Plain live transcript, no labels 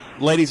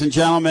ladies and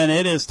gentlemen,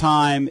 it is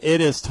time.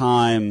 It is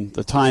time.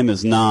 The time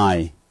is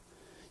nigh.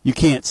 You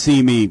can't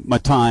see me. My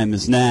time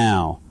is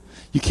now.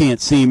 You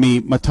can't see me.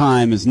 My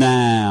time is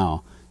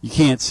now. You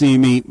can't see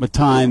me. My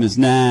time is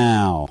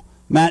now.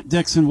 Matt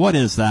Dixon, what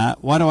is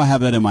that? Why do I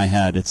have that in my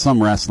head? It's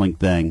some wrestling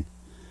thing.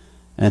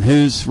 And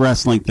whose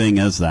wrestling thing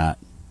is that?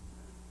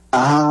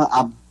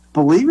 I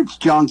believe it's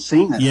John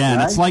Cena. Yeah, right?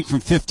 and it's like from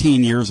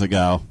 15 years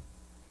ago.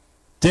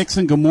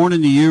 Dixon, good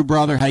morning to you,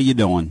 brother. How you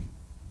doing?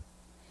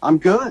 I'm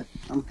good.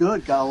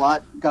 Got a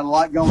lot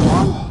going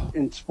on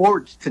in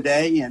sports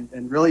today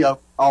and really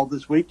all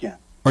this weekend.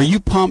 Are you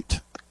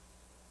pumped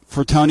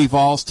for Tony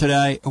Valls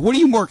today? What are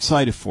you more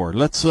excited for?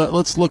 Let's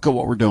look at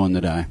what we're doing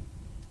today.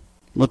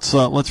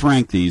 Let's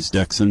rank these,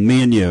 Dixon.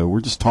 Me and you.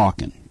 We're just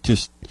talking.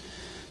 Just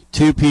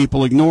two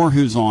people. Ignore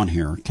who's on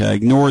here. Okay.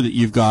 Ignore that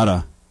you've got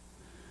a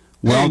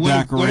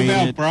well-decorated.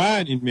 What about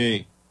Brian and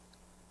me?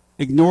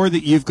 Ignore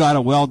that you've got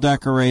a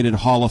well-decorated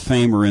Hall of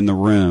Famer in the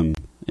room,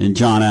 and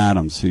John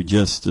Adams, who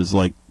just is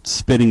like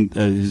spitting,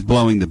 who's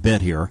blowing the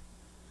bit here.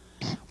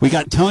 We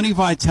got Tony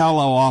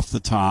Vitello off the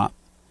top.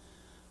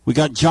 We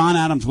got John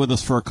Adams with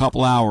us for a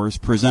couple hours,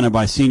 presented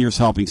by Seniors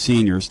Helping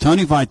Seniors.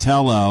 Tony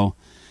Vitello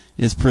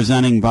is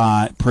presented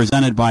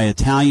by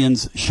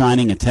Italians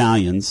Shining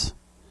Italians.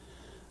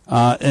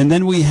 And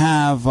then we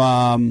have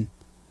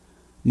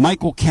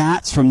Michael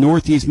Katz from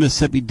Northeast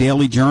Mississippi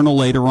Daily Journal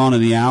later on in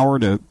the hour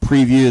to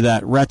preview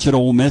that wretched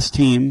Ole Miss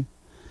team.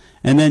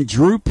 And then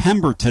Drew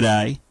Pember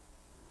today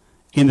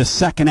in the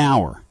second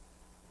hour,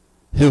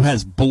 who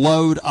has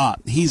blowed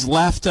up. He's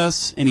left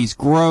us, and he's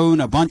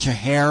grown a bunch of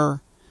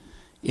hair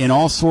in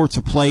all sorts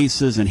of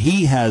places, and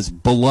he has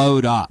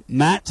blowed up.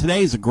 Matt,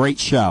 today is a great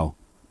show.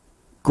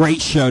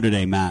 Great show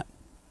today, Matt.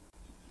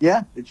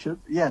 Yeah, it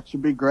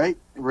should be great.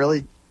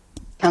 Really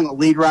kind of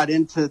lead right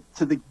into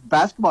the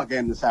basketball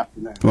game this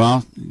afternoon.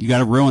 Well, you got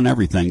to ruin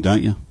everything,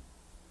 don't you?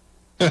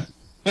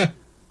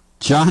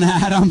 John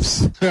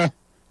Adams,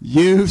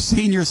 you,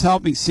 Seniors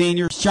Helping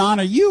Seniors. John,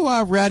 are you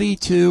ready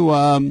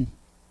to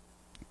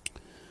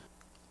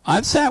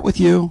I've sat with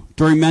you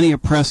during many a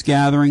press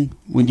gathering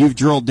when you've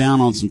drilled down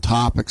on some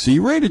topics. Are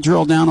you ready to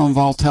drill down on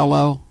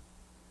Vitello?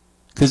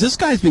 Because this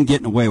guy's been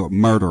getting away with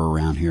murder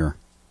around here.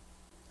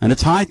 And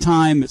it's high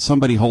time that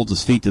somebody holds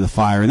his feet to the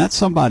fire, and that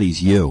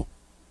somebody's you.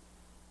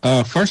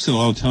 First of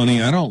all,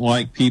 Tony, I don't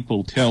like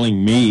people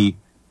telling me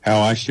how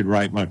I should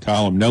write my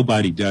column.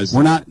 Nobody does.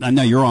 We're not. I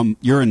know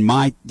you're in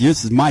my.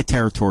 This is my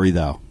territory,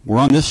 though. We're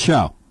on this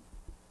show.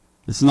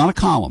 This is not a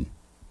column.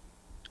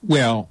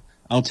 Well,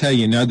 I'll tell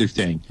you another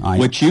thing.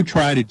 What you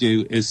try to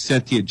do is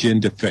set the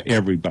agenda for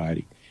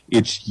everybody.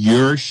 It's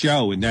your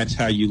show, and that's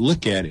how you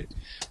look at it.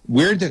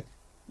 We're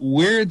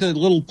the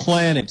little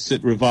planets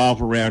that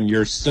revolve around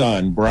your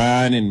son,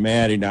 Brian and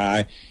Matt and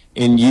I,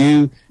 and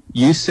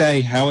you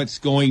say how it's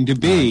going to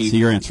be. See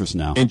your answers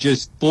now. And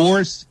just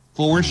force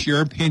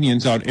your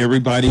opinions on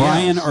everybody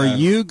Brian, else. Brian, are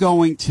you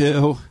going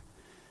to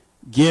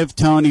give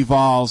Tony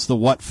Valls the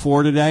what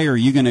for today, or are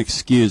you going to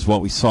excuse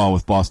what we saw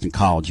with Boston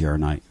College the other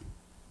night?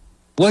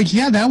 Well,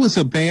 yeah, that was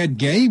a bad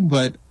game,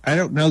 but I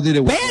don't know that it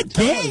was bad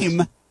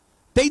game.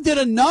 They did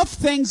enough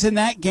things in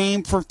that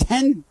game for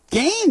 10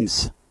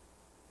 games.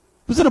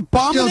 It was an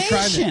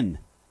abomination.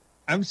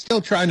 I'm still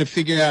trying to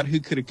figure out who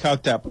could have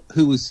caught that.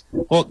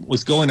 What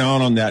was going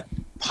on that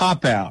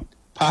pop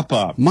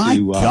up. My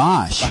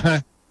gosh!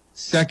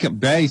 Second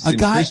base, and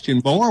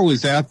Christian Moore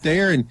was out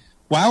there, and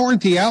why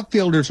weren't the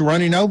outfielders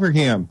running over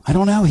him? I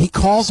don't know. He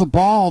calls a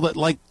ball that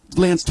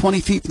lands 20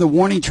 feet from the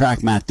warning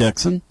track. Matt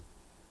Dixon,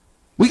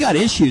 we got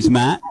issues,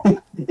 Matt.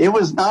 It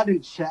was not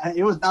in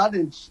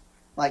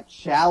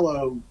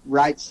shallow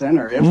right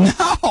center. It was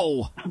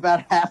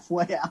about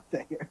halfway out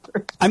there.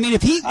 I mean,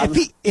 if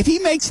he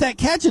makes that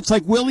catch, it's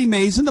like Willie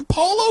Mays in the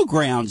Polo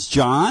Grounds,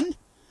 John.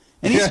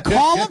 And he's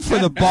calling for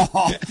the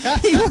ball.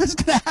 He was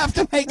going to have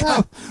to make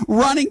a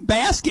running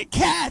basket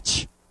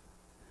catch.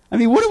 I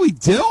mean, what are we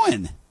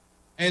doing?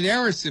 And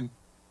there were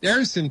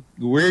some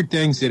weird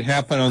things that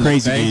happened on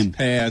Crazy the base game.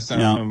 pass.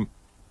 Yeah.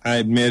 I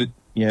admit,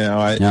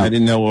 I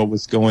didn't know what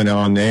was going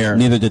on there.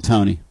 Neither did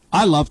Tony.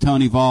 I love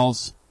Tony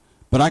Valls,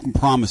 but I can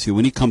promise you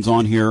when he comes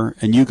on here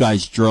and you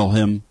guys drill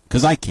him,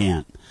 because I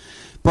can't.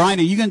 Brian,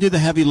 are you going to do the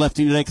heavy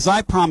lifting today? Because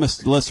I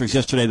promised the listeners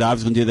yesterday that I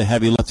was going to do the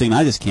heavy lifting, and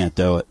I just can't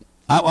do it.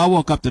 I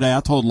woke up today. I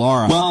told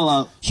Laura.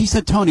 Well, she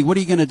said, Tony, what are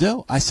you going to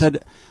do? I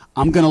said,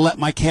 I'm going to let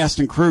my cast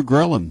and crew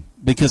grill him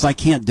because I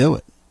can't do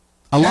it.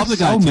 I love the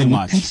guy too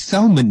much. He's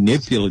so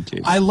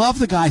manipulative. I love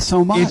the guy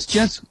so much.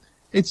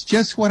 It's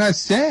just what I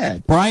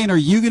said. Brian, are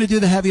you going to do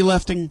the heavy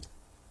lifting?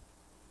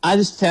 I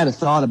just had a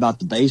thought about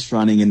the base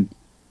running, and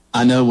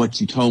I know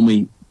what you told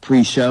me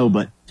pre-show,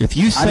 but if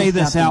you say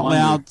this out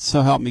loud,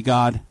 so help me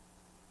God.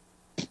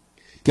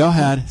 Go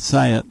ahead,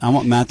 say it. I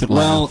want Matt to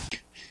laugh.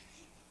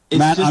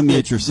 Matt,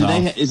 unmute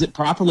yourself. Is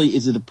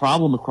it a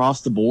problem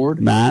across the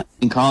board, Matt,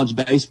 in college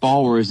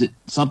baseball, or is it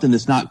something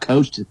that's not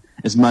coached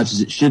as much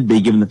as it should be,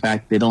 given the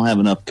fact they don't have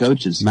enough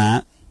coaches?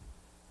 Matt.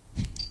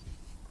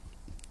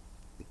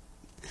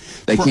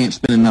 they can't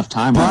spend enough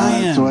time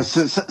on it.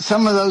 So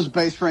some of those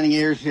base running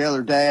ears the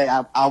other day,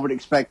 I would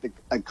expect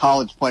a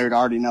college player to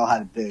already know how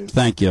to do.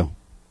 Thank you.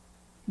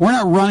 We're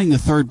not running the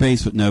third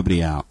base with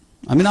nobody out.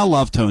 I mean, I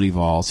love Tony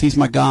Valls. He's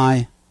my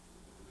guy.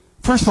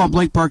 First of all,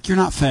 Blake Burke, you're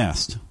not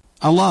fast.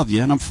 I love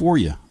you, and I'm for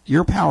you.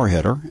 You're a power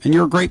hitter, and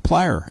you're a great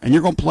player, and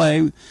you're going to play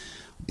a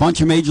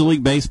bunch of Major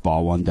League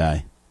Baseball one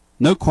day.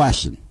 No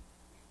question.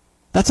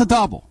 That's a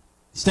double.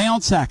 Stay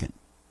on second.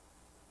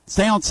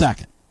 Stay on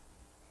second.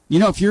 You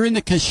know, if you're in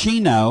the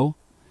casino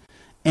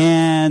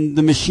and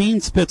the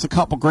machine spits a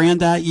couple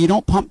grand at you, you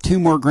don't pump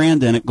 $2 more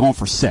grand in it going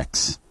for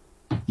 $6.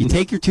 You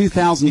take your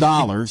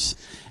 $2,000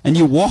 and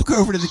you walk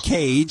over to the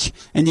cage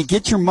and you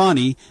get your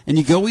money and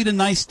you go eat a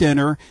nice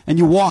dinner and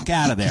you walk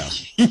out of there.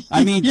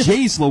 I mean,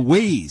 geez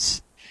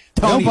Louise.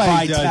 Tony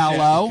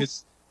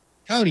Vitello.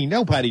 Tony,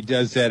 nobody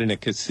does that in a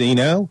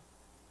casino.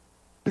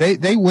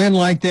 They win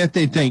like that.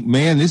 They think,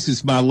 man, this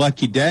is my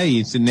lucky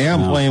day. And now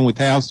I'm playing with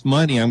house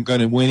money. I'm going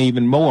to win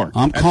even more.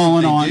 I'm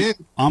calling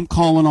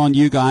on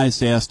you guys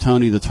to ask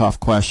Tony the tough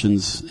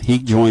questions. He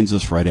joins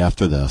us right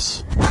after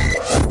this.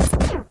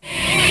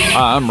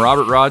 Hi, I'm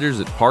Robert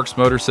Rogers at Parks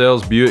Motor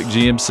Sales Buick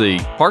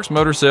GMC. Parks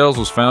Motor Sales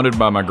was founded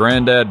by my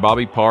granddad,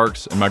 Bobby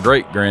Parks, and my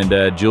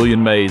great-granddad,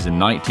 Julian Mays, in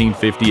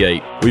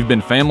 1958. We've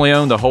been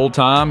family-owned the whole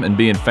time, and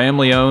being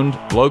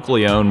family-owned,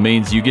 locally-owned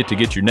means you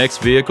get your next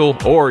vehicle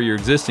or your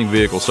existing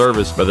vehicle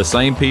serviced by the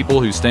same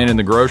people who stand in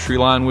the grocery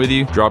line with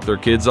you, drop their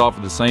kids off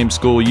at the same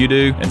school you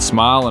do, and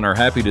smile and are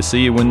happy to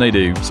see you when they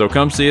do. So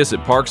come see us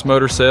at Parks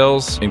Motor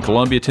Sales in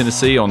Columbia,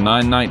 Tennessee on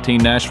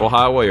 919 Nashville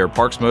Highway or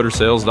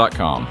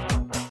parksmotorsales.com.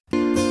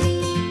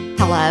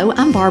 Hello,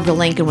 I'm Barbara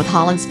Lincoln with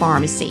Holland's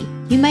Pharmacy.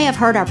 You may have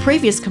heard our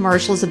previous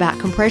commercials about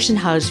compression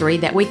hosiery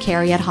that we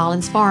carry at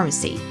Holland's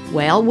Pharmacy.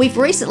 Well, we've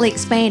recently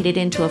expanded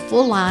into a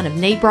full line of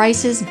knee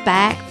braces,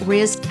 back,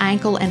 wrist,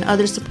 ankle, and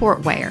other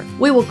support wear.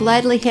 We will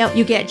gladly help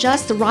you get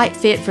just the right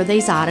fit for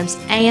these items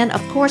and,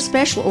 of course,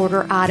 special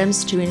order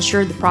items to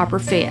ensure the proper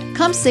fit.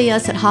 Come see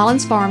us at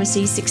Holland's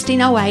Pharmacy,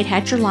 1608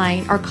 Hatcher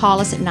Lane, or call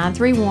us at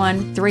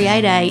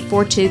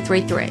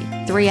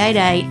 931-388-4233.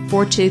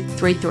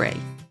 388-4233.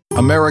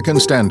 American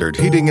Standard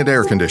Heating and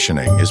Air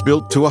Conditioning is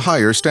built to a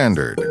higher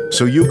standard,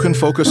 so you can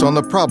focus on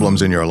the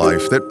problems in your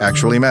life that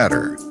actually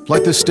matter,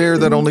 like the stair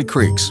that only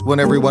creaks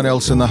when everyone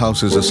else in the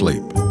house is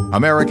asleep.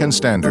 American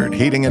Standard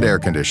Heating and Air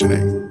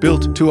Conditioning,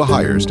 built to a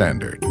higher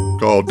standard.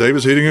 Call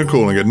Davis Heating and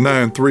Cooling at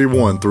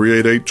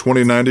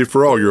 931-388-2090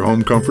 for all your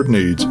home comfort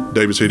needs.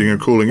 Davis Heating and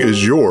Cooling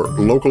is your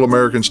local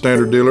American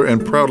Standard dealer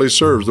and proudly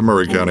serves the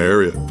Murray County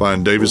area.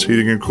 Find Davis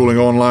Heating and Cooling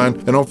online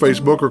and on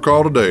Facebook or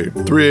call today,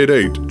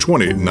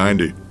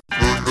 388-2090.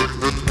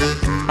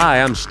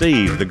 Hi, I'm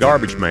Steve, the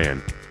Garbage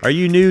Man. Are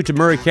you new to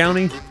Murray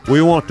County?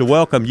 We want to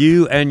welcome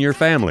you and your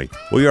family.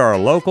 We are a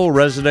local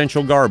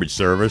residential garbage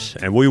service,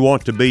 and we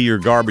want to be your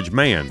garbage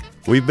man.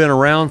 We've been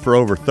around for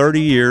over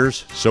 30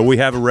 years, so we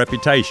have a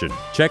reputation.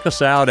 Check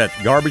us out at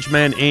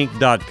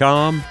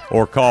garbagemaninc.com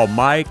or call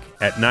Mike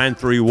at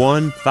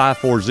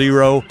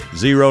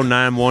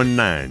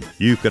 931-540-0919.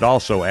 You could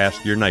also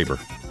ask your neighbor.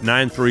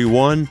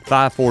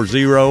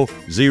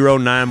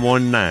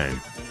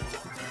 931-540-0919.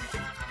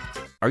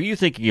 Are you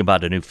thinking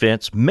about a new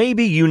fence?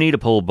 Maybe you need a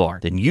pole barn.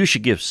 Then you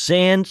should give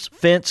Sands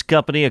Fence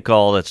Company a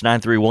call. That's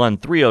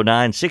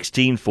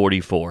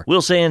 931-309-1644.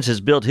 Will Sands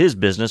has built his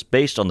business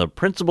based on the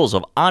principles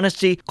of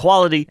honesty,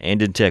 quality,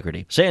 and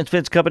integrity. Sands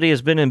Fence Company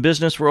has been in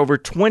business for over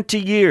 20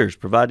 years,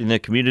 providing the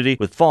community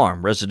with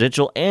farm,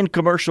 residential, and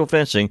commercial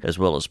fencing, as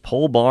well as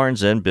pole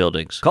barns and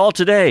buildings. Call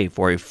today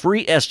for a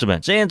free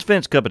estimate. Sands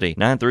Fence Company,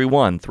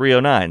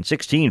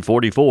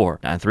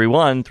 931-309-1644.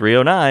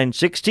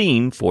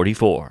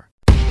 931-309-1644.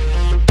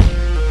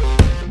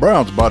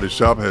 Brown's Body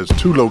Shop has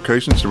 2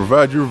 locations to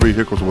provide your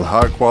vehicles with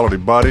high-quality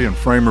body and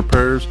frame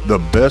repairs, the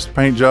best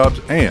paint jobs,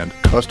 and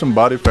custom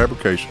body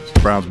fabrications.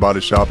 Brown's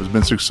Body Shop has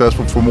been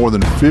successful for more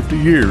than 50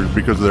 years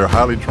because of their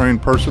highly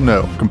trained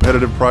personnel,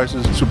 competitive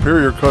prices,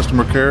 superior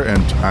customer care,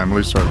 and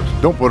timely service.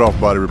 Don't put off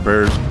body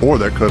repairs or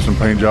that custom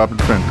paint job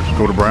at Fenders.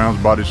 Go to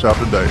Brown's Body Shop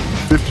today,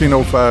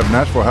 1505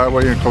 Nashville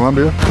Highway in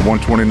Columbia, or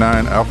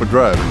 129 Alpha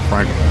Drive in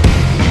Franklin.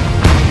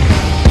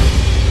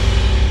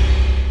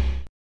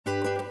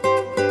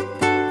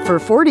 For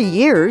 40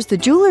 years, the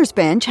Jewelers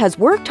Bench has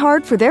worked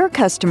hard for their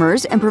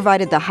customers and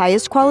provided the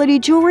highest quality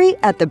jewelry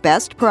at the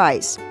best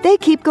price. They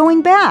keep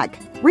going back.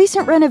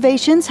 Recent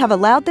renovations have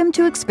allowed them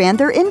to expand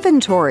their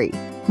inventory.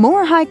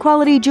 More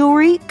high-quality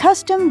jewelry,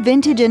 custom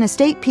vintage and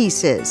estate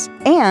pieces,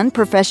 and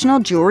professional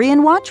jewelry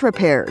and watch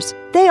repairs.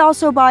 They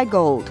also buy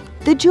gold.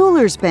 The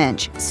Jewelers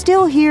Bench,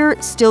 still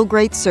here, still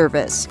great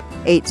service.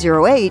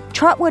 808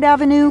 Trotwood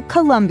Avenue,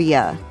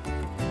 Columbia.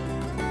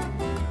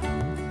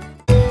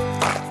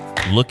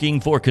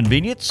 Looking for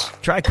convenience?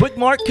 Try Quick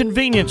Mart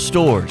Convenience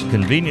Stores,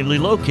 conveniently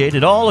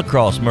located all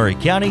across Murray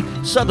County,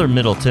 southern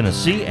Middle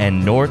Tennessee,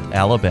 and North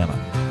Alabama.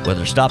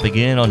 Whether stopping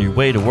in on your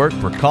way to work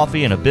for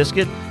coffee and a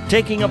biscuit,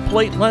 taking a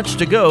plate lunch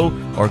to go,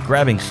 or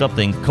grabbing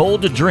something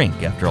cold to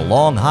drink after a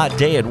long hot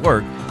day at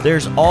work,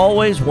 there's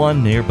always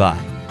one nearby.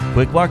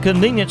 Quick Mart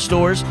convenience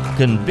stores,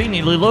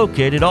 conveniently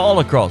located all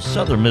across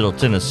southern Middle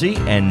Tennessee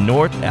and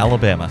North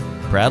Alabama.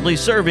 Proudly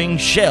serving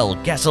Shell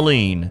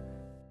gasoline.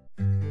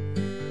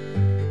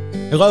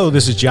 Hello,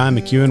 this is John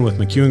McEwen with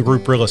McEwen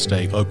Group Real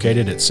Estate,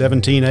 located at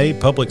 17A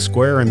Public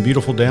Square in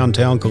beautiful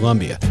downtown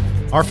Columbia.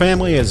 Our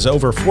family has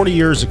over 40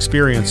 years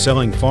experience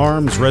selling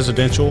farms,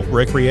 residential,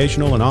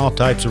 recreational, and all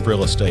types of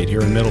real estate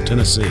here in Middle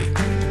Tennessee.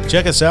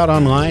 Check us out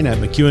online at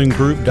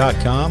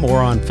McEwenGroup.com or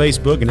on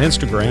Facebook and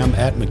Instagram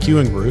at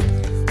McEwen Group,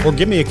 or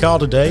give me a call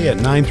today at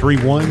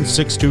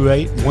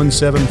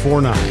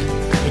 931-628-1749.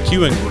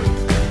 McEwen Group.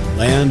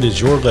 Land is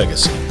your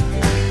legacy.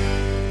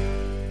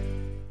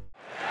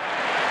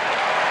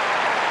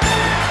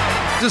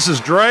 This is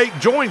Drake.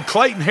 Join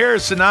Clayton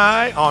Harris and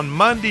I on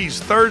Mondays,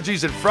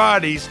 Thursdays, and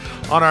Fridays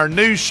on our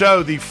new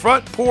show, the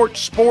Front Porch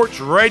Sports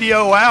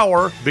Radio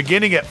Hour,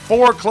 beginning at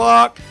 4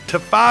 o'clock to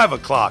 5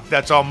 o'clock.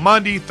 That's on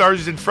Monday,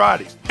 Thursdays, and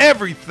Fridays.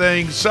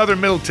 Everything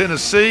Southern Middle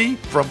Tennessee,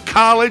 from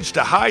college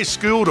to high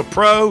school to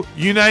pro,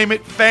 you name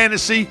it,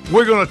 fantasy,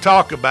 we're going to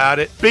talk about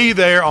it. Be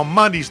there on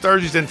Mondays,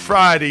 Thursdays, and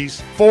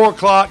Fridays, 4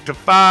 o'clock to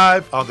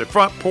 5 on the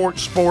Front Porch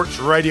Sports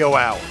Radio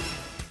Hour.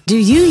 Do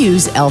you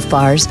use Elf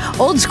Bars?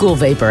 Old School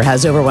Vapor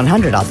has over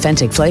 100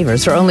 authentic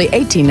flavors for only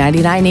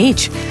 $18.99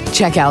 each.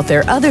 Check out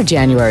their other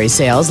January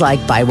sales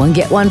like buy one,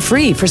 get one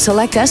free for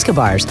select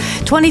Escobars,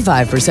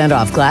 25%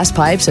 off glass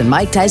pipes and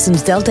Mike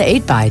Tyson's Delta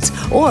 8 Bites,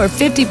 or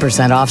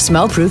 50% off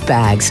smell-proof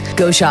bags.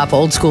 Go shop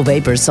Old School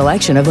Vapor's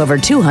selection of over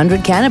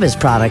 200 cannabis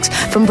products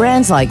from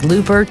brands like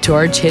Looper,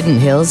 Torch, Hidden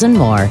Hills, and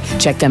more.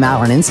 Check them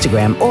out on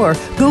Instagram or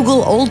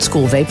Google Old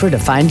School Vapor to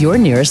find your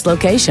nearest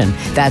location.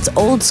 That's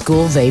Old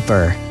School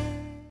Vapor.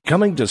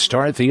 Coming to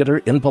Star Theater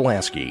in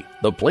Pulaski,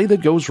 The Play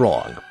That Goes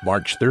Wrong,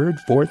 March 3rd,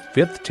 4th,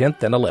 5th,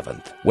 10th, and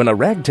 11th. When a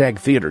ragtag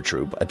theater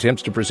troupe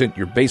attempts to present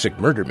your basic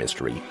murder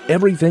mystery,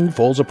 everything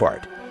falls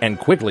apart and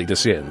quickly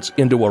descends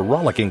into a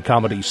rollicking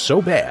comedy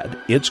so bad,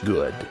 it's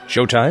good.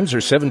 Showtimes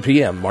are 7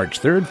 p.m. March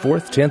 3rd,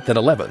 4th, 10th, and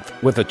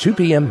 11th, with a 2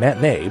 p.m.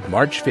 matinee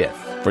March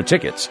 5th. For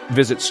tickets,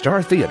 visit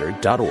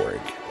startheater.org.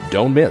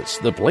 Don't miss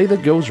The Play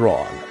That Goes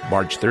Wrong,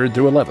 March 3rd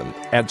through 11th,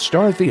 at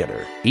Star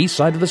Theater, east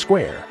side of the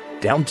square,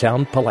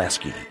 downtown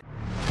Pulaski.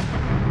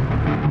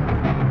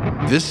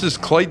 This is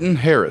Clayton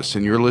Harris,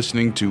 and you're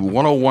listening to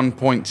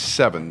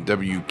 101.7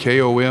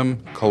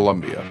 WKOM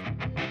Columbia.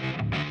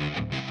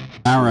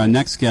 Our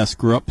next guest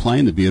grew up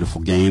playing the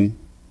beautiful game.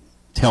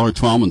 Taylor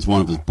Twellman's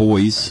one of his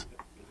boys.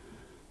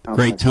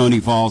 Great Tony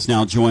Vols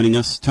now joining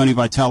us. Tony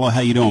Vitello,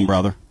 how you doing,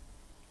 brother?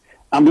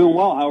 I'm doing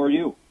well. How are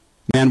you?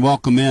 Man,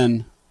 welcome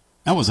in.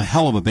 That was a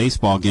hell of a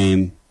baseball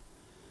game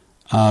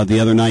the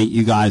other night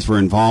you guys were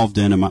involved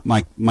in. And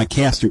my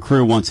cast and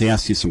crew wants to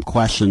ask you some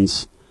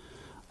questions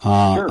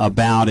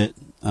about it.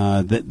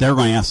 They're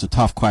going to ask the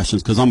tough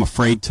questions because I'm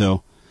afraid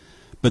to.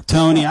 But,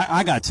 Tony,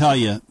 I got to tell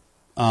you,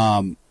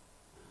 I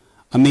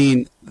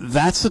mean,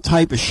 that's the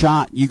type of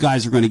shot you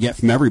guys are going to get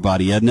from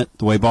everybody, isn't it?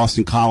 The way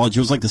Boston College, it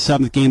was like the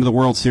 7th game of the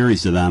World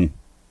Series to them.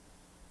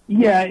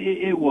 Yeah,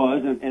 it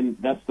was, and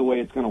that's the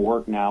way it's going to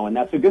work now, and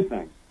that's a good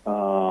thing.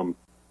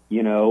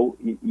 You know,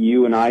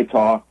 you and I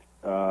talked,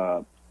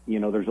 you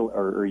know,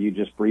 or you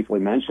just briefly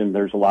mentioned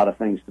there's a lot of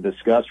things to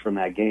discuss from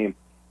that game.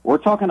 We're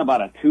talking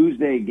about a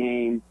Tuesday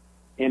game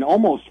in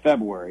almost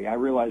February. I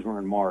realize we're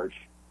in March,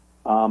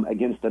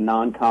 against a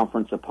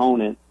non-conference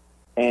opponent,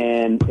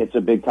 and it's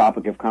a big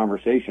topic of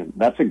conversation.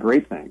 That's a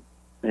great thing,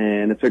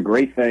 and it's a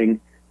great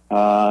thing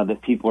that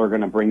people are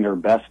going to bring their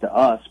best to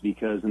us,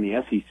 because in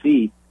the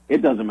SEC,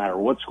 it doesn't matter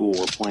what school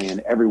we're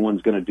playing,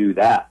 everyone's going to do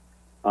that.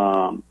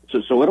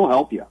 So it'll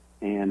help you,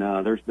 and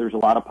there's a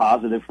lot of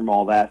positive from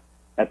all that.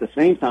 At the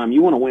same time,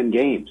 you want to win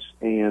games,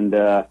 and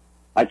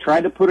I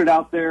tried to put it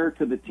out there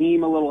to the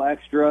team a little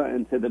extra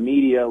and to the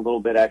media a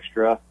little bit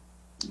extra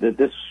that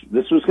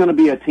this was going to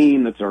be a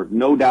team that's a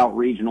no doubt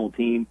regional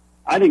team.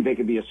 I think they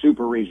could be a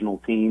super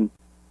regional team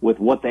with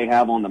what they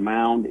have on the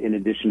mound, in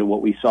addition to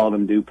what we saw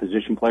them do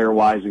position player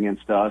wise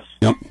against us.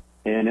 Yep.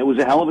 And it was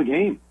a hell of a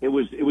game. It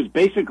was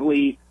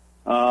basically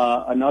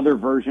another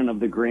version of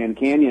the Grand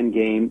Canyon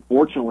game.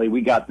 Fortunately, we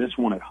got this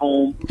one at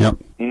home. Yep.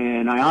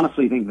 And I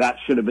honestly think that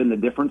should have been the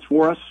difference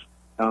for us.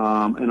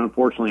 And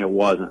unfortunately, it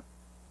wasn't.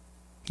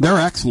 They're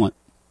excellent,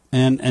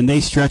 and they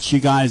stretched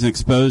you guys and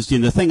exposed you.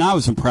 And the thing I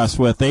was impressed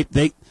with, they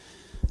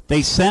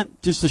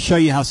sent, just to show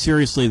you how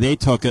seriously they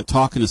took it,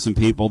 talking to some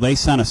people, they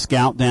sent a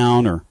scout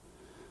down or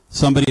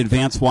somebody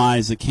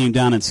advance-wise that came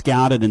down and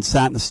scouted and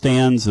sat in the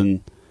stands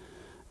and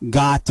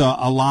got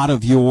a lot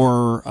of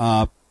your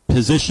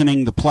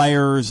positioning, the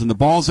players, and the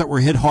balls that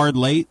were hit hard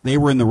late. They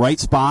were in the right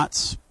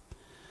spots.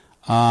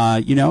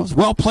 You know, it was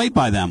well played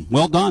by them.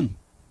 Well done.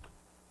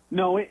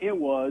 No, it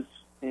was.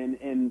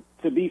 And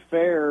to be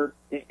fair,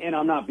 and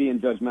I'm not being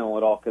judgmental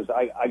at all, because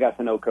I got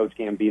to know Coach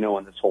Gambino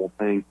on this whole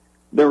thing.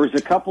 There was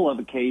a couple of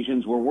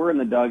occasions where we're in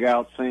the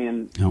dugout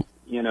saying,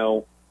 you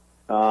know,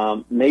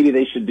 maybe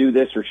they should do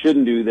this or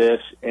shouldn't do this,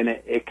 and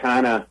it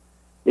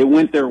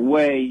went their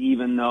way,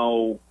 even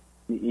though,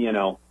 you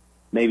know,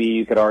 maybe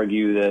you could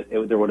argue that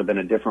there would have been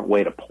a different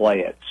way to play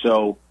it.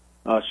 So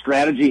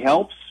strategy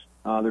helps,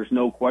 There's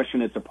no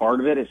question it's a part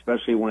of it,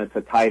 especially when it's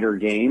a tighter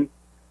game.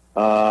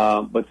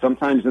 But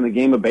sometimes in the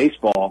game of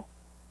baseball,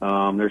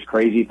 there's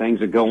crazy things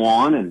that go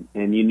on,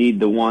 and you need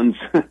the ones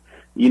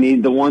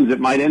that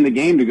might end the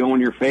game to go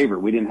in your favor.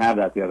 We didn't have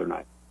that the other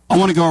night. I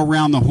want to go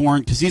around the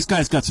horn because these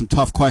guys got some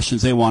tough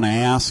questions they want to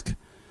ask.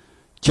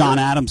 John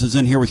Adams is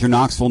in here with your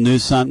Knoxville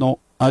News Sentinel.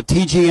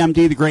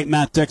 TGMD, the great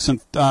Matt Dixon.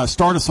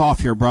 Start us off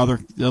here, brother.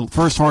 The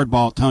first hard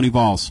ball, Tony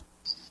Balls.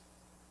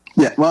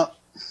 Yeah, well,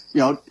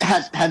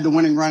 had the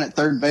winning run at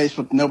third base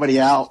with nobody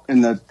out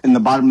in the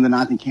bottom of the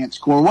ninth and can't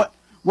score.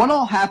 What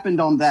all happened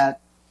on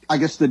that? I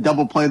guess the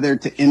double play there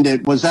to end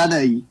it, was that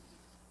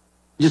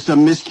just a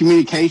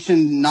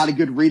miscommunication, not a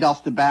good read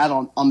off the bat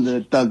on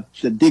the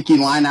Dickey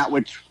line out,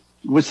 which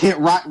was hit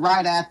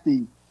right at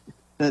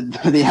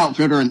the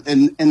outfielder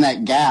in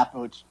that gap,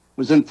 which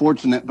was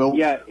unfortunate. But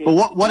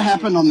what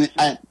happened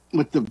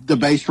with the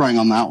base running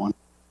on that one?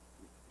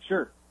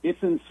 Sure,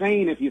 it's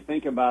insane if you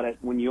think about it.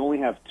 When you only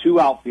have two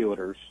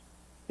outfielders,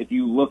 if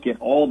you look at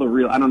all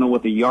the I don't know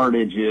what the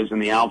yardage is in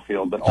the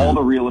outfield, but all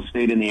the real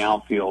estate in the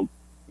outfield.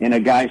 And a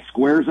guy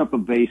squares up a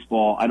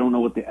baseball. I don't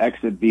know what the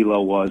exit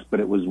velo was, but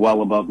it was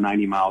well above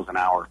 90 miles an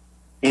hour.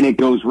 And it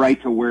goes right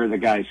to where the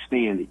guy's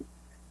standing.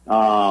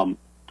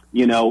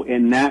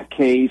 In that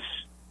case,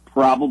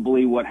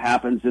 probably what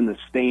happens in the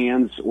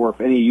stands, or if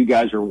any of you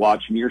guys are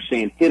watching, you're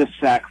saying hit a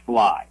sac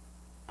fly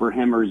for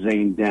him or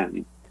Zane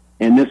Denton.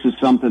 And this is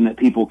something that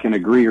people can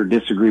agree or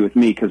disagree with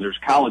me, because there's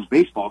college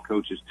baseball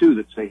coaches, too,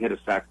 that say hit a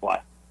sac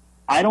fly.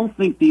 I don't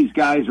think these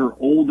guys are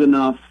old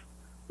enough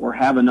or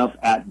have enough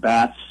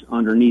at-bats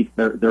underneath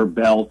their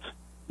belt,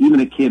 even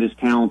a kid as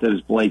talented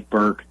as Blake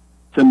Burke,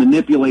 to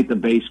manipulate the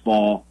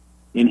baseball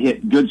and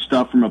hit good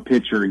stuff from a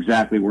pitcher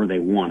exactly where they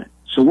want it.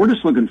 So we're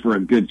just looking for a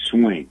good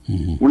swing.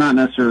 Mm-hmm. We're not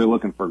necessarily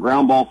looking for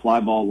ground ball,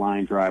 fly ball,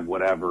 line drive,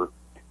 whatever.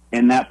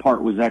 And that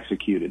part was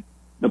executed.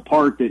 The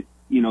part that,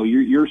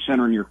 you're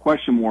centering your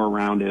question more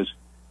around is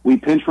we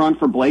pinch run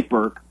for Blake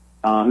Burke,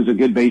 who's a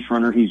good base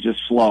runner. He's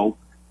just slow.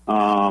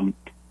 And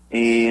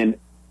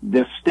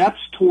the steps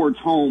towards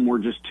home were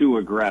just too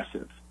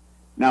aggressive.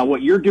 Now,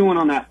 what you're doing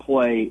on that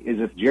play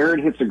is if Jared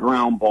hits a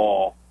ground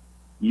ball,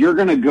 you're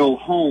going to go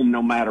home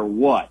no matter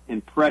what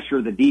and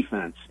pressure the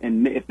defense.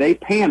 And if they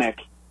panic,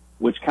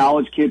 which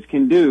college kids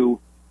can do,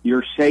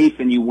 you're safe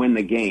and you win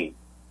the game.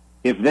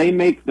 If they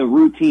make the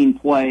routine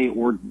play,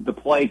 or the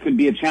play could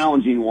be a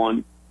challenging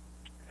one,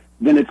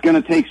 then it's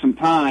going to take some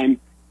time,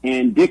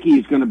 and Dickey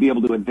is going to be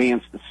able to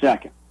advance the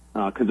second.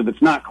 Because if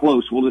it's not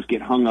close, we'll just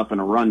get hung up in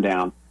a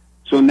rundown.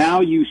 So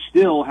now you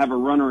still have a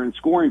runner in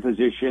scoring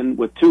position.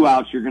 With two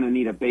outs, you're going to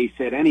need a base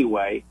hit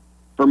anyway,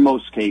 for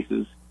most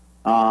cases.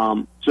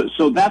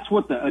 So that's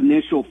what the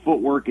initial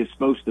footwork is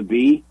supposed to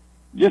be.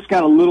 Just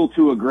got a little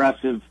too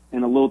aggressive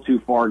and a little too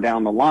far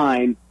down the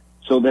line,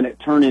 so then it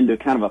turned into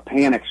kind of a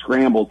panic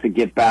scramble to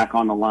get back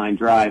on the line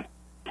drive,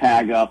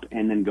 tag up,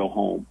 and then go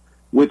home.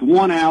 With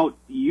one out,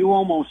 you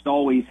almost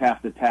always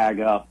have to tag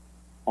up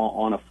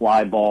on a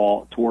fly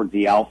ball towards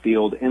the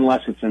outfield,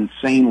 unless it's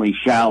insanely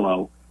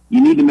shallow.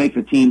 You need to make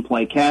the team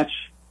play catch,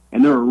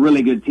 and they're a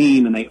really good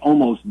team, and they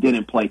almost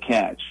didn't play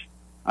catch.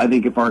 I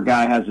think if our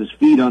guy has his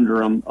feet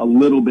under him a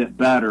little bit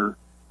better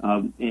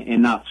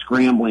and not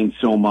scrambling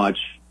so much,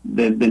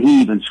 then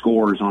he even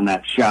scores on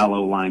that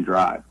shallow line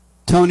drive.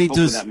 Tony,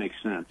 Hopefully that makes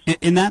sense.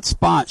 In that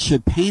spot,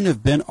 should Payne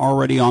have been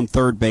already on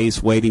third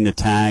base waiting to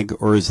tag,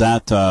 or is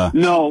that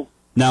No.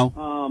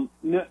 No?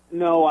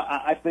 No,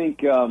 I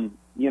think,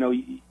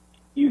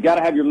 you got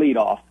to have your lead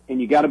off, and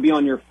you got to be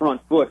on your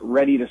front foot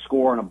ready to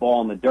score on a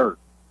ball in the dirt.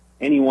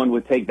 Anyone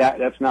would take that.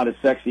 That's not as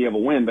sexy of a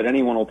win, but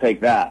anyone will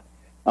take that.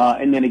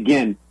 And then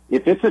again,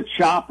 if it's a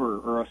chopper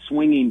or a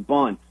swinging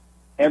bunt,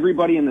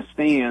 everybody in the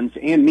stands,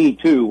 and me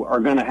too,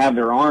 are going to have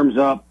their arms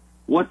up.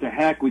 What the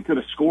heck? We could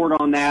have scored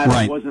on that.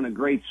 Right. It wasn't a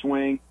great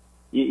swing,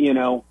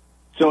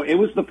 So it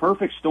was the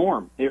perfect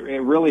storm. It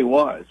really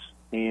was.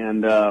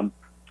 And,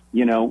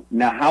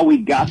 now how we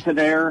got to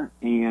there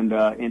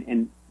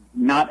and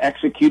not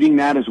executing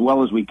that as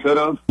well as we could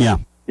have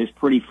is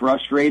pretty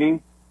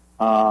frustrating.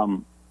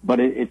 But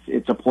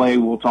it's a play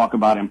we'll talk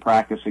about in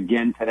practice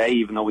again today,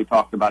 even though we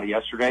talked about it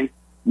yesterday.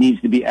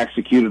 Needs to be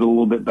executed a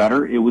little bit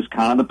better. It was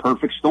kind of the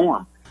perfect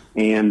storm.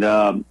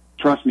 And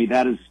trust me,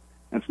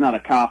 that's not a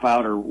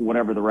cop-out or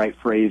whatever the right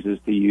phrase is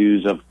to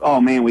use of,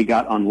 oh, man, we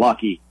got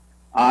unlucky.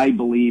 I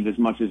believe as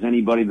much as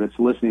anybody that's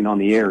listening on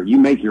the air, you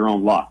make your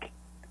own luck.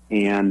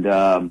 And,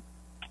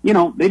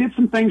 they did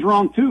some things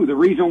wrong, too. The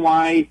reason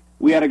why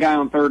we had a guy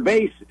on third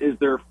base is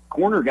their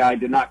corner guy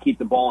did not keep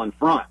the ball in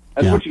front.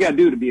 That's what you got to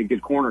do to be a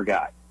good corner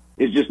guy,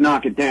 is just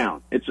knock it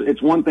down.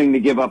 It's one thing to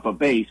give up a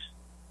base,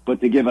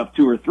 but to give up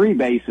 2 or 3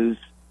 bases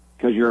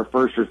because you're a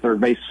first or third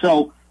base.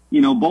 So,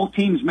 both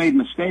teams made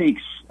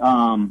mistakes.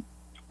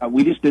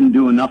 We just didn't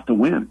do enough to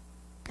win.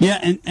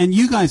 Yeah, and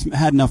you guys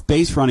had enough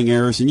base running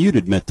errors, and you'd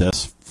admit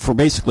this, for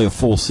basically a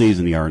full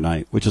season the other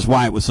night, which is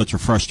why it was such a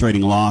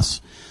frustrating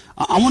loss.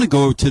 I want to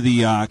go to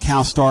the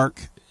Cal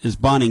Stark is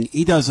bunting.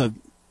 He does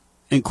an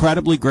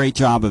incredibly great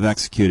job of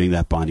executing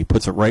that bunt. He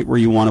puts it right where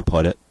you want to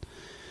put it.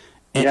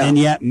 And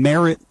yet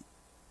Merritt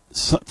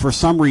for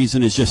some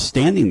reason is just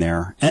standing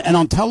there. And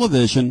on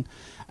television,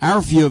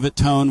 our view of it,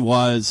 Tone,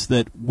 was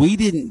that we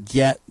didn't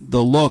get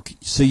the look,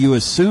 so you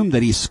assumed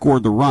that he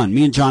scored the run.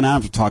 Me and John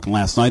Adams were talking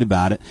last night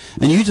about it,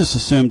 and you just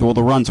assumed, well,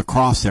 the run's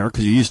across there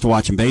because you're used to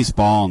watching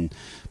baseball, and,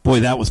 boy,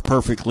 that was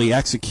perfectly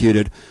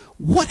executed.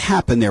 What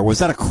happened there? Was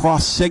that a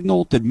cross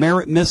signal? Did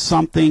Merritt miss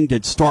something?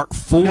 Did Stark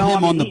fool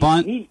him on the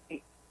bunt?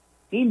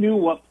 He knew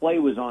what play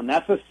was on.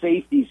 That's a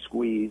safety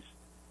squeeze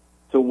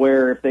to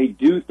where if they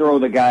do throw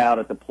the guy out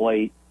at the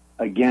plate,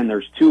 again,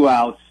 there's 2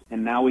 outs,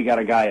 and now we got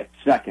a guy at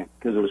second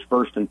because it was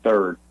first and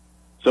third.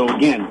 So,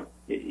 again,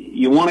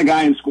 you want a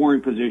guy in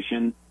scoring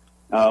position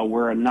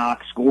where a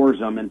knock scores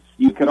them. And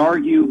you could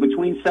argue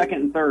between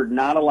second and third,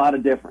 not a lot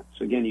of difference.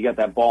 Again, you got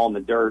that ball in the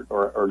dirt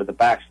or to the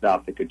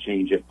backstop that could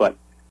change it, but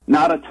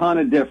not a ton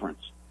of difference.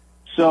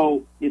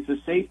 So it's a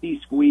safety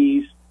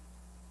squeeze.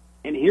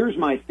 And here's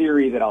my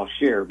theory that I'll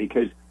share,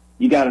 because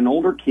you got an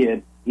older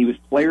kid. He was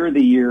player of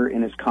the year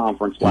in his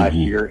conference last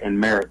year, and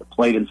Merritt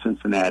played in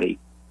Cincinnati.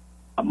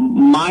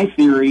 My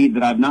theory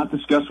that I've not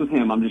discussed with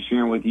him, I'm just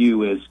sharing with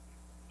you, is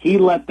he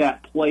let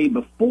that play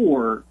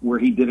before where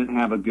he didn't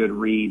have a good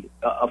read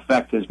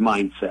affect his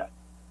mindset.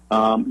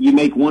 You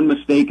make one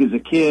mistake as a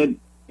kid,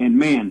 and,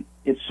 man,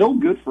 it's so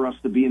good for us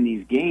to be in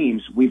these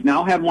games. We've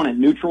now had one at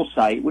neutral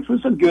site, which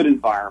was a good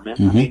environment.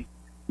 I mean,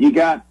 you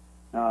got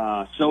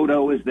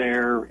Soto is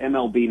there,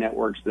 MLB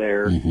Network's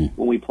there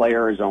when we play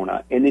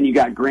Arizona. And then you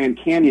got Grand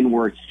Canyon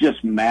where it's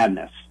just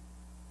madness.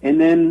 And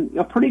then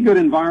a pretty good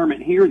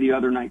environment here the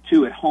other night,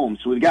 too, at home.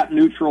 So we've got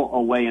neutral,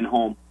 away, and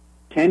home.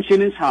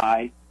 Tension is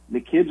high.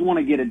 The kids want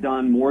to get it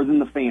done more than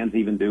the fans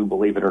even do,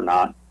 believe it or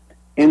not.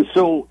 And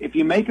so if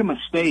you make a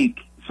mistake,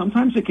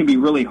 sometimes it can be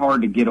really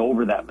hard to get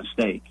over that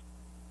mistake.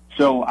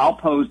 So I'll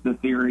pose the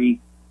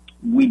theory,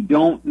 we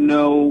don't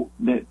know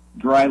that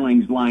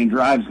Dreiling's line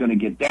drive is going to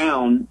get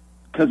down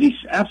because he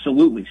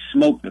absolutely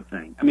smoked the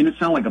thing. I mean, it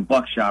sounded like a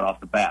buckshot off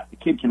the bat. The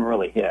kid can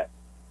really hit.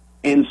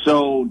 And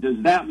so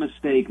does that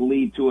mistake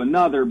lead to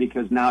another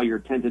because now you're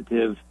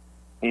tentative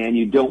and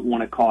you don't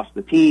want to cost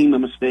the team a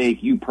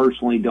mistake? You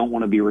personally don't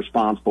want to be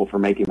responsible for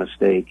making a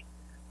mistake.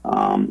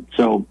 And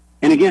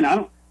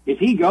again, if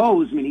he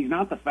goes, I mean, he's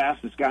not the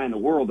fastest guy in the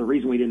world. The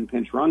reason we didn't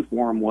pinch run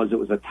for him was it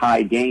was a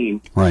tie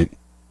game. Right.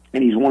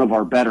 And he's one of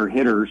our better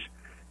hitters.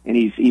 And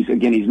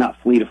he's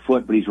not fleet of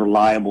foot, but he's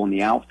reliable in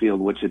the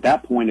outfield, which at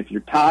that point, if you're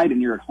tied and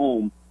you're at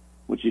home,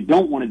 what you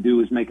don't want to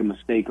do is make a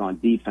mistake on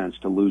defense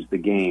to lose the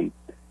game.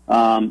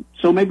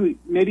 So maybe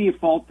you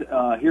fault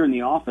here in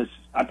the office.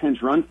 I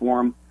pinch run for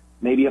him.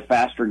 Maybe a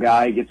faster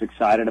guy gets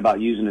excited about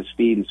using his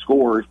speed and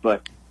scores,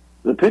 but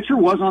the pitcher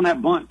was on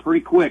that bunt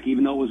pretty quick,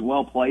 even though it was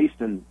well placed.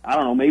 And I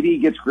don't know, maybe he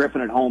gets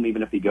Griffin at home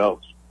even if he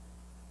goes.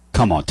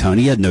 Come on,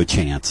 Tony, he had no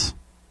chance.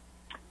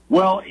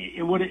 Well,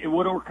 it would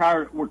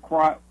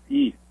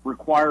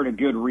required a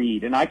good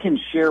read, and I can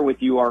share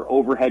with you our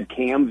overhead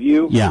cam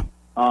view. Yeah.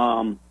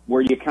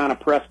 Where you kind of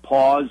press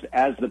pause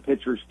as the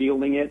pitcher's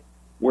fielding it,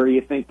 where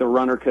you think the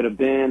runner could have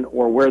been,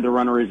 or where the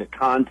runner is at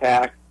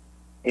contact.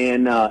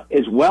 And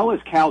as well as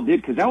Cal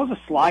did, because that was a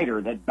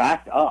slider that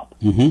backed up,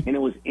 and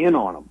it was in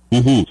on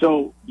him.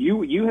 So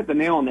you hit the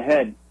nail on the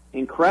head.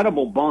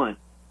 Incredible bunt.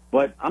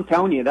 But I'm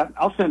telling you, that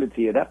I'll send it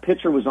to you. That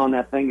pitcher was on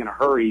that thing in a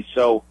hurry.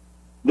 So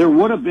there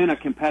would have been a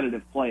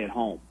competitive play at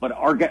home. But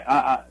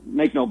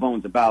make no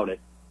bones about it,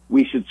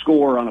 we should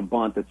score on a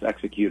bunt that's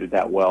executed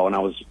that well. And I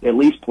was at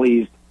least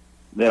pleased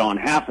that on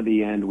half of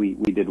the end we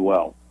did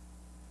well.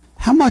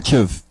 How much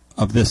of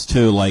this,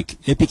 too, like,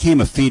 it became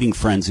a feeding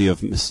frenzy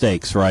of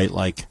mistakes, right?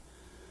 Like,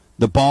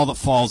 the ball that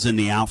falls in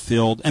the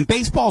outfield. And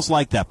baseball's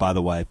like that, by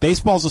the way.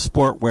 Baseball's a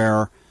sport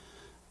where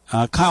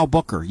Kyle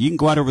Booker, you can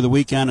go out over the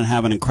weekend and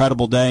have an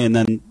incredible day and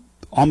then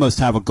almost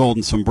have a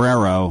golden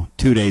sombrero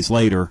 2 days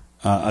later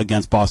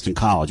against Boston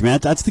College. Man,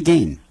 that's the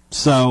game.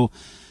 So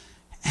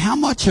how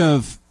much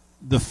of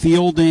the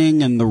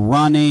fielding and the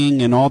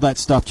running and all that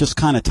stuff just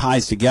kind of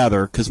ties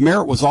together? Because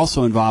Merritt was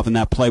also involved in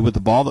that play with the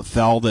ball that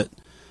fell that,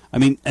 I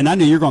mean, and I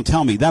know you're going to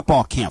tell me that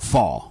ball can't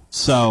fall.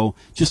 So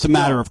just a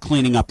matter of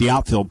cleaning up the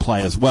outfield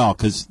play as well,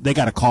 because they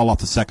got to call off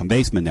the second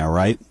baseman there,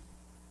 right?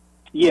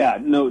 Yeah,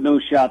 no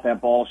shot that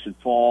ball should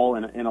fall,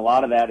 and a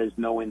lot of that is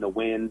knowing the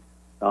wind,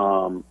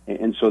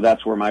 and so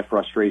that's where my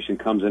frustration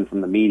comes in from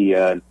the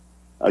media. And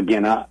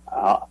again,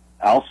 I'll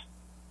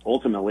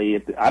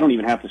ultimately, I don't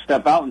even have to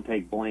step out and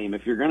take blame.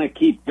 If you're going to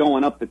keep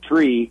going up the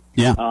tree,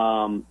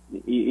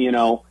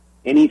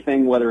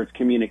 anything, whether it's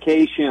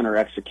communication or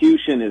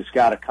execution, has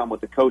got to come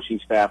with the coaching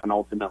staff and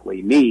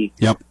ultimately me.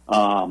 Yep.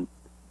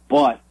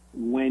 But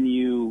when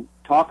you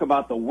talk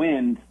about the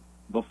wind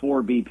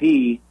before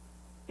BP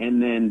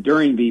and then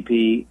during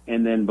BP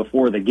and then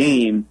before the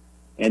game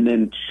and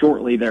then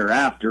shortly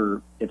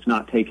thereafter, it's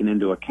not taken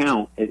into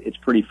account, it's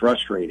pretty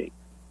frustrating.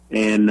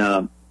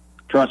 And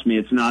trust me,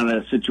 it's not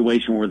a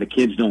situation where the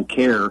kids don't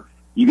care.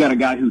 You got a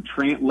guy who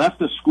left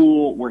the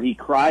school where he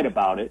cried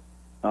about it,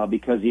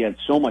 because he had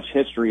so much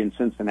history in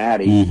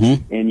Cincinnati.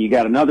 Mm-hmm. And you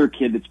got another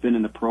kid that's been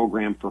in the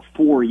program for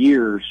 4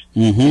 years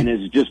Mm-hmm. and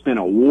has just been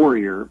a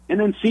warrior. And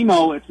then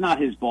Simo, it's not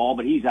his ball,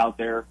 but he's out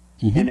there.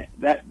 Mm-hmm. And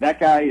that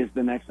guy is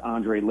the next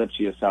Andre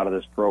Lipsius out of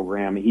this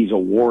program. He's a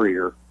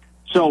warrior.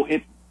 So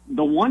if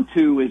the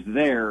 1-2 is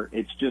there,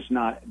 it's just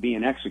not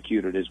being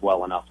executed as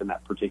well enough in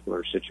that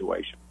particular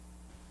situation.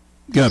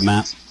 Good,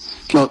 Matt.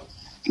 Well,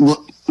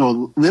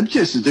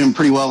 Lipsius is doing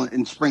pretty well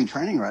in spring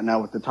training right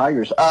now with the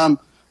Tigers.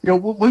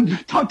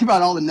 We've talked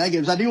about all the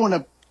negatives. I do want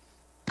to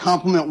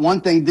compliment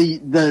one thing: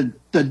 the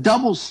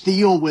double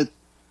steal with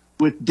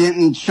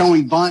Denton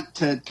showing bunt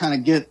to kind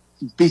of get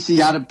BC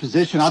out of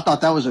position. I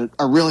thought that was a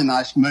really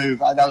nice move.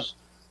 That was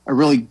a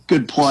really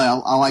good play.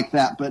 I like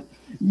that. But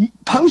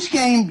post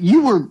game,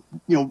 you were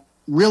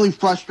really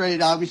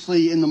frustrated,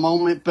 obviously, in the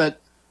moment, but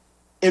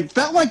it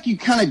felt like you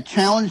kind of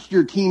challenged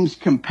your team's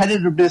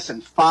competitiveness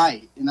and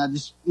fight. And I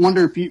just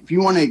wonder if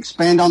you want to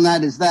expand on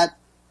that. Is that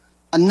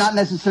not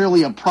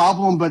necessarily a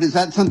problem, but is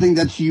that something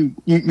that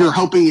you're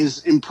hoping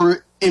is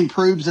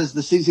improves as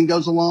the season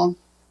goes along?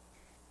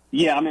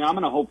 Yeah, I mean, I'm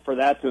going to hope for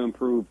that to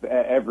improve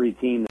every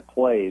team that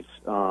plays.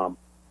 Now,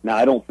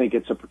 I don't think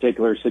it's a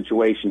particular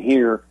situation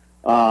here.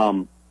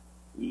 My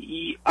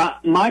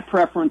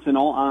preference, in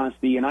all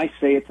honesty, and I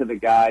say it to the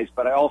guys,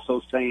 but I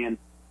also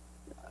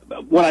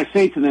what I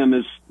say to them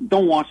is,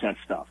 don't watch that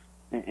stuff.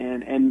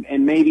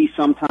 And maybe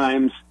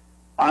sometimes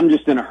I'm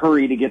just in a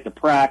hurry to get to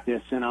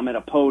practice, and I'm at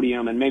a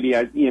podium, and maybe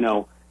I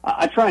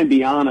try and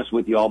be honest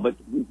with y'all, but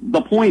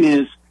the point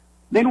is,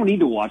 they don't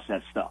need to watch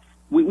that stuff.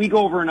 We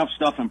go over enough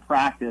stuff in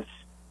practice,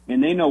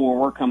 and they know where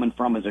we're coming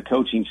from as a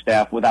coaching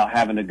staff without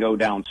having to go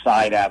down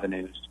side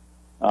avenues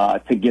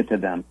to get to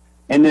them.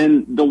 And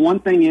then the one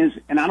thing is,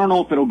 and I don't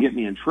know if it'll get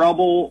me in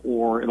trouble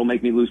or it'll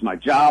make me lose my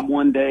job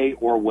one day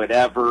or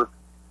whatever,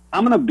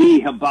 I'm going to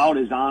be about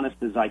as honest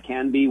as I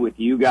can be with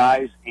you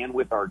guys and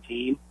with our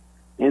team.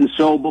 And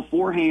so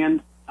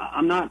beforehand,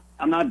 I'm not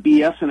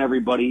BSing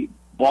everybody.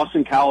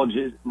 Boston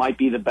College might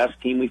be the best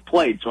team we've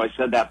played. So I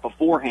said that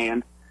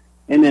beforehand.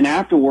 And then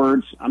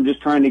afterwards, I'm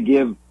just trying to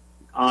give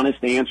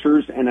honest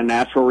answers and a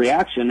natural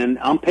reaction. And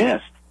I'm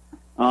pissed.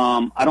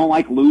 I don't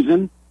like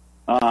losing.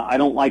 I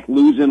don't like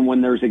losing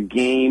when there's a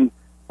game.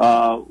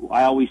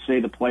 I always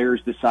say the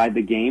players decide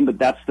the game, but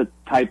that's the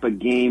type of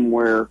game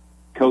where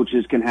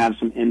coaches can have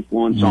some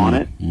influence on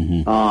it.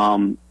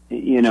 Mm-hmm.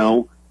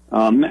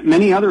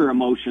 Many other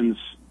emotions,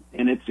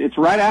 and it's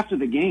right after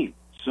the game.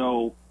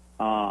 So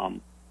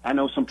I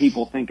know some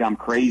people think I'm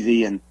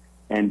crazy and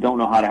don't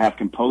know how to have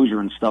composure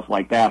and stuff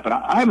like that, but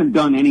I haven't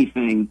done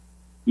anything,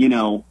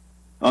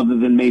 other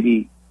than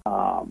maybe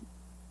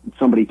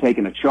somebody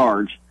taking a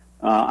charge.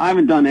 I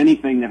haven't done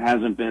anything that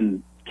hasn't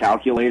been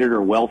calculated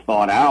or well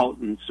thought out.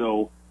 And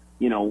so,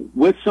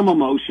 with some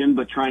emotion,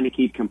 but trying to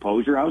keep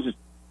composure, I was just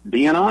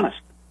being honest.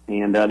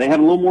 And they had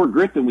a little more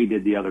grit than we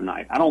did the other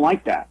night. I don't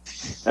like that.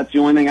 That's the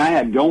only thing I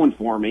had going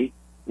for me.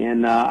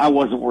 And I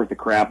wasn't worth a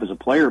crap as a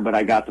player, but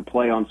I got to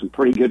play on some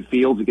pretty good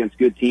fields against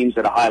good teams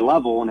at a high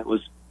level. And it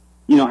was,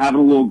 having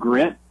a little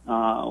grit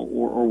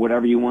or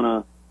whatever you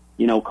want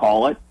to,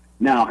 call it.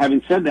 Now,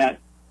 having said that,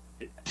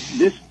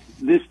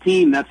 this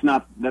team, that's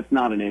not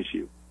an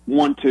issue.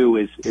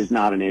 1-2 is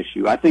not an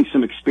issue. I think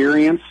some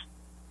experience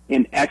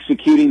in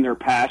executing their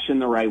passion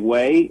the right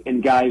way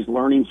and guys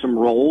learning some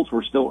roles.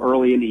 We're still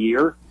early in the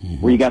year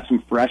where you got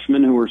some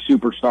freshmen who are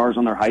superstars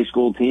on their high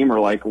school team are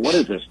like, what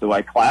is this? Do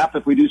I clap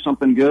if we do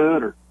something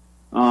good? Or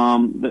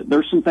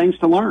there's some things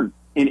to learn.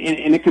 And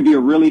it could be a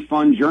really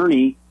fun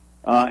journey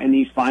in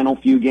these final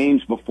few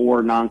games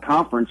before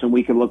non-conference, and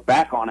we could look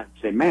back on it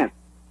and say, man,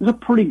 there's a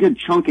pretty good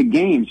chunk of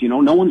games.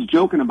 No one's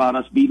joking about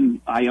us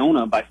beating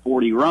Iona by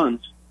 40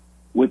 runs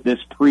with this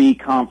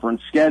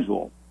pre-conference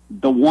schedule.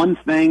 The one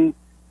thing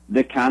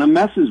that kind of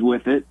messes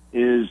with it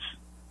is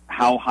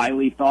how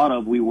highly thought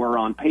of we were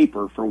on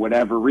paper for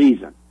whatever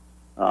reason.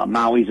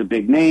 Maui's a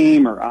big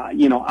name, or, I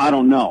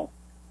don't know.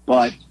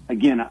 But,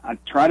 again, I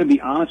try to be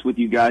honest with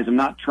you guys. I'm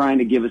not trying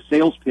to give a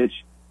sales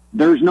pitch.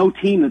 There's no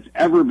team that's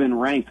ever been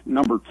ranked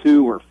number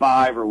 2 or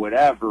 5 or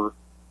whatever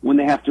when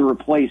they have to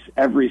replace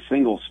every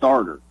single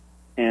starter.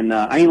 And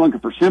I ain't looking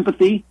for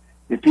sympathy.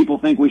 If people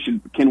think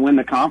we can win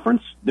the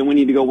conference, then we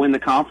need to go win the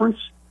conference,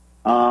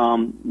 so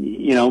on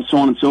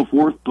and so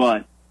forth.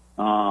 But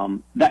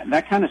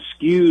that kind of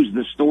skews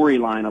the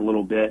storyline a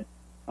little bit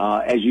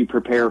as you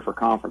prepare for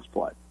conference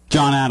play.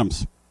 John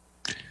Adams.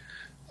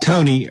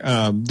 Tony,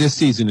 this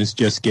season is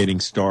just getting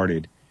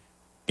started,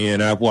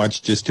 and I've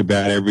watched just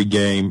about every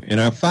game.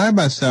 And I find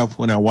myself,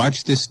 when I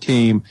watch this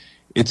team,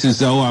 it's as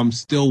though I'm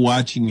still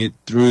watching it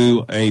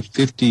through a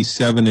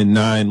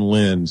 57-9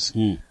 lens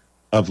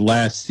of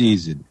last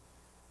season.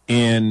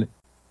 And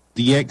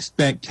the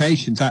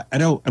expectations,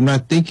 I'm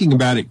not thinking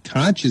about it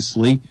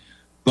consciously,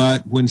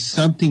 but when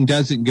something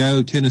doesn't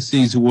go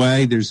Tennessee's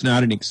way, there's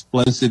not an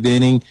explosive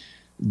inning,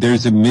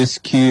 there's a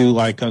miscue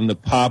like on the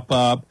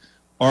pop-up,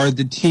 or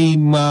the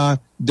team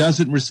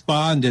doesn't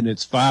respond in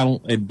its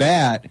final at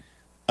bat,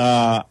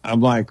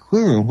 I'm like,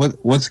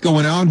 what's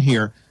going on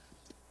here?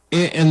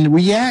 And the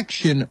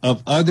reaction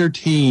of other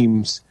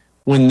teams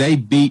when they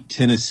beat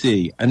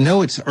Tennessee. I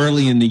know it's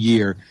early in the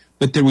year,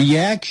 but the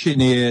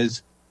reaction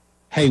is,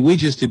 hey, we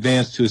just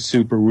advanced to a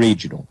super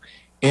regional.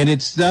 And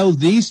it's though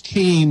these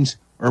teams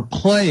are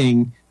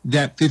playing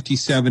that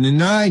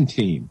 57-9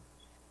 team.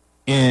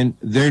 And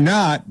they're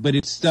not, but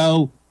it's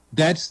though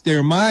that's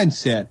their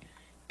mindset.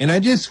 And I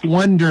just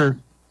wonder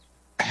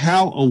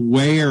how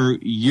aware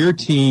your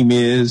team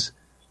is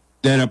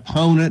that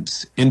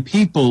opponents and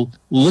people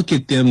look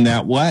at them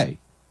that way.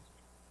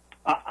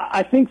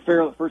 I think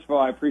fairly, first of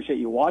all, I appreciate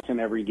you watching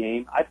every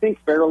game. I think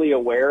fairly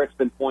aware. It's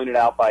been pointed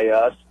out by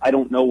us. I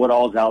don't know what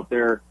all's out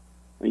there,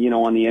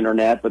 on the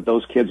internet, but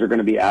those kids are going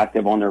to be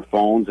active on their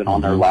phones and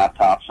on their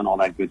laptops and all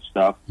that good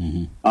stuff.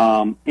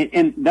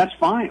 And that's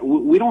fine.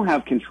 We don't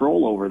have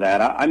control over that.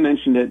 I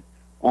mentioned it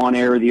on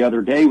air the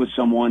other day with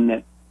someone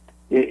that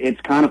it's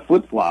kind of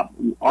flip-flop.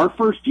 Our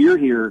first year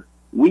here,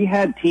 we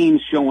had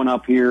teams showing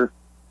up here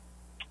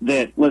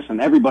that, listen,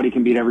 everybody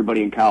can beat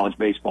everybody in college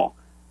baseball.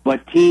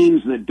 But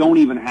teams that don't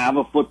even have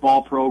a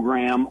football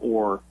program,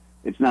 or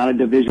it's not a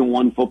Division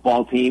I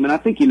football team, and I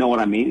think you know what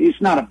I mean.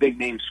 It's not a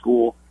big-name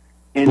school,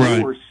 and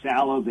they were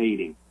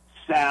salivating.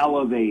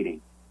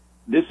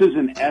 This is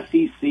an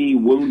SEC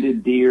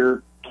wounded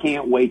deer,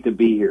 can't wait to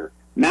be here.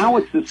 Now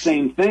it's the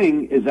same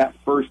thing as that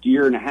first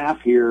year and a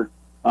half here,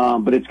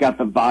 but it's got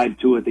the vibe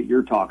to it that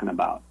you're talking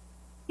about.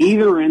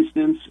 Either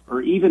instance,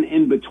 or even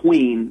in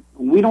between,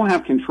 we don't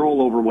have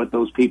control over what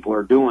those people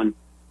are doing.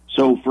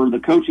 So for the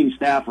coaching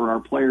staff or our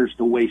players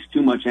to waste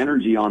too much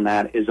energy on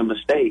that is a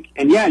mistake.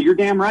 And yeah, you're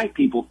damn right.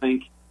 People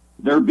think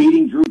they're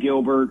beating Drew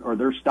Gilbert or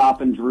they're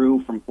stopping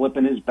Drew from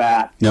flipping his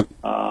bat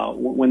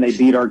when they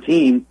beat our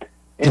team.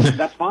 And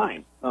that's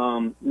fine.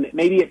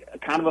 Maybe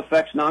it kind of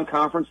affects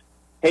non-conference.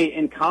 Hey,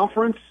 in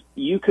conference,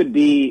 you could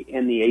be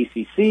in the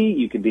ACC,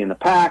 you could be in the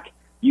PAC,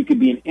 you could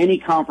be in any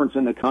conference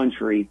in the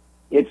country.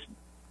 It's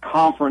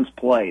conference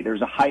play.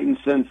 There's a heightened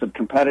sense of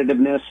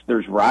competitiveness.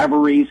 There's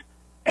rivalries.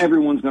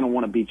 Everyone's going to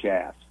want to beat your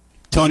ass.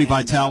 Tony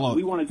Vitello.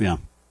 We want to,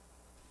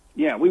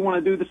 we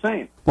want to do the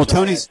same. Well,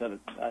 Tony's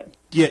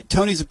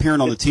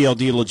appearing on the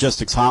TLD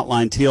Logistics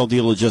hotline,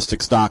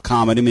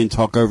 tldlogistics.com. I didn't mean to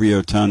talk over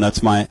you, Tone.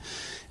 That's my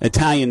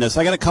Italianness.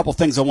 I got a couple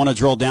things I want to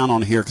drill down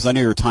on here because I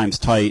know your time's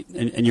tight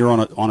and you're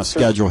on a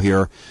schedule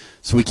here,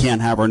 so we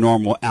can't have our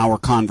normal hour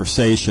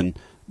conversation.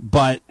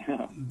 But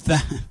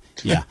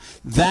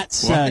that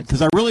said,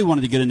 because I really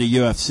wanted to get into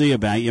UFC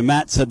about you.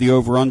 Matt said the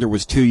over-under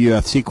was 2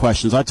 UFC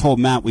questions. I told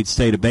Matt we'd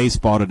stay to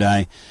baseball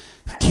today.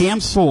 Cam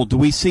Sewell, do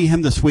we see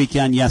him this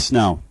weekend? Yes,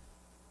 no?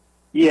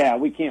 Yeah,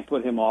 we can't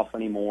put him off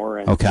anymore.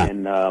 And, okay.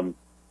 And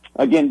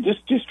again,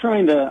 just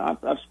trying to.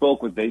 I've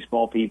spoke with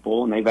baseball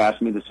people, and they've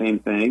asked me the same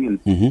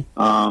thing.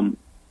 And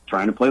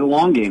trying to play the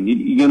long game.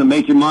 You're going to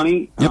make your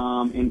money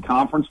in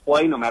conference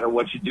play, no matter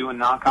what you do in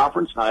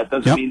non-conference. Now, that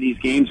doesn't mean these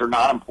games are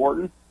not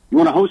important. You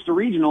want to host a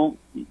regional,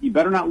 you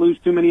better not lose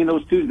too many of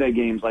those Tuesday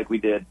games like we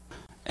did.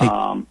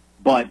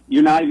 But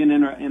you're not even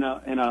in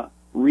a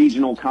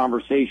regional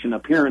conversation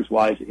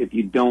appearance-wise if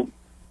you don't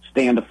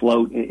stand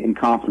afloat in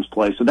conference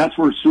play. So that's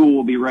where Sewell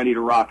will be ready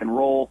to rock and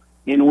roll.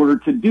 In order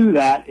to do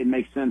that, it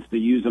makes sense to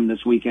use him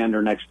this weekend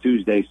or next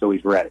Tuesday so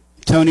he's ready.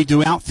 Tony,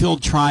 do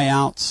outfield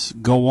tryouts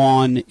go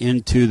on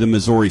into the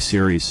Missouri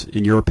series,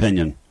 in your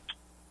opinion?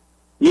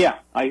 Yeah,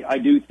 I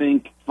do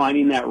think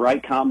finding that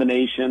right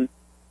combination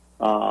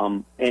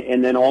and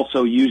then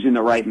also using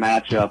the right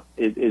matchup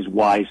is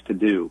wise to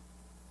do.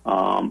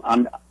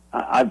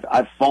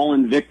 I've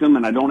fallen victim,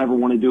 and I don't ever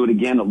want to do it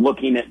again, of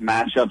looking at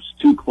matchups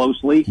too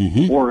closely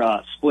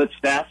or split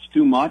stats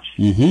too much.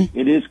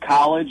 It is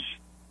college.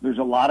 There's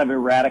a lot of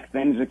erratic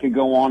things that could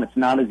go on. It's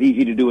not as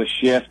easy to do a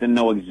shift and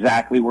know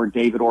exactly where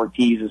David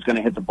Ortiz is going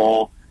to hit the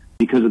ball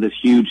because of this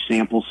huge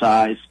sample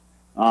size.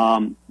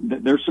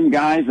 There's some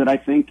guys that I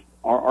think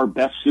are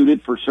best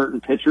suited for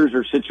certain pitchers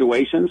or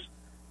situations.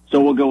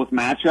 So we'll go with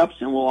matchups,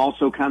 and we'll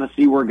also kind of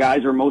see where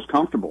guys are most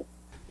comfortable.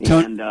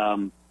 And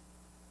go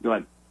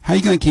ahead. How are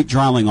you going to keep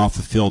Dreiling off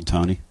the field,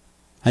 Tony?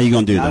 How are you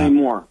going to do that? Not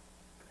anymore.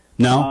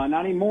 No?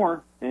 Not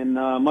anymore. And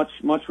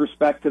much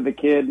respect to the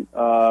kid,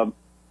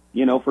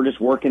 for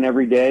just working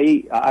every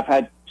day. I've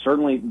had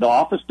certainly the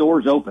office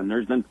doors open.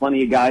 There's been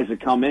plenty of guys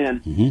that come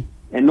in.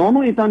 And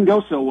normally it doesn't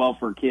go so well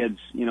for kids,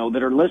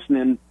 that are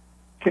listening.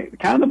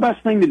 Kind of the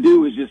best thing to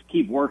do is just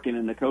keep working,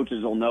 and the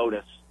coaches will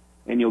notice,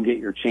 and you'll get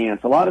your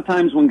chance. A lot of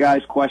times when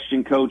guys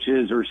question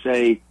coaches or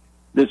say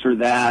this or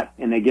that,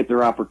 and they get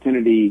their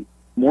opportunity,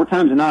 more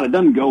times than not, it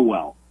doesn't go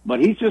well.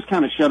 But he's just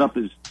kind of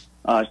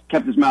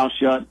kept his mouth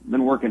shut,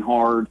 been working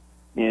hard,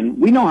 and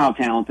we know how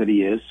talented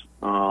he is.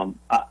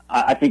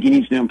 I think he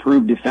needs to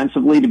improve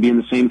defensively to be in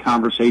the same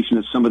conversation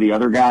as some of the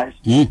other guys.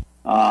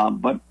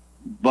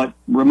 But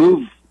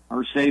remove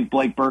or save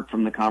Blake Burke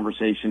from the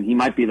conversation. He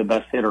might be the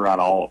best hitter out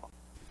of all of them.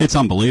 It's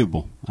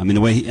unbelievable. I mean,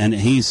 the way and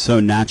he's so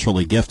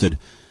naturally gifted.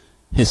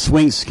 His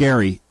swing's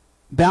scary.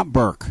 About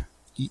Burke,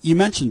 you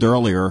mentioned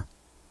earlier,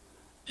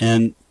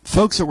 and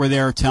folks that were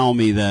there tell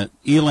me that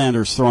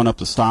Elander's throwing up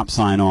the stop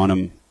sign on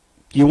him.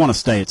 You want to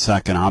stay at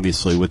second,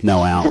 obviously, with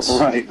no outs.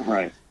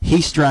 Right.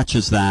 He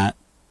stretches that.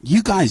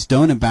 you guys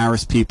don't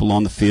embarrass people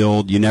on the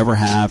field. You never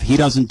have. He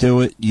doesn't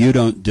do it. You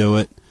don't do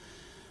it.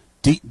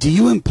 Do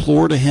you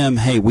implore to him,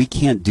 hey, we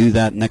can't do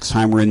that next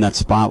time we're in that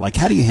spot? Like,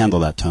 how do you handle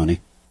that, Tony?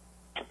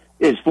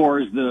 As far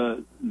as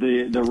the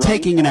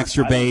taking an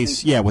extra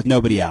base, with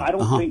nobody out.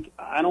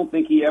 I don't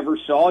think he ever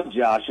saw it,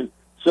 Josh. And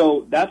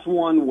so that's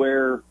one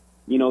where,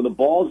 the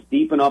ball's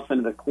deep enough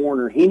into the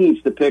corner. He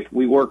needs to pick.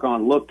 We work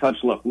on look, touch,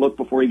 look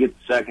before he gets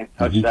the second,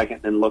 touch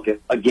second, then look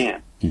it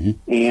again.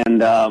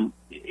 And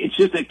it's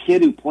just a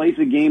kid who plays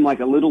the game like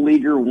a little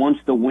leaguer, wants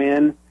to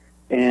win.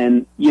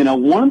 And,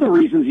 one of the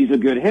reasons he's a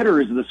good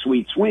hitter is the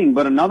sweet swing,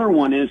 but another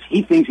one is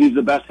he thinks he's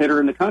the best hitter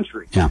in the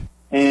country. Yeah.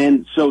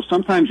 And so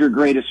sometimes your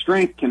greatest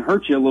strength can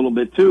hurt you a little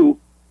bit too,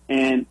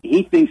 and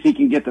he thinks he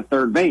can get to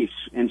third base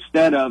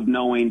instead of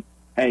knowing,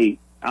 hey,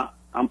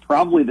 I'm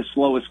probably the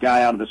slowest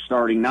guy out of the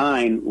starting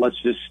nine. Let's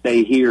just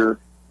stay here,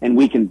 and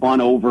we can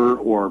bunt over,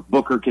 or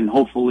Booker can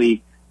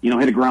hopefully,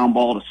 hit a ground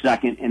ball to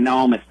second, and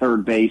now I'm at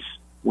third base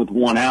with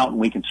one out, and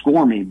we can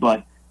score me.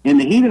 But in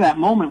the heat of that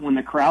moment, when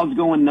the crowd's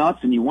going nuts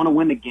and you want to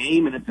win the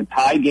game and it's a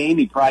tie game,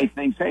 he probably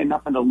thinks, hey,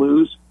 nothing to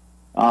lose.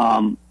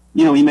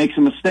 He makes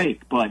a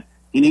mistake, but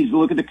he needs to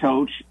look at the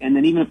coach. And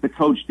then even if the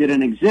coach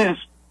didn't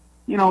exist,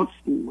 it's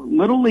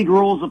little league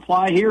rules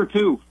apply here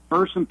too.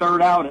 First and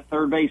third out at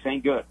third base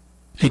ain't good.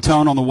 Hey,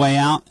 Tone, on the way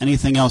out,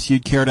 anything else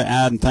you'd care to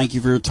add? And thank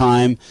you for your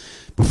time.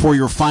 Before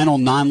your final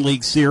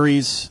non-league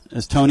series,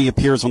 as Tony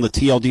appears on the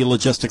TLD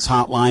Logistics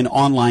hotline,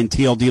 online,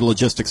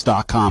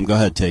 tldlogistics.com. Go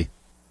ahead, T.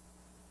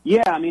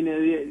 Yeah, I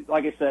mean,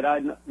 like I said,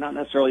 I'm not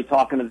necessarily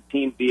talking to the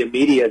team via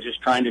media, just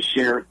trying to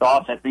share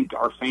thoughts. I think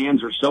our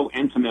fans are so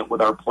intimate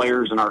with our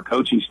players and our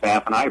coaching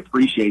staff, and I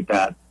appreciate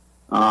that.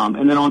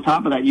 And then on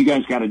top of that, you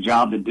guys got a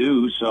job to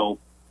do, so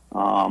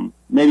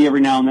maybe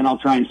every now and then I'll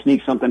try and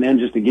sneak something in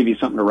just to give you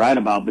something to write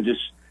about, but just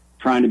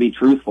trying to be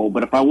truthful.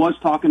 But if I was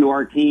talking to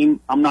our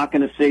team, I'm not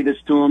going to say this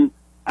to them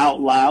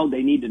out loud.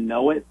 They need to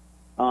know it.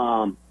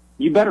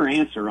 You better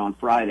answer on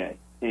Friday.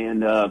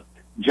 And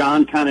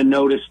John kind of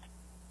noticed,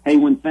 hey,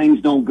 when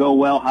things don't go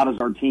well, how does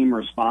our team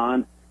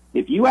respond?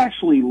 If you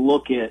actually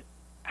look at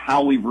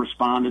how we've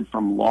responded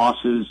from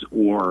losses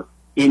or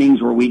innings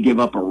where we give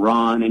up a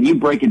run, and you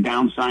break it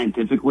down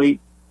scientifically,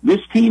 this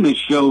team has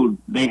showed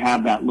they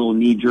have that little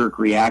knee-jerk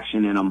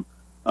reaction in them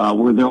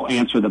where they'll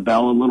answer the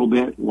bell a little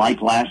bit,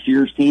 like last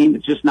year's team.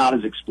 It's just not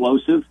as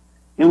explosive,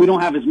 and we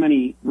don't have as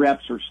many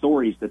reps or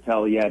stories to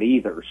tell yet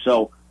either.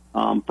 So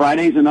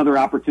Friday's another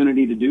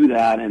opportunity to do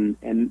that,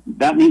 and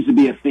that needs to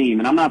be a theme.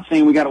 And I'm not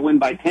saying we got to win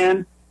by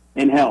 10.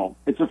 And hell,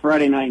 it's a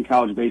Friday night in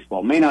college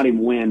baseball. May not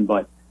even win,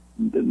 but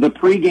the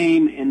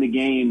pregame and the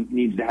game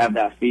needs to have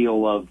that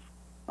feel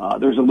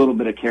of there's a little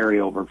bit of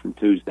carryover from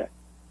Tuesday.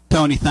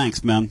 Tony,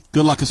 thanks, man.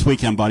 Good luck this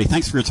weekend, buddy.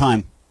 Thanks for your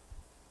time.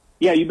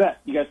 Yeah, you bet.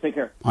 You guys take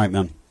care. All right,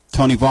 man.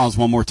 Tony Vols,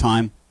 one more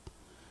time.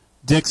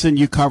 Dixon,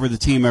 you cover the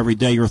team every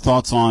day. Your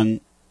thoughts on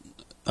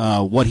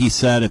what he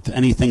said, if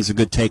anything's a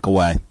good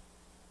takeaway?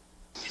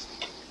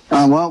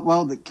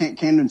 Well, the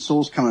Camden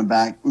Sewell's coming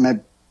back.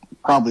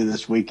 Probably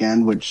this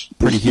weekend, which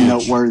pretty is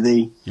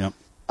noteworthy. Yep.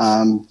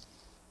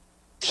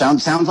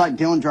 Sounds like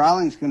Dylan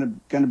Dryling's going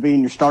to be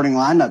in your starting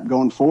lineup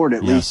going forward.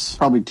 At least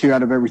probably 2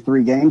 out of every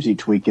 3 games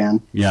each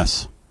weekend.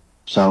 Yes.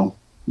 So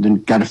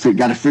then got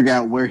to figure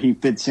out where he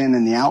fits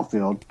in the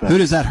outfield. But who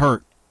does that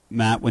hurt,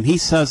 Matt, when he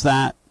says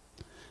that?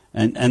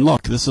 And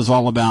look, this is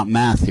all about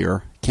math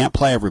here. Can't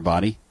play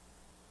everybody.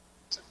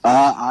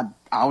 I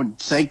would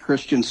say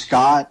Christian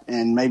Scott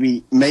and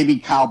maybe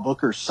Kyle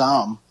Booker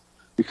some.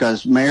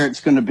 Because Merritt's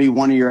going to be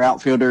one of your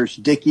outfielders.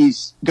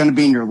 Dickey's going to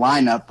be in your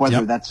lineup,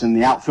 whether that's in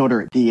the outfield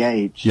or at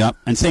DH. Yep,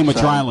 and same with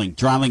Dreiling.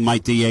 Dreiling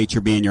might DH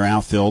or be in your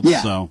outfield.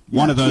 Yeah. So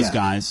one of those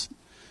guys.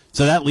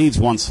 So that leaves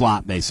one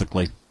slot,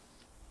 basically.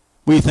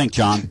 What do you think,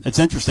 John? It's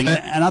interesting.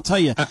 And I'll tell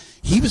you,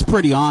 he was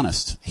pretty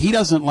honest. He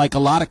doesn't, like a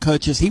lot of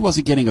coaches, he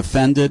wasn't getting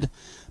offended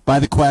by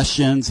the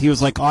questions. He was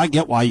like, I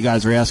get why you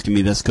guys are asking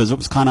me this, because it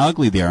was kind of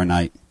ugly the other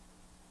night.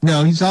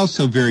 No, he's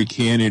also very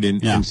candid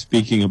in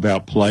speaking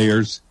about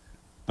players.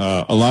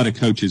 A lot of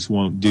coaches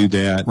won't do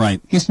that. Right.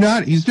 He's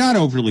not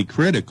overly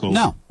critical.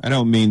 No. I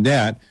don't mean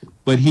that.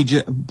 But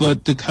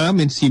but the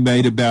comments he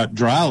made about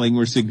Dreiling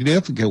were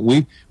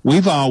significant.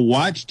 We've all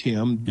watched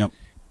him. Yep.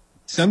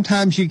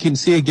 Sometimes you can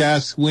see a guy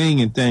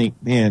swing and think,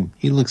 man,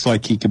 he looks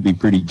like he could be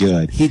pretty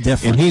good. He's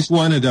different. And he's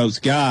one of those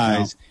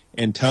guys.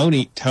 No. And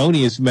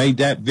Tony has made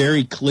that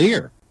very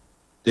clear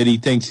that he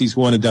thinks he's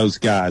one of those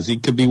guys. He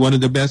could be one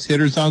of the best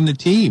hitters on the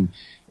team.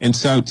 And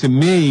so to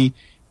me,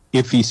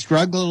 if he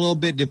struggled a little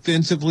bit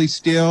defensively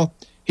still,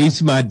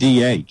 he's my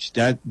DH.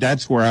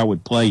 That's where I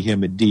would play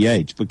him at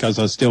DH, because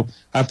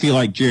I feel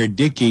like Jared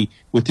Dickey,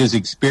 with his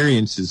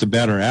experience, is a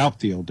better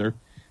outfielder.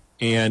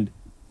 And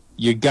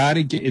you got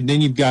to get, and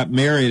then you've got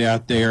Merritt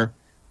out there.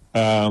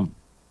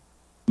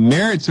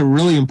 Merritt's a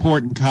really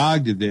important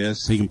cog to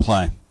this. He can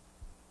play.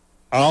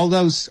 All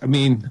those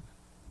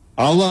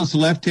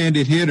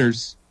left-handed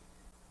hitters,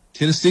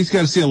 Tennessee's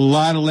got to see a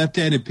lot of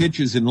left-handed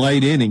pitchers in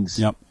late innings.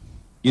 Yep.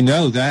 You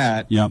know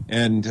that. Yep.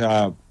 And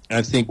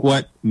I think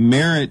what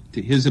Merritt,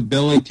 his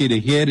ability to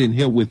hit and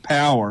hit with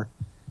power,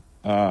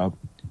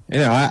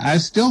 I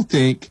still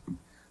think,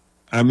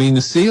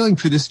 the ceiling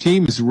for this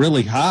team is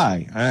really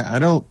high.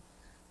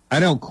 I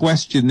don't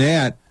question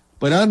that.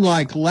 But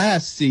unlike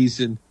last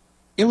season,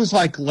 it was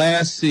like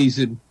last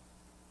season,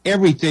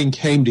 everything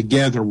came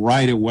together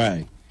right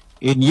away.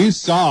 And you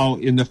saw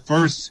in the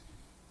first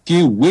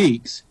few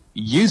weeks,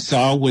 you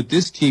saw what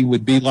this team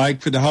would be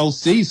like for the whole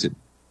season.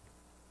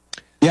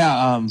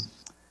 Yeah,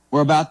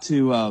 we're about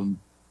to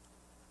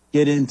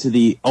get into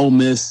the Ole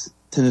Miss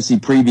Tennessee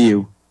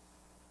preview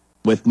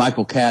with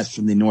Michael Katz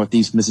from the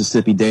Northeast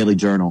Mississippi Daily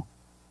Journal.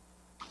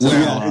 So,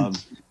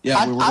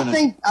 I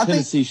think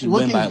Tennessee should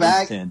win by at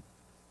least 10.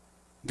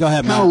 Go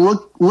ahead, Matt. Kind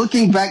of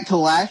looking back to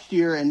last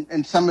year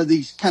and some of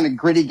these kind of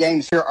gritty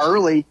games here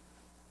early,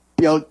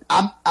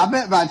 I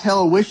bet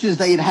Vitello wishes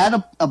they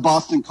had a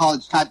Boston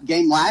College type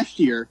game last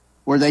year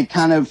where they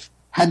kind of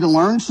had to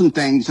learn some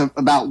things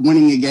about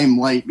winning a game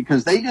late,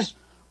 because they just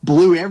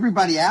blew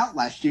everybody out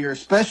last year,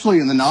 especially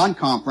in the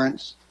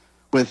non-conference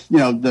with,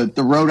 the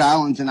Rhode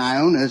Islands and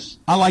Ionas.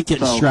 I like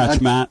getting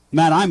stretched, Matt.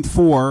 Matt, I'm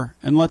for,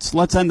 and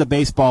let's end the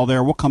baseball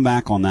there. We'll come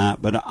back on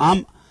that, but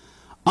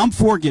I'm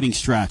for getting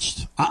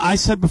stretched. I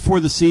said before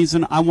the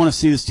season, I want to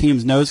see this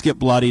team's nose get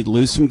bloodied,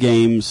 lose some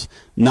games,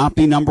 not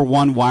be number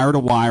one wire to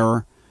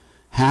wire,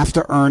 have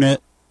to earn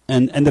it.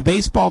 And the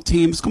baseball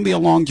team, it's going to be a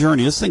long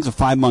journey. This thing's a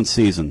 5-month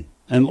season.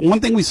 And one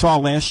thing we saw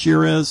last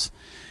year is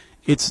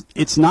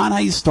it's not how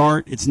you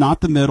start, it's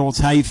not the middle, it's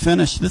how you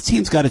finish. This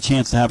team's got a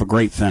chance to have a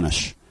great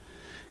finish.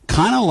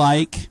 Kind of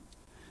like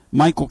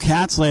Michael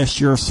Katz last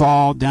year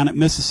saw down at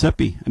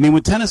Mississippi.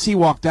 When Tennessee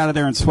walked out of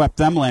there and swept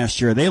them last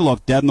year, they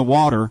looked dead in the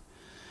water.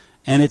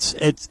 And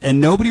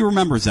and nobody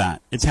remembers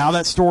that. It's how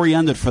that story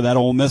ended for that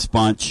Ole Miss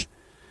bunch.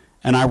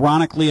 And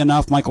ironically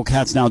enough, Michael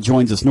Katz now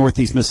joins us,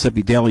 Northeast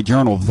Mississippi Daily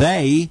Journal.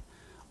 They,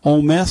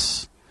 Ole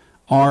Miss,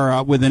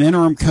 are with an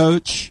interim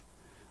coach.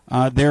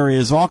 There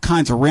is all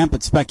kinds of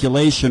rampant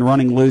speculation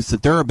running loose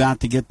that they're about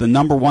to get the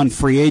number one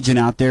free agent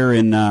out there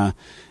in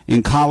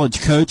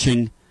college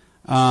coaching.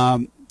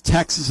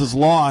 Texas's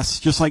loss,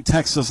 just like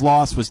Texas'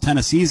 loss was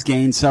Tennessee's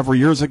gain several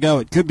years ago,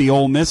 it could be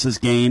Ole Miss's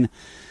gain.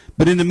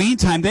 But in the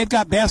meantime, they've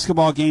got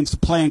basketball games to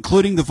play,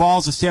 including the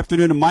Vols this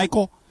afternoon. And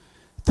Michael,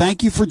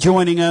 thank you for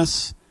joining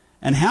us.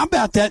 And how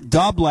about that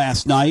dub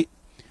last night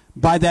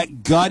by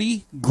that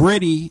gutty,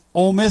 gritty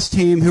Ole Miss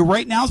team who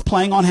right now is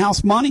playing on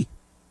house money?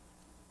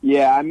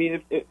 Yeah,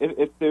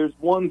 if there's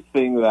one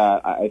thing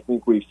that I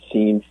think we've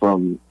seen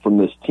from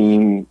this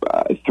team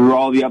through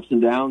all the ups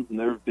and downs, and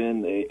there have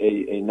been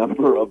a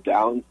number of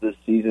downs this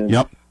season.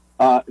 Yep.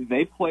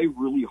 They play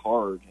really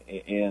hard,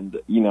 and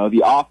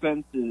the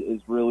offense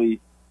is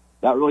really.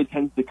 That really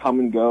tends to come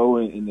and go,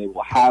 and they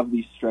will have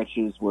these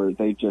stretches where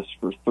they just,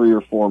 for 3 or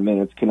 4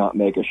 minutes, cannot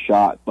make a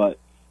shot.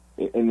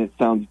 And it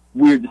sounds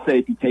weird to say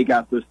if you take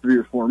out those 3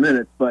 or 4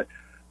 minutes, but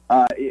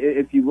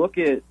if you look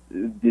at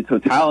the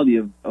totality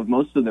of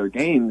most of their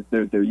games,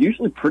 they're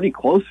usually pretty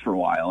close for a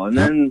while, and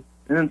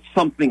then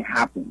something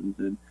happens.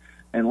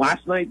 And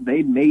last night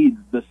they made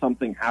the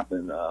something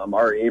happen.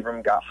 Amari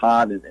Abram got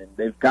hot, and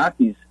they've got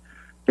these.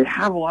 They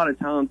have a lot of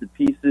talented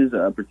pieces,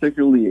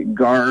 particularly at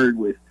guard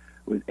with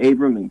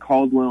Abram and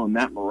Caldwell and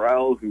Matt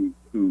Morrell, who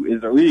is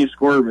their leading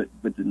scorer,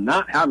 but did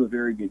not have a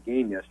very good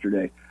game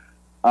yesterday.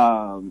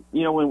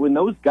 When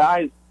those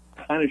guys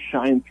kind of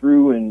shine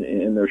through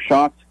and their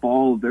shots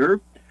fall,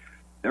 they're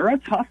a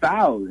tough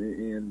out,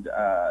 and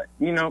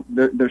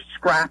they're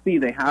scrappy.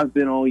 They have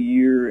been all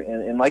year,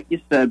 and like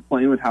you said,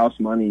 playing with house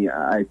money,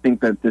 I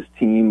think that this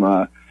team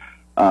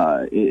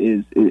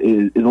is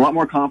a lot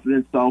more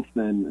confident self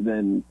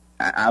than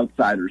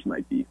outsiders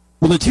might be.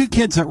 Well, the two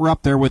kids that were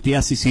up there with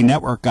the SEC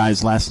Network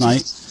guys last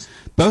night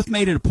both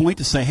made it a point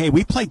to say, hey,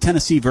 we played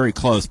Tennessee very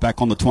close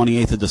back on the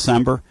 28th of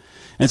December,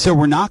 and so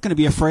we're not going to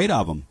be afraid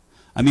of them.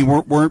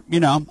 We're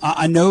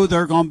I know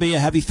they're going to be a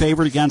heavy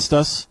favorite against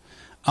us,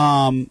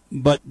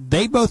 but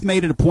they both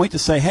made it a point to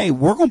say, hey,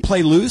 we're going to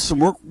play loose,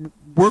 and we're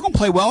going to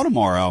play well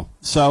tomorrow.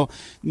 So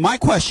my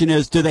question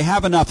is, do they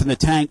have enough in the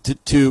tank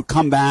to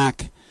come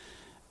back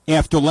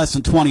after less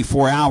than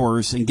 24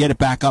 hours and get it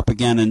back up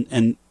again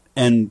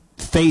and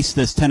face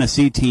this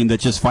Tennessee team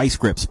that just vice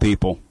grips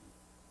people?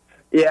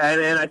 Yeah,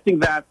 and I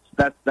think that's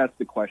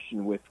the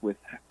question with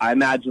I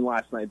imagine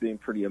last night being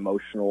pretty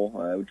emotional,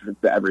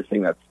 with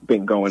everything that's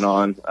been going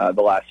on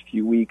the last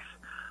few weeks.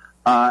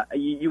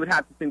 You would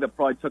have to think that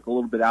probably took a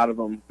little bit out of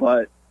them.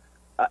 But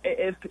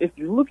if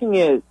you're looking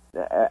at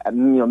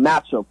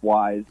matchup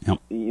wise, yep.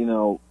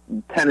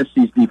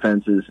 Tennessee's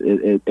defense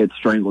it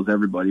strangles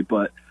everybody.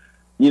 But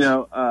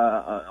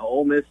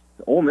Ole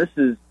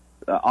Miss's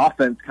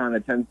offense kind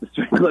of tends to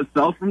strangle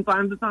itself from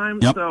time to time.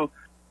 Yep. So,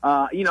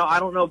 I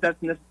don't know if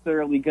that's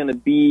necessarily going to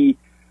be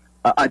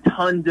a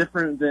ton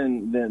different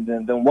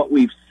than what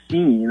we've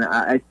seen.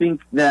 I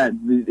think that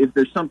if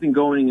there's something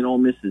going in Ole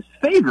Miss's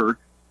favor,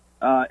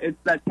 it's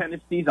that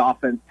Tennessee's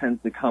offense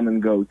tends to come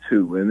and go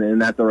too,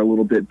 and that they're a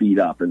little bit beat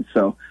up. And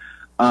so,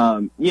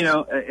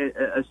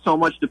 so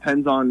much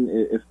depends on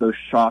if those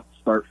shots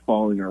start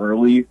falling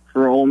early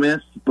for Ole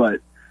Miss, but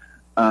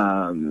they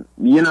are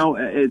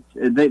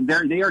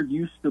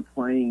used to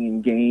playing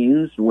in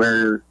games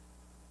where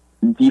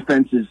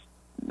defenses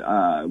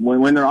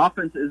when their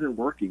offense isn't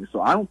working.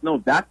 So I don't know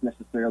if that's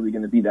necessarily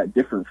going to be that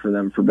different for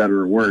them, for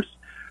better or worse.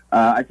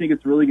 I think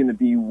it's really going to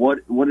be what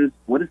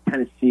is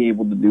Tennessee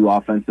able to do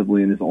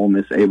offensively, and is Ole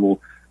Miss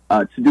able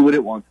to do what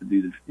it wants to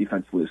do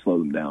defensively to slow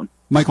them down.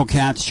 Michael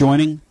Katz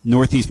joining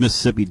Northeast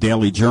Mississippi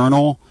Daily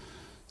Journal.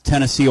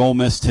 Tennessee Ole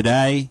Miss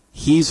today.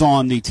 He's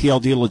on the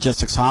TLD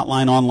Logistics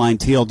hotline, online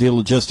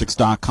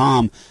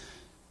tldlogistics.com.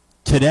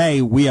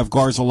 Today we have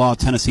Garza Law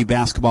Tennessee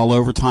basketball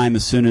overtime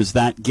as soon as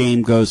that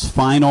game goes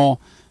final.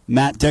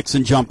 Matt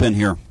Dixon, jump in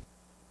here.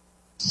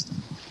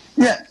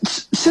 Yeah,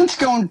 since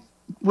going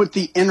with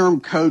the interim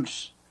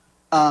coach,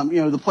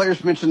 the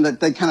players mentioned that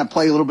they kind of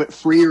play a little bit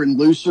freer and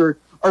looser.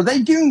 Are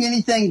they doing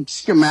anything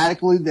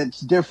schematically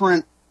that's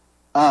different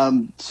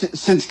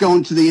since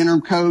going to the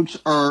interim coach,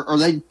 or are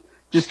they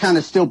just kind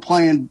of still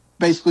playing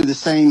basically the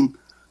same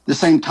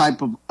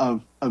type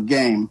of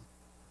game?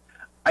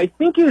 I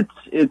think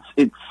it's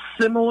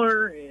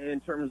similar in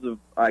terms of,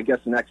 I guess,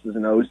 an X's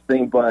and O's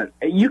thing, but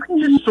you can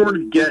just sort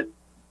of get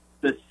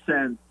the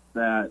sense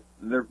that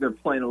they're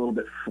playing a little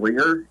bit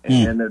freer,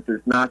 and that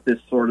there's not this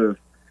sort of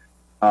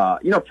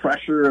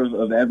pressure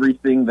of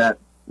everything that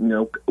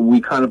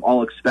we kind of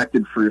all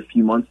expected for a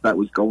few months that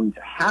was going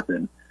to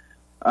happen.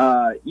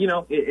 I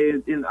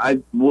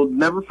will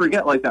never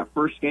forget that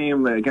first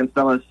game against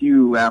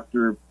LSU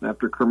after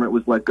Kermit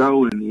was let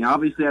go, and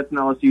obviously that's an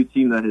LSU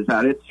team that has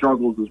had its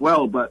struggles as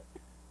well, but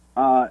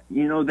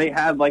they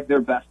had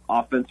their best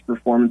offense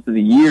performance of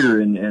the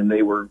year, and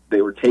they were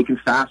taking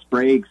fast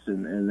breaks,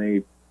 and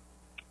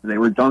they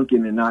were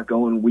dunking and not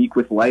going weak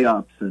with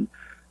layups, and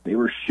they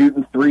were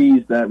shooting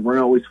threes that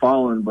weren't always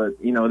falling, but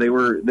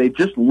they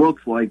just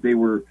looked like they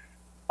were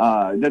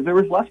that there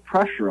was less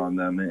pressure on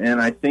them. And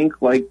I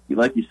think, like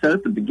you said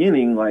at the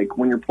beginning,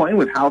 when you're playing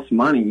with house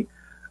money,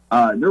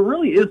 there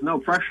really is no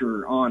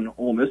pressure on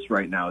Ole Miss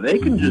right now. They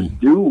can just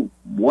do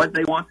what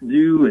they want to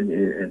do,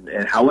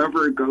 and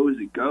however it goes,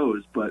 it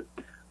goes. But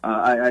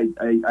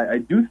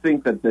I do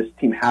think that this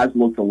team has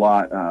looked a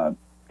lot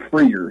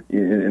freer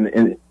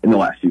in the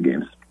last few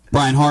games.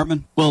 Brian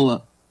Hartman?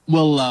 Well,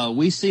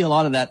 we see a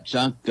lot of that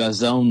junk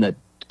zone that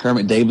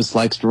Kermit Davis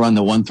likes to run,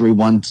 the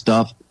 1-3-1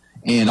 stuff.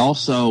 And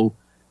also,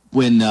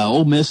 when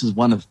Ole Miss is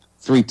one of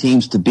 3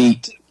 teams to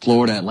beat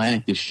Florida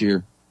Atlantic this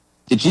year,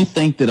 did you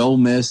think that Ole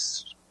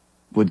Miss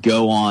would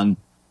go on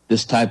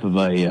this type of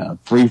a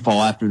free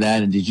fall after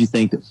that? And did you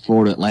think that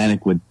Florida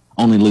Atlantic would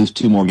only lose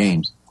 2 more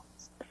games?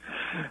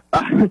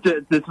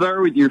 To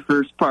start with your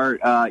first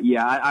part,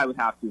 I would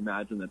have to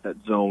imagine that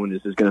zone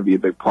is going to be a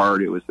big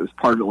part. It was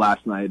part of it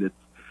last night.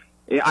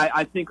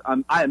 I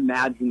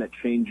imagine that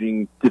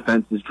changing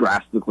defenses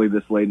drastically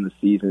this late in the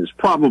season is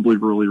probably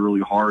really,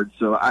 really hard.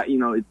 So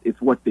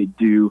it's what they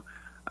do.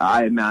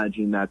 I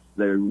imagine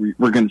we're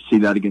going to see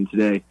that again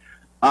today.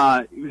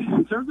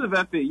 In terms of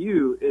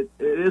FAU, it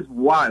is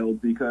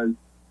wild because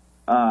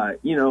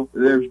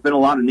there's been a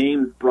lot of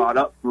names brought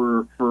up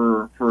for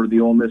the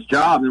Ole Miss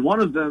job, and one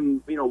of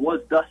them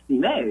was Dusty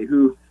May,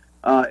 who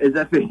is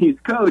FAU's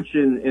coach.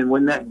 And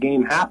when that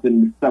game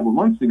happened several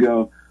months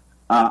ago,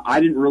 I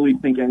didn't really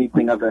think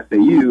anything of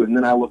FAU, and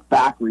then I looked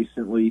back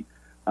recently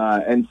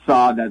and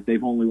saw that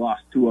they've only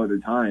lost 2 other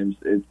times.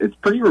 It's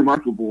pretty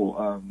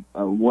remarkable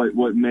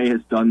what May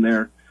has done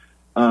there.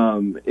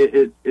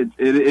 It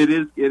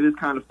is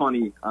kind of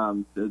funny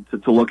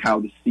to look how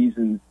the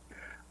seasons,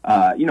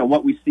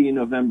 what we see in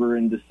November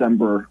and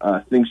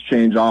December, things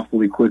change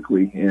awfully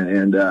quickly,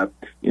 and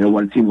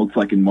what a team looks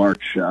like in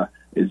March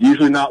is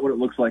usually not what it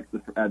looks like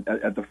at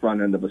the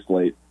front end of a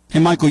slate. Hey,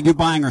 Michael, you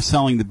buying or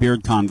selling the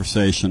Beard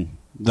conversation?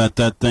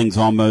 That thing's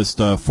almost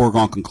a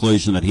foregone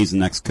conclusion that he's the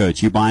next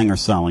coach. You buying or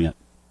selling it?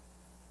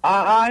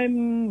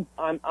 I'm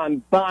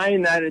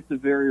buying that it's a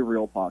very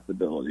real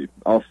possibility.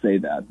 I'll say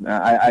that.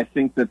 I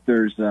think that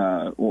there's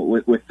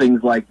with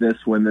things like this,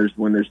 when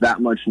there's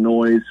that much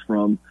noise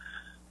from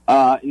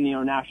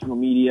national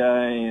media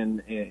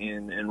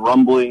and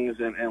rumblings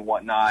and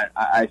whatnot,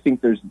 I think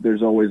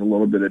there's always a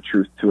little bit of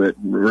truth to it,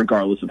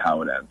 regardless of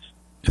how it ends.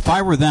 If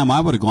I were them, I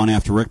would have gone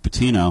after Rick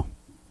Pitino,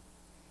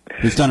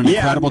 who's done an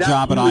incredible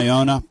job at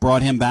Iona,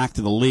 brought him back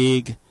to the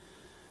league,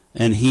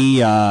 and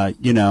he, and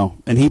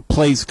he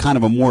plays kind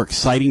of a more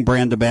exciting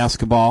brand of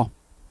basketball.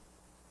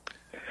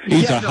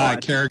 He's a high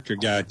character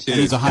guy too.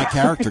 And he's a high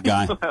character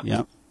guy.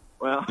 Yeah.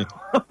 Well,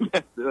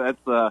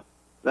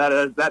 that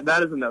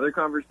is another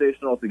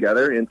conversation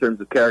altogether in terms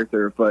of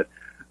character. But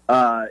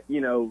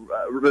Pitino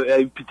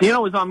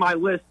was on my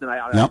list, and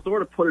I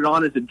sort of put it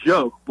on as a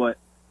joke, but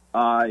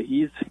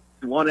he's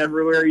won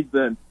everywhere he's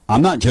been.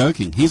 I'm not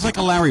joking. He's like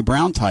a Larry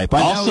Brown type.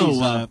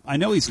 I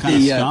know he's kind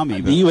of scummy.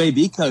 But the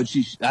UAB coach,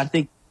 I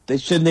think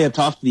shouldn't they have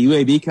talked to the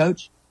UAB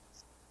coach?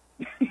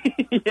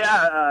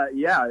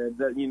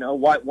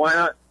 Why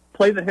not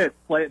play the hits,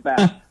 play it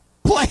back?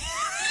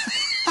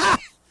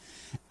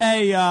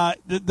 Hey,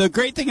 the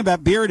great thing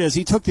about Beard is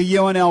he took the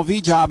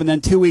UNLV job and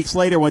then 2 weeks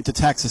later went to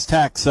Texas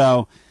Tech.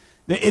 So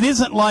it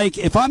isn't like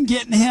if I'm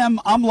getting him,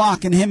 I'm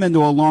locking him into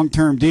a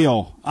long-term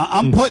deal.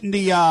 I'm putting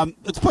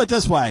let's put it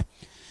this way.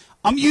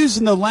 I'm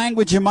using the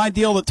language in my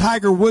deal that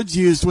Tiger Woods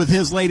used with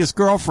his latest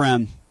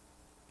girlfriend.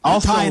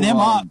 Also, tying him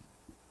up.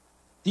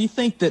 Do you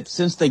think that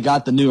since they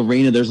got the new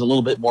arena, there's a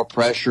little bit more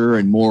pressure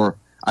and more,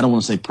 I don't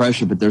want to say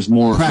pressure, but there's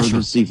more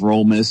urgency for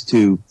Ole Miss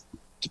to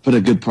put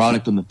a good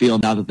product on the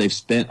field now that they've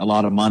spent a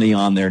lot of money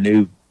on their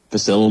new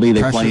facility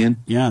they play in?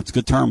 Yeah, it's a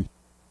good term.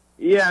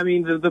 Yeah, I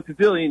mean, the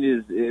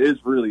pavilion is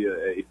really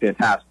a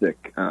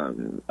fantastic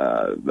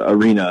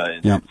arena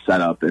and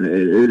setup,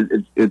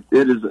 and it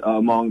is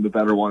among the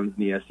better ones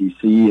in the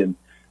SEC. And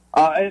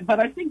but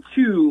I think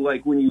too,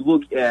 like when you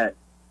look at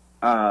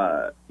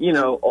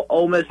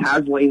Ole Miss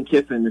has Lane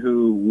Kiffin,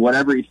 who,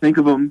 whatever you think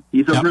of him,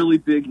 he's a really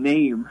big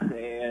name,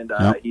 and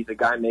he's a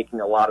guy making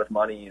a lot of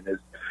money, and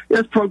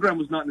his program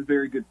was not in a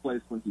very good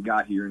place when he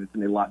got here, and it's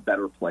in a lot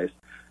better place.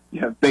 You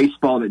have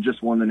baseball that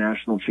just won the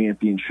national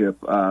championship,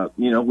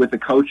 with a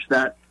coach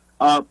that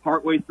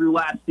partway through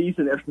last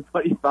season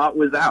everybody thought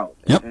was out.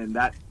 Yep. And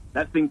that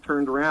thing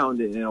turned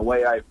around in a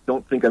way I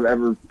don't think I've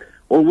ever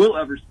or will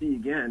ever see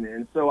again.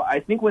 And so I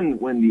think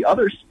when the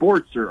other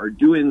sports are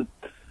doing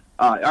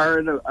are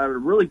in a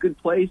really good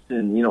place,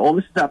 and Ole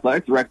Miss's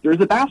athletic director is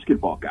a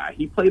basketball guy.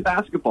 He played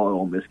basketball at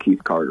Ole Miss,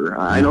 Keith Carter.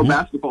 I know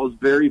basketball is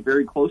very,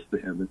 very close to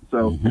him, and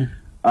so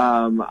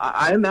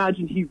I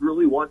imagine he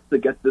really wants to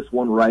get this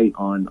one right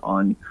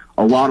on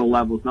a lot of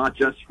levels, not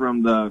just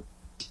from the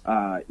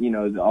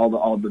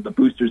all the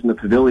boosters in the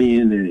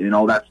pavilion and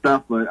all that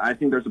stuff, but I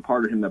think there's a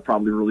part of him that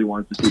probably really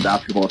wants to see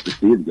basketball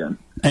succeed again.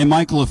 Hey,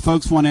 Michael, if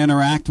folks want to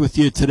interact with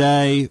you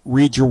today,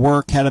 read your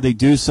work, how do they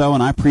do so?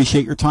 And I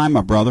appreciate your time,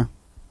 my brother.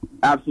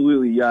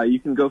 Absolutely. You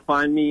can go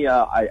find me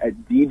at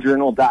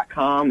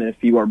djournal.com, and if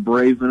you are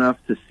brave enough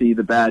to see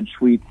the bad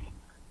tweets,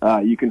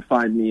 you can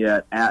find me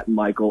at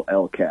Michael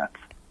L. Katz.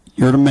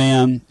 You're the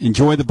man.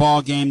 Enjoy the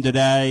ball game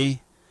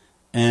today.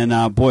 And,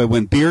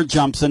 when Beard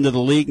jumps into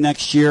the league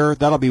next year,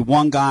 that'll be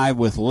one guy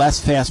with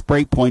less fast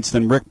break points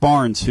than Rick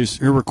Barnes,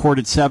 who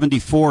recorded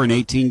 74 in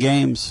 18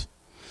 games.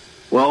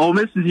 Well, Ole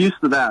Miss is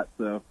used to that,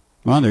 so.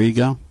 Well, there you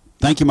go.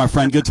 Thank you, my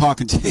friend. Good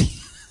talking to you.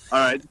 All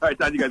right. Talk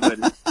to you guys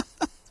later.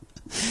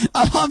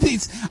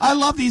 I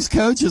love these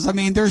coaches. I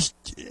mean, there's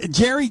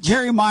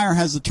Jerry Meyer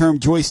has the term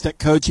joystick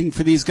coaching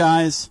for these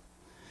guys.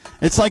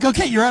 It's like,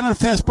 okay, you're out on a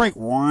fast break.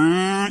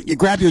 You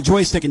grab your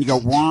joystick and you go,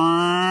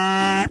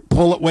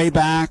 pull it way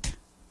back.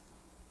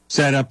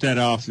 Set up that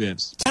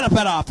offense. A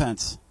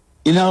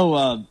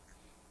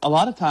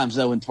lot of times,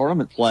 though, in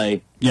tournament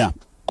play,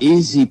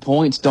 easy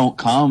points don't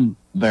come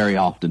very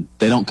often.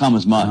 They don't come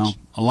as much. No,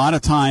 a lot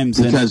of times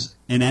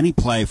in any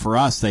play for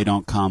us, they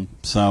don't come.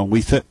 So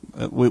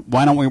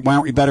why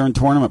aren't we better in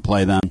tournament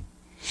play then?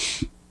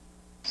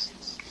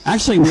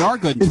 Actually, we are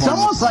good in It's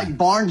tournament almost play. like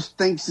Barnes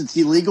thinks it's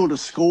illegal to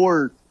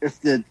score if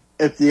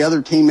the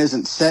other team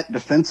isn't set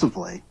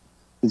defensively.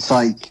 It's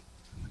like,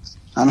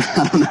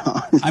 I don't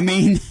know. I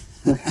mean,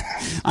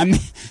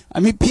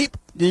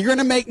 people, you're going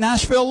to make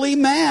Nashville Lee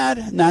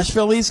mad.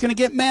 Nashville Lee's going to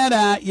get mad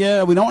at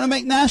you. We don't want to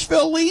make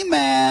Nashville Lee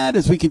mad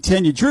as we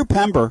continue. Drew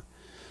Pember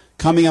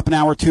coming up in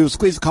hour two.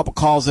 Squeeze a couple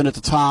calls in at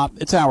the top.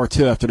 It's hour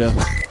two after this.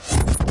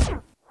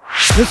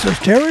 This is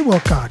Terry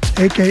Wilcox,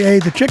 a.k.a.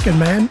 the Chicken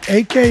Man,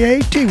 a.k.a.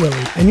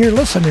 T-Willie, and you're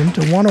listening to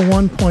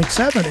 101.7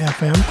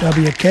 FM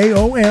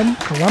WKOM,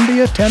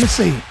 Columbia,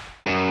 Tennessee.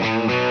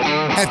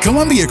 At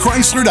Columbia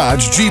Chrysler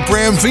Dodge Jeep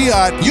Ram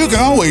Fiat, you can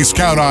always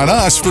count on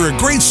us for a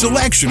great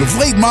selection of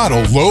late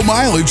model, low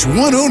mileage,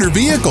 one owner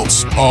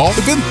vehicles. All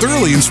have been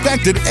thoroughly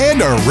inspected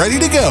and are ready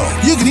to go.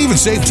 You can even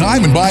save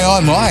time and buy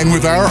online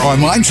with our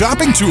online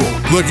shopping tool.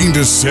 Looking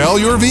to sell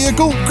your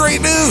vehicle?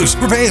 Great news!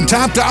 We're paying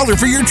top dollar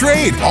for your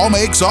trade. All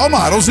makes, all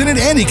models, and in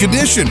any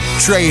condition.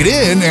 Trade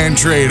in and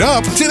trade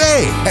up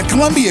today. At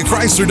Columbia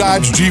Chrysler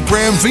Dodge Jeep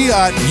Ram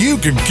Fiat, you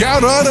can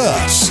count on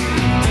us.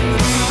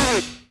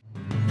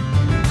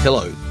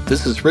 Hello,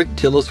 this is Rick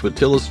Tillis with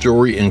Tillis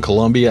Jewelry in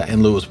Columbia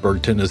and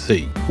Lewisburg,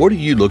 Tennessee. What are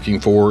you looking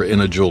for in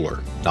a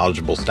jeweler?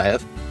 Knowledgeable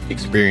staff,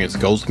 experienced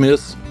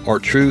goldsmiths, or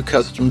true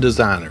custom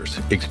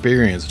designers,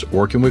 experienced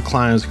working with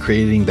clients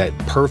creating that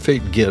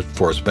perfect gift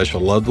for a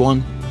special loved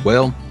one?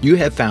 Well, you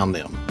have found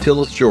them.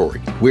 Tillis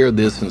Jewelry. We're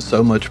this and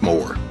so much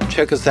more.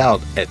 Check us out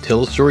at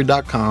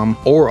tillisjewelry.com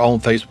or on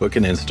Facebook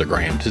and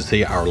Instagram to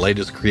see our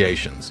latest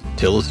creations.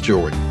 Tillis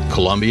Jewelry,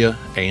 Columbia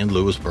and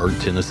Lewisburg,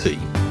 Tennessee.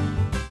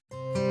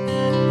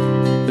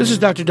 This is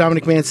Dr.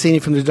 Dominic Mancini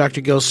from the Dr.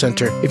 Gill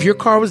Center. If your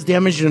car was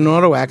damaged in an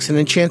auto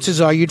accident,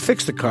 chances are you'd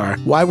fix the car.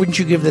 Why wouldn't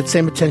you give that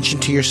same attention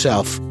to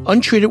yourself?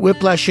 Untreated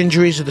whiplash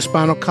injuries of the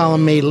spinal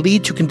column may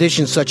lead to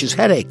conditions such as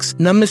headaches,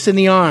 numbness in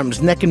the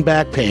arms, neck and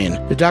back pain.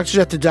 The doctors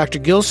at the Dr.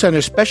 Gill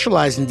Center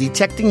specialize in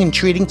detecting and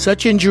treating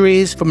such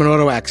injuries from an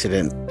auto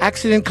accident.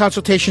 Accident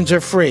consultations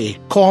are free.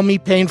 Call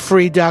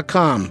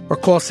mepainfree.com or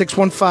call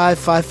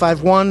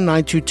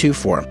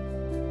 615-551-9224.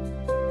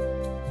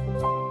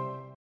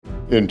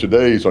 In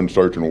today's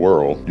uncertain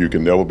world, you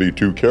can never be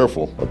too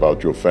careful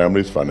about your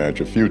family's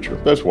financial future.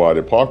 That's why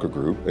the Parker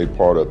Group, a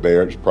part of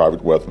Baird's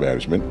Private Wealth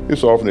Management,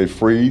 is offering a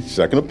free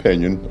second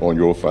opinion on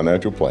your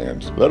financial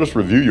plans. Let us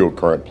review your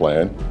current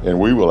plan, and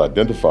we will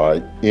identify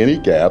any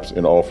gaps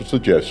and offer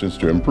suggestions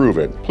to improve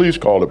it. Please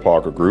call the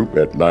Parker Group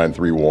at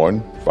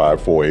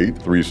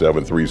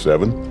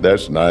 931-548-3737.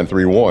 That's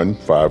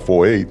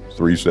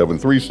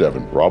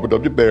 931-548-3737. Robert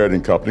W.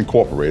 Baird & Company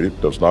Incorporated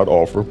does not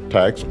offer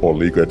tax or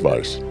legal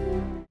advice.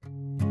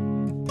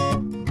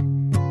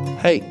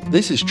 Hey,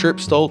 this is Trip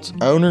Stoltz,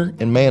 owner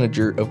and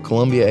manager of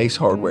Columbia Ace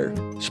Hardware.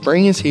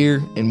 Spring is here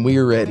and we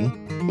are ready.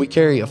 We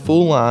carry a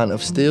full line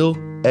of Stihl,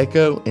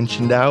 Echo, and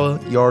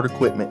Chindawa yard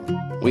equipment.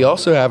 We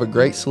also have a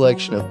great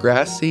selection of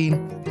grass seed,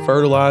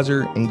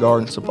 fertilizer, and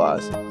garden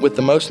supplies. With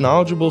the most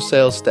knowledgeable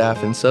sales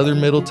staff in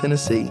southern Middle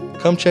Tennessee,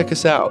 come check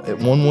us out at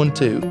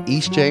 112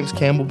 East James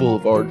Campbell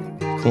Boulevard,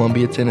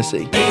 Columbia,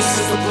 Tennessee. Ace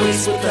is the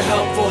place with the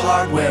helpful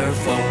hardware,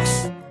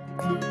 folks.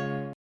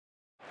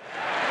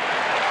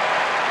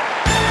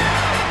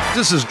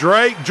 This is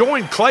Drake.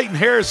 Join Clayton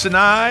Harris and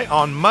I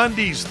on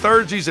Mondays,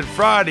 Thursdays, and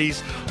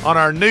Fridays on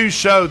our new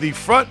show, the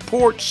Front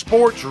Porch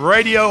Sports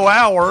Radio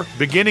Hour,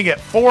 beginning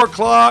at 4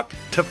 o'clock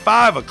to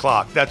 5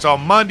 o'clock. That's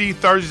on Monday,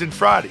 Thursdays, and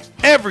Fridays.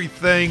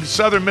 Everything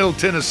Southern Middle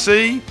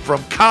Tennessee,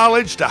 from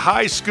college to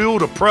high school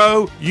to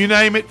pro, you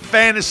name it,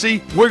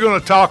 fantasy, we're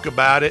going to talk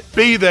about it.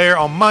 Be there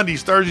on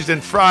Mondays, Thursdays,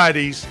 and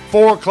Fridays,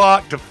 4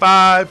 o'clock to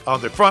 5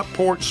 on the Front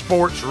Porch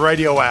Sports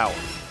Radio Hour.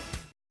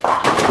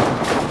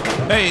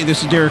 Hey,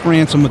 this is Derek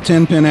Ransom with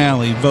 10 Pin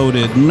Alley,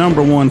 voted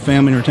 #1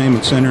 family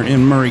entertainment center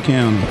in Murray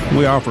County.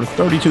 We offer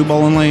 32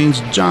 bowling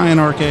lanes, giant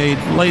arcade,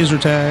 laser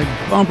tag,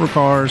 bumper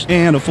cars,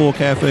 and a full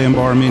cafe and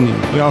bar menu.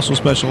 We also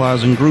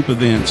specialize in group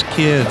events,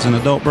 kids and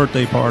adult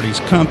birthday parties,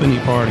 company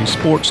parties,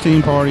 sports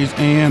team parties,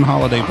 and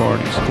holiday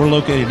parties. We're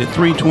located at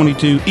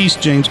 322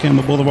 East James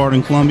Campbell Boulevard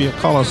in Columbia.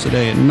 Call us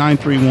today at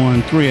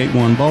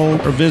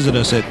 931-381-BOWL or visit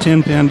us at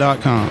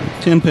 10pin.com.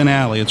 10 Pin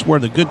Alley, it's where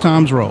the good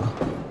times roll.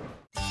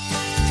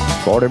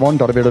 41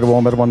 Come to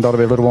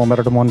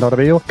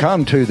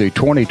the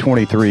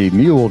 2023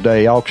 Mule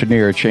Day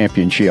Auctioneer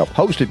Championship,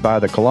 hosted by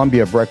the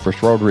Columbia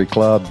Breakfast Rotary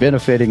Club,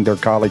 benefiting their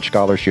college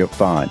scholarship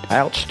fund.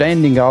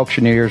 Outstanding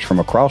auctioneers from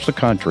across the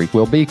country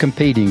will be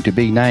competing to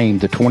be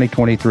named the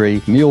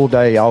 2023 Mule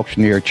Day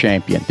Auctioneer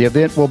Champion. The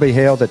event will be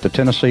held at the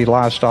Tennessee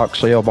Livestock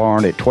Sale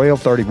Barn at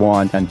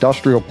 1231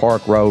 Industrial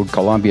Park Road,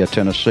 Columbia,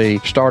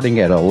 Tennessee, starting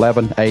at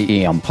 11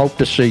 a.m. Hope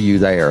to see you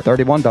there.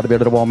 31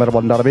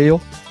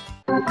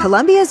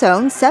 Columbia's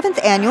own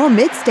 7th annual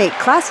Mid-State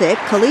Classic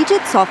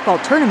Collegiate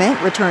Softball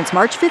Tournament returns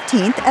March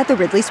 15th at the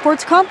Ridley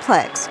Sports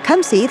Complex.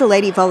 Come see the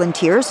Lady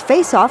Volunteers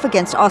face off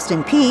against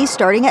Austin Peay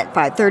starting at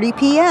 5:30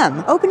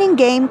 p.m. Opening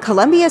game,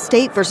 Columbia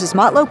State versus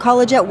Motlow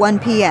College at 1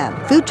 p.m.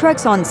 Food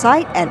trucks on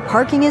site and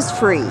parking is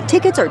free.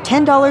 Tickets are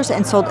 $10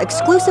 and sold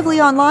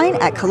exclusively online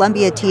at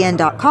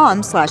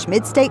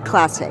columbiatn.com/Mid-State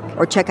Classic.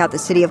 Or check out the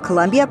City of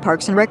Columbia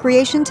Parks and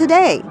Recreation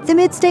today. The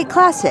Mid-State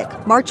Classic,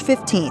 March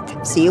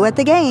 15th. See you at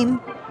the game.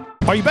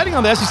 Are you betting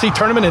on the SEC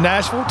tournament in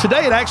Nashville?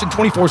 Today at Action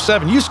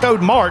 24/7, use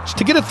code MARCH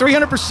to get a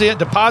 300%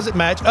 deposit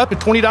match up to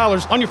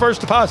 $20 on your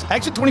first deposit.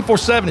 Action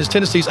 24/7 is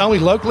Tennessee's only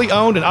locally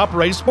owned and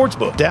operated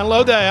sportsbook.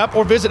 Download the app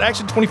or visit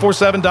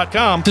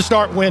action247.com to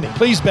start winning.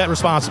 Please bet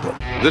responsibly.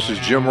 This is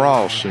Jim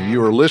Ross, and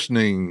you are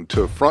listening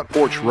to Front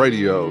Porch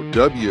Radio,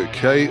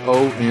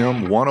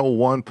 WKOM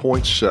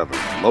 101.7,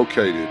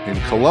 located in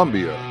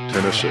Columbia,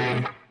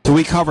 Tennessee. So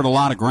we covered a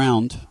lot of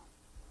ground.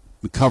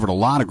 We covered a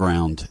lot of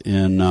ground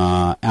in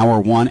Hour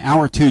 1.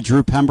 Hour 2,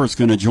 Drew Pember's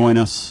going to join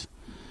us.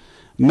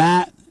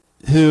 Matt,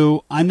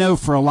 who I know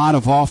for a lot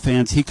of Vol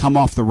fans, he come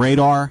off the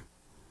radar.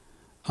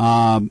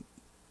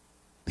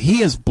 He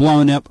has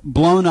blown up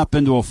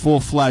into a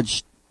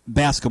full-fledged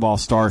basketball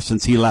star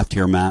since he left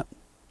here, Matt.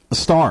 A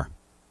star.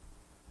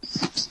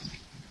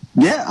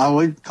 Yeah, I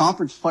would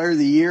conference player of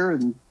the year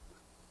and,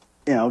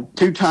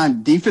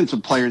 two-time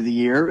defensive player of the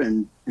year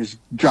and just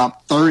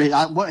dropped 30.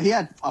 He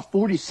had a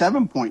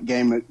 47-point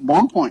game at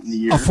one point in the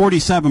year. A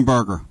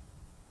 47-burger.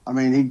 I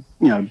mean,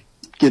 he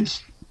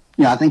gets.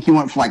 I think he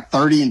went for like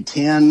 30 and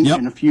 10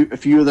 in a few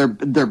of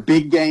their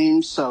big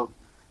games. So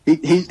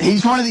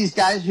he's one of these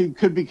guys who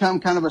could become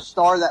kind of a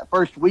star that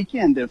first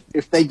weekend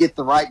if they get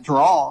the right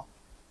draw.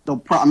 They'll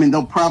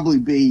probably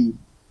be.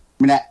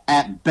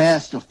 At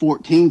best a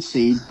 14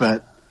 seed,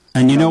 but.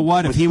 And you know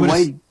what? If he would,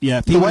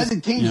 the way the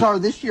teams are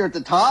this year at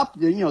the top,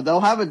 they'll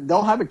have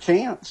a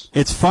chance.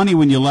 It's funny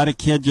when you let a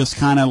kid just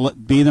kind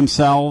of be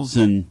themselves,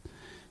 and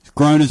he's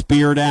grown his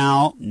beard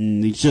out,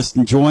 and he's just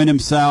enjoying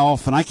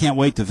himself. And I can't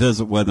wait to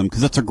visit with him because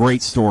that's a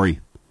great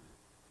story.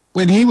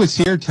 When he was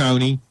here,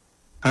 Tony,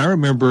 I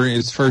remember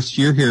his first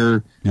year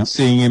here,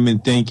 seeing him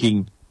and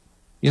thinking,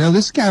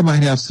 this guy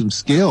might have some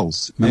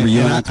skills. Remember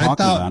you and I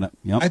talking about it.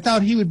 I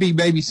thought he would be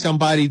maybe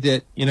somebody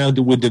that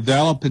would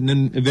develop, and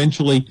then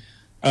eventually.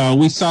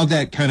 We saw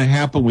that kind of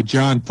happen with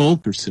John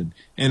Fulkerson,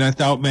 and I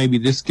thought maybe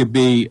this could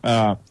be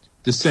the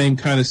same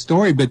kind of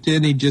story, but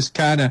then he just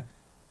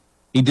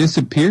he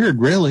disappeared,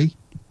 really.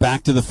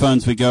 Back to the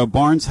phones we go.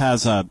 Barnes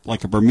has a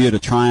Bermuda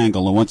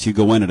Triangle, and once you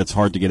go in it, it's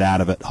hard to get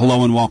out of it.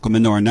 Hello and welcome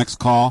into our next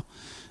call,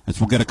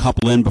 as we'll get a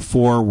couple in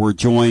before we're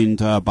joined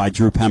by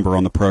Drew Pember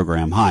on the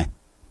program. Hi.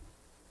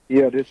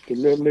 Yeah, this is the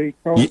Little League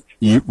coach.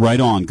 Right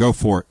on. Go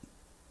for it.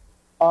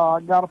 I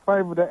got a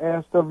favor to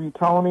ask of you,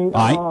 Tony.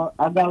 I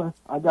got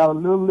a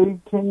Little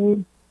League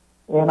team,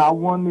 and I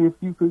wonder if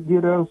you could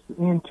get us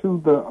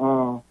into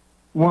the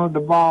one of the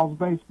Vols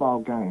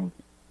baseball games.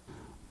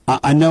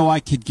 I know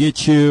I could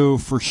get you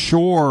for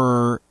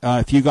sure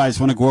if you guys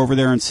want to go over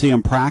there and see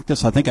them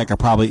practice. I think I could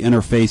probably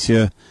interface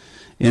you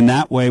in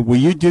that way. Will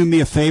you do me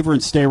a favor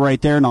and stay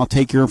right there, and I'll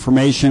take your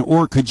information?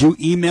 Or could you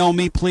email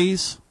me,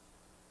 please?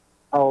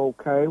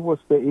 Okay.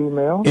 What's the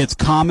email? It's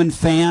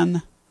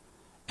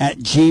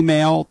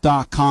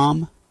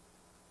commonfan@gmail.com.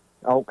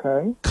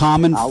 Okay.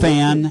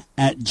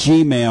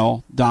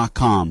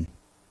 commonfan@gmail.com.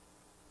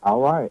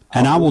 All right.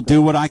 And I will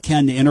do what I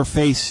can to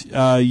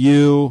interface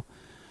you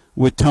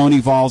with Tony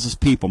Vols'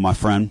 people, my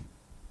friend.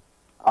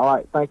 All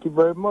right. Thank you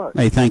very much.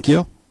 Hey, thank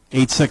you.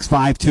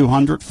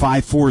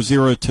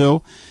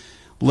 865-200-5402.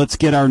 Let's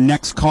get our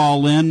next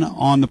call in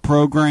on the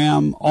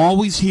program.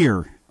 Always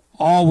here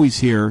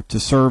to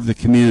serve the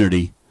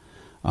community.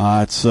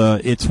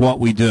 It's what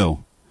we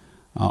do.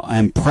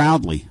 And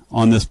proudly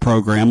on this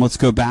program. Let's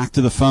go back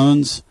to the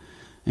phones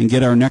and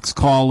get our next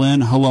call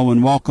in. Hello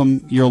and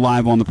welcome. You're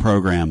live on the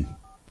program.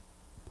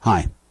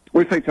 Hi.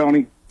 What do you say,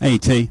 Tony? Hey,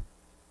 T.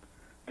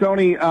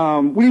 Tony,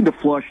 we need to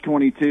flush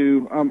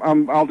 22.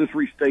 I'll just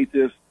restate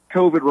this.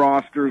 COVID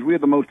rosters, we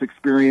had the most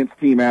experienced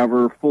team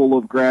ever, full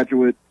of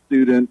graduate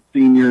students,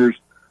 seniors.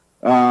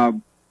 The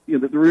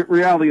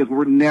reality is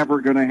we're never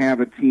going to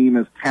have a team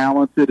as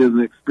talented and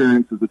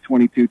experienced as the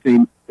 22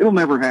 team. It'll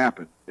never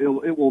happen.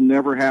 It will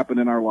never happen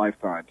in our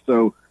lifetime.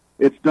 So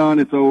it's done.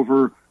 It's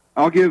over.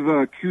 I'll give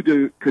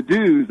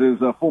kudos,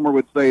 as a former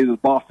would say, the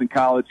Boston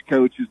College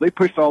coaches. They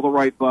pushed all the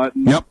right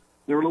buttons. Yep.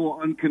 They were a little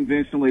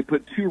unconventional. They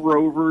put 2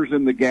 rovers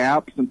in the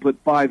gaps and put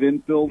 5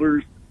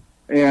 infielders,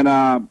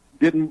 and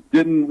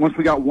didn't once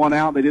we got 1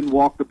 out, they didn't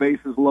walk the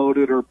bases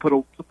loaded or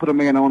put a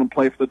man on and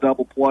play for the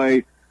double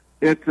play.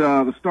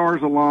 The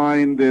stars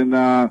aligned, and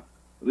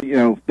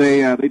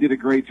they did a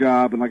great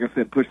job. And like I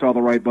said, pushed all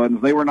the right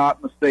buttons. They were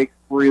not mistake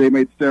free. They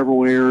made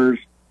several errors.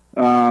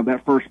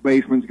 That first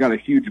baseman's got a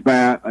huge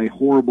bat, a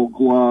horrible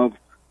glove,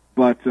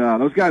 but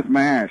those guys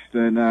mashed,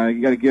 and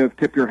you got to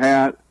tip your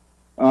hat.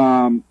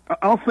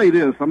 I'll say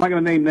this. I'm not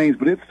going to name names,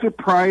 but it's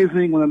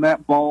surprising when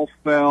that ball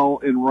fell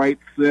in right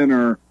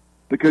center,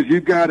 because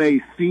you've got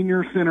a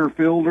senior center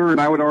fielder,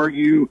 and I would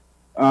argue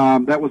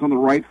that was on the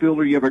right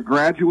fielder. You have a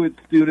graduate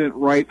student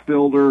right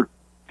fielder.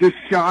 Just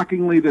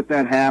shockingly that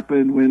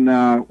happened when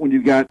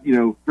you've got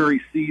very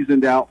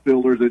seasoned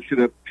outfielders that should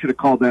have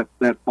called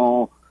that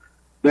ball.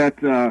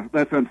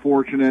 That's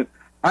unfortunate.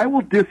 I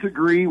will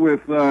disagree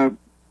with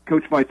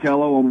Coach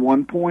Vitello on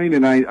one point,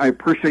 and I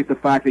appreciate the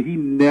fact that he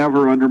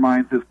never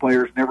undermines his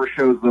players, never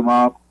shows them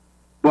up.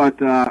 But,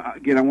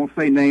 again, I won't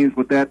say names,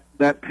 but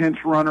that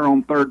pinch runner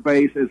on third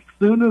base, as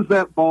soon as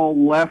that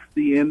ball left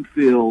the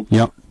infield,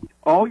 yep,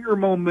 all your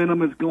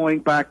momentum is going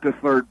back to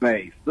third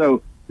base.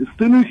 So as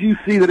soon as you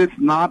see that it's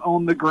not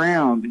on the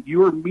ground,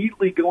 you're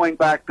immediately going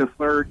back to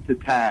third to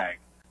tag.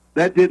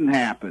 That didn't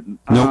happen.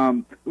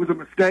 Nope. It was a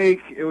mistake.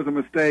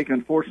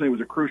 Unfortunately, it was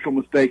a crucial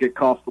mistake. It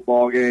cost the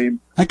ball game.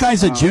 That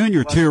guy's a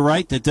junior too,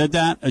 right? That did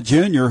that. A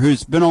junior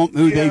who's been on,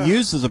 who they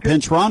used as a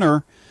pinch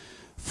runner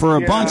for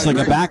a bunch, like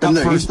a backup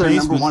first he's their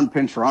baseman. number 1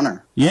 pinch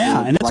runner.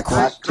 Yeah, and it's like the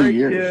last 2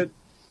 years.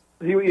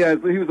 He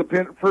was a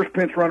first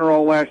pinch runner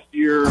all last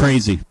year.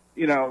 Crazy.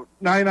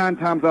 99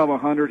 times out of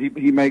 100,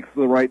 he makes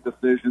the right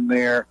decision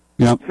there.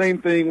 Yep.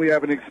 Same thing. We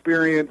have an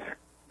experienced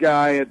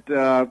guy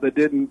that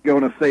didn't go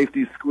in a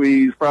safety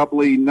squeeze.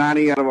 Probably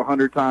 90 out of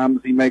 100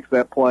 times he makes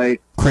that play.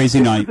 Crazy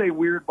night. It's a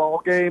weird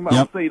ball game. Yep.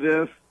 I'll say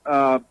this.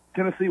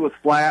 Tennessee was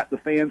flat. The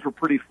fans were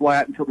pretty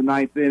flat until the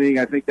 9th inning.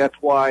 I think that's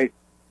why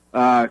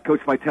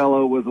Coach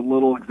Vitello was a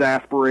little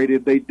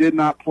exasperated. They did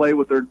not play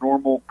with their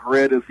normal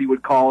grit, as he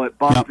would call it.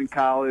 Boston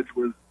College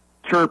was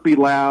chirpy,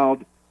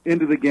 loud,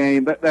 into the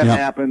game. That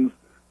happens.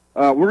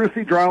 We're going to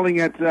see Dreiling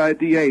at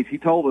DH. He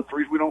told us the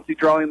reason we don't see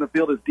Dreiling in the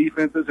field is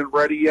defense isn't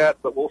ready yet,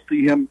 but we'll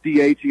see him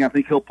DHing. I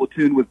think he'll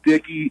platoon with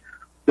Dickey.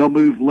 They'll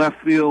move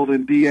left field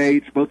and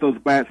DH. Both those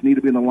bats need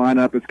to be in the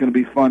lineup. It's going to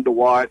be fun to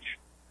watch.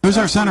 Who's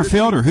our center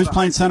fielder? Who's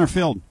playing center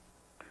field?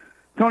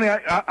 Tony,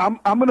 I'm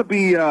going to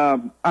be.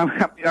 I'm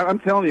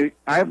telling you,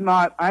 I am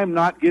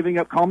not giving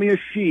up. Call me a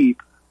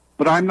sheep,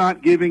 but I'm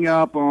not giving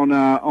up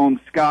on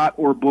Scott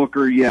or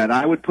Booker yet.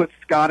 I would put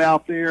Scott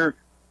out there.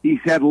 He's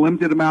had a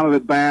limited amount of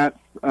at bats.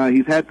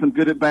 He's had some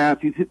good at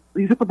bats. He's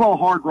hit the ball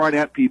hard right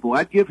at people.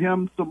 I'd give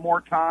him some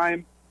more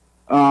time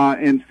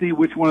and see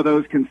which one of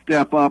those can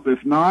step up.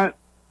 If not,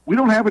 we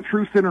don't have a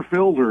true center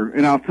fielder.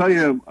 And I'll tell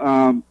you,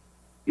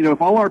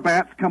 if all our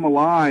bats come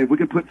alive, we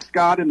can put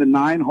Scott in the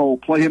 9-hole,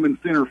 play him in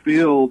center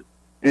field,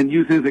 and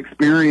use his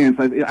experience.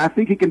 I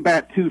think he can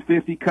bat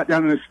 250, cut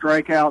down on his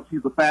strikeouts.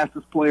 He's the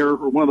fastest player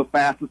or one of the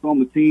fastest on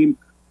the team.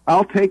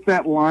 I'll take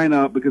that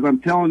lineup because I'm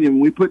telling you, when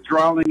we put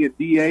Drawling at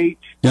DH,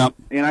 yep.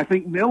 And I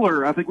think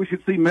we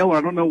should see Miller.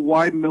 I don't know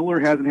why Miller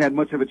hasn't had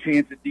much of a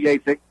chance at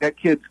DH. That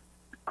kid's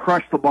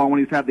crushed the ball when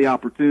he's had the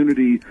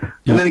opportunity. Yep.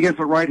 And then against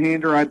a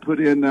right-hander, I'd put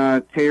in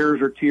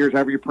Tears or Tears,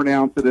 however you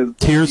pronounce it. As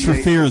Tears for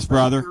Fears,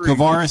 brother.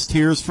 Kavaris,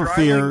 Tears for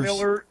Fears.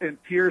 Miller and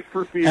Tears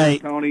for Fears,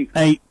 Tony.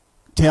 Hey,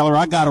 Taylor,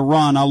 I got to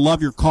run. I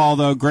love your call,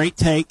 though. Great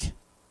take.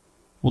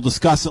 We'll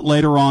discuss it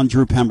later on.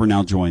 Drew Pember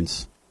now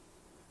joins,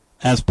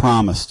 as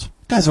promised.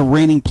 Guy's a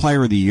reigning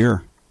player of the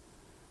year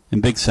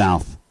in Big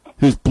South,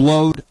 who's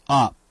blowed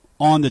up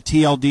on the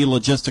TLD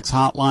Logistics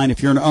hotline.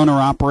 If you're an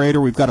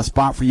owner-operator, we've got a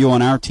spot for you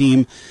on our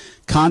team.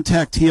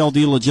 Contact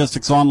TLD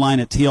Logistics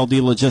online at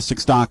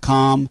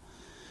tldlogistics.com.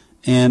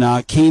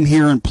 And came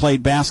here and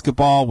played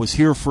basketball, was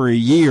here for a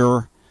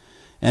year,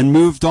 and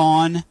moved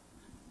on.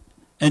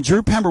 And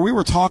Drew Pember, we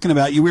were talking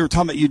about you. We were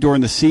talking about you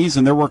during the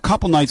season. There were a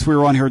couple nights we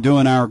were on here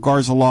doing our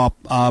Garza Law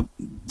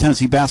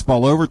Tennessee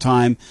basketball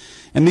overtime.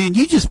 And, man,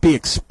 you just be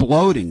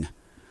exploding,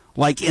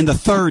 like in the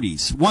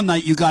 30s. One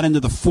night you got into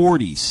the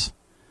 40s.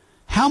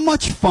 How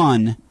much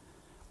fun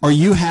are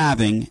you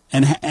having?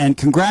 And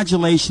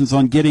congratulations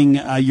on getting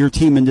your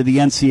team into the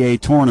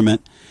NCAA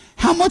tournament.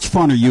 How much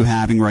fun are you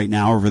having right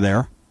now over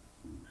there?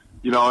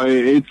 You know,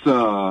 it's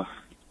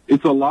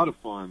a lot of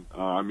fun.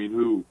 I mean,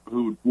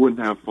 who wouldn't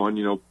have fun,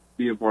 you know,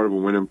 being part of a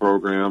winning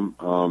program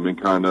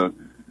and kind of,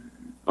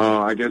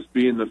 I guess,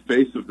 being the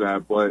face of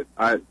that. But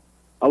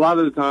a lot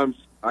of the times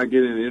I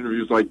get in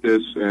interviews like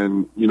this,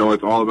 and, you know,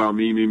 it's all about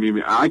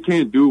me. I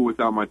can't do it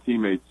without my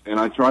teammates, and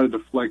I try to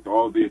deflect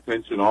all the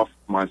attention off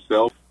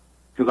myself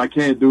because I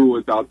can't do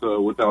it without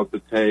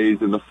the Tays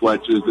and the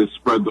Fletches that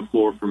spread the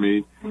floor for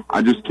me.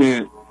 I just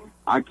can't.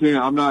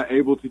 I'm not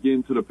able to get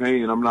into the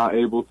paint. I'm not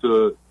able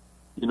to,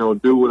 you know,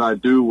 do what I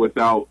do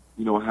without,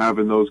 you know,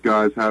 having those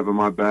guys having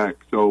my back.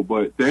 So,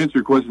 but to answer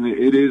your question,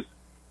 it is,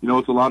 you know,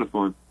 it's a lot of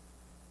fun.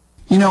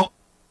 You know,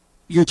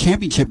 your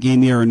championship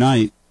game the other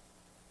night,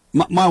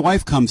 my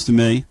wife comes to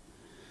me,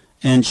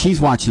 and she's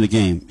watching the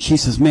game. She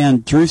says,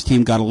 man, Drew's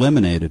team got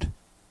eliminated.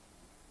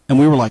 And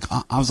we were like,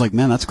 I was like,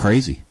 man, that's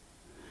crazy.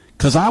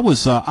 Because I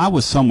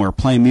was somewhere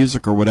playing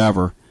music or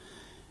whatever,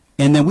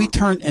 and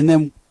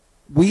then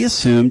we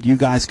assumed you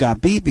guys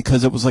got beat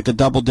because it was like a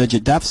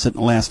double-digit deficit in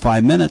the last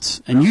 5 minutes.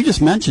 And you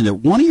just mentioned it.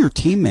 One of your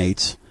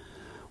teammates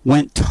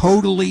went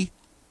totally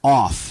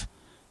off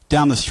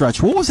down the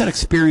stretch. What was that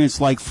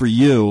experience like for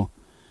you?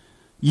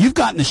 You've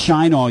gotten the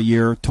shine all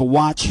year to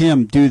watch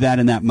him do that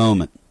in that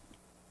moment.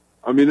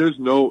 I mean, there's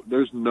no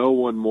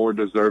one more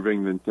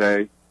deserving than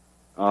Tay.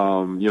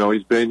 You know,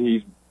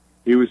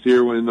 he was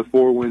here when in the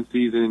 4-win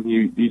season.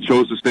 He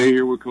chose to stay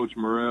here with Coach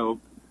Morrell.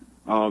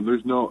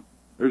 There's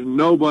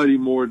nobody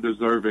more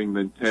deserving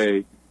than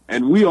Tay,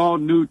 and we all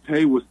knew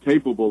Tay was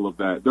capable of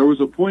that. There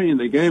was a point in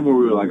the game where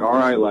we were like,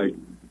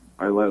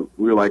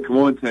 we were like, come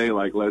on, Tay,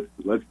 like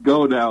let's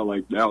go now.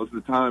 Like that was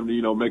the time to,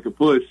 you know, make a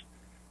push.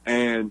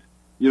 And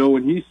you know,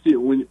 when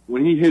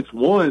he hits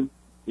one,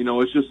 you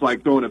know, it's just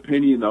like throwing a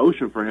penny in the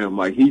ocean for him.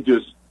 Like he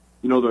just,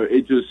 you know,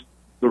 the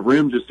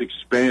rim just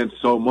expands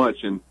so much,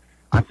 and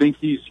I think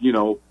he's, you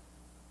know,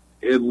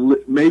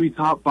 maybe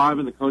top 5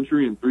 in the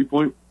country in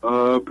 3-point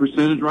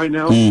percentage right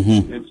now.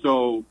 Mm-hmm. And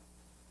so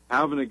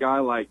having a guy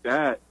like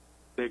that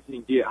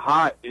can get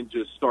hot and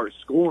just start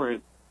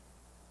scoring,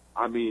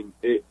 I mean,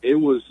 it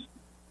was,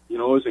 you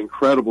know, it was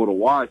incredible to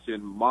watch.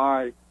 And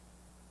my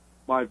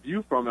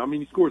view from it, I mean,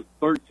 he scored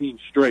 13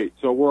 straight.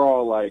 So we're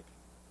all like,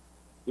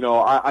 you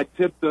know, I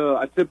tipped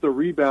the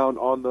rebound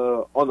on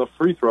the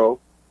free throw.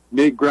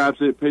 Nick grabs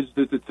it, pitches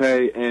it to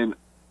Tay, and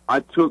I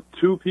took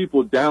 2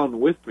 people down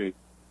with me.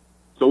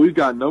 So we've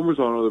got numbers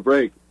on the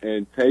break,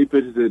 and Tay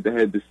pitches it to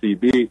head to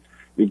CB.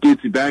 He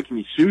gets it back, and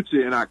he shoots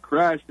it, and I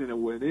crashed, and it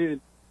went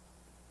in.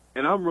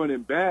 And I'm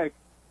running back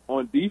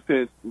on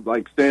defense,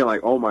 like saying, like,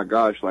 oh, my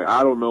gosh, like,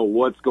 I don't know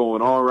what's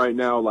going on right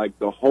now. Like,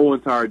 the whole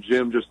entire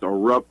gym just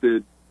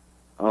erupted.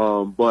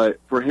 But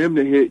for him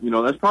to hit, you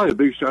know, that's probably the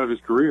biggest shot of his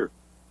career.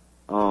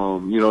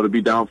 You know, to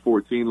be down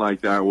 14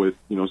 like that with,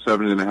 you know,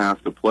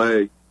 7.5 to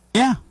play.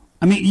 Yeah.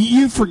 I mean,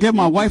 you forget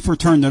my wife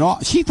returned it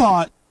off. She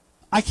thought,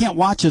 I can't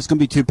watch it. It's going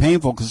to be too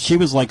painful because she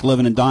was like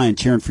living and dying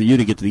cheering for you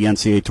to get to the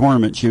NCAA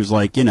tournament. She was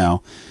like, you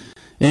know,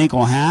 it ain't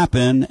going to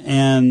happen.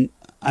 And,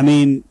 I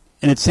mean,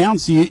 and it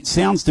sounds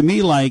to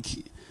me like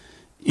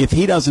if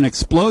he doesn't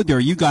explode there,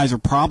 you guys are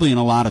probably in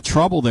a lot of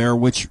trouble there,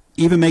 which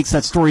even makes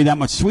that story that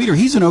much sweeter.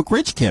 He's an Oak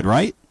Ridge kid,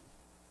 right?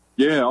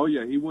 Yeah, oh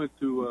yeah. He went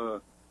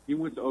to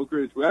Oak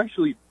Ridge. We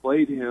actually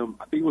played him,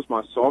 I think it was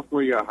my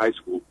sophomore year of high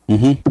school.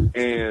 Mm-hmm.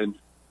 And,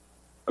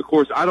 of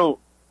course, I don't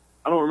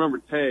remember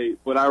Tay,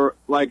 but I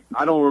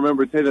don't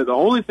remember Tay. The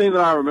only thing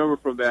that I remember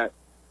from that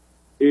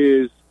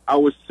is I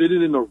was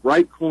sitting in the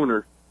right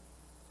corner,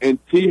 and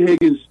T.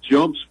 Higgins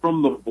jumps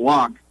from the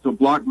block to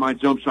block my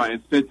jump shot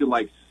and sent it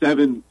like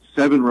seven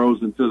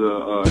rows into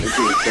the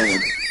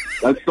stand.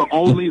 That's the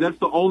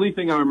only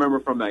thing I remember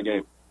from that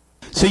game.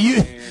 So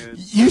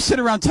you sit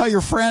around and tell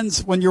your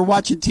friends when you're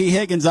watching T.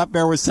 Higgins up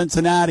there with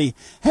Cincinnati,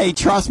 hey,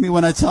 trust me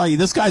when I tell you,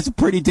 this guy's a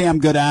pretty damn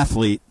good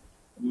athlete.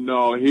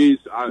 No,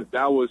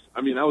 that was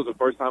the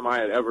first time I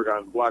had ever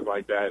gotten blocked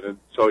like that. And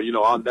so,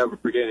 I'll never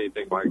forget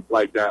anything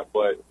like that.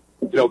 But,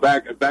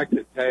 back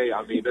to Tay,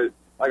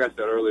 like I said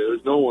earlier,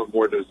 there's no one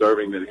more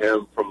deserving than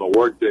him from the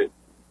work that,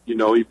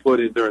 he put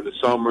in during the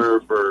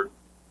summer for,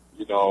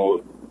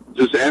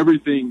 just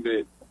everything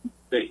that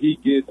he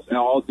gets,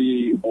 all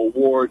the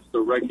awards, the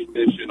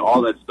recognition,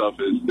 all that stuff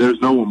there's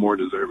no one more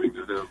deserving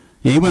than him.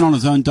 Yeah, he went on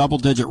his own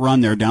double-digit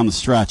run there down the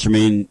stretch.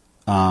 We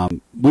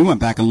went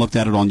back and looked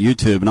at it on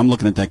YouTube, and I'm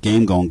looking at that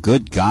game going,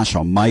 good gosh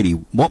almighty,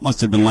 what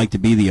must have been like to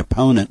be the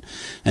opponent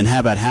and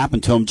have that happen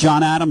to him.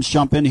 John Adams,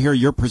 jump in here.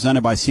 You're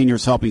presented by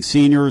Seniors Helping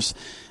Seniors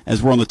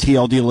as we're on the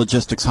TLD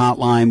Logistics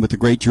Hotline with the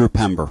great Drew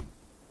Pember.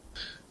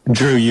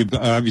 Drew, you've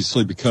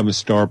obviously become a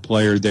star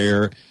player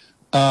there.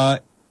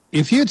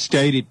 If you had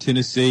stayed at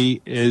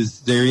Tennessee,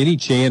 is there any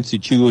chance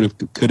that you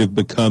could have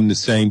become the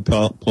same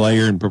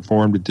player and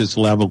performed at this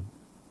level?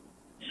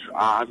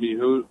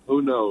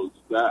 Who knows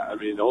that?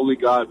 Only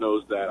God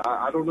knows that.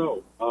 I don't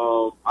know.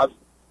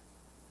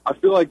 I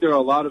feel like there are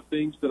a lot of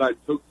things that I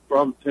took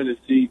from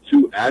Tennessee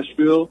to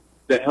Asheville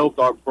that helped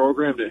our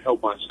program, that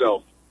helped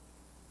myself.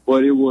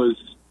 But it was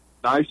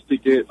nice to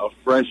get a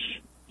fresh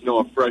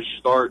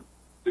start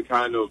to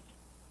kind of,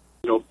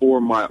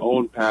 form my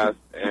own path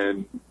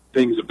and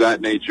things of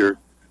that nature.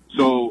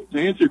 So to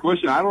answer your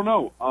question, I don't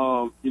know.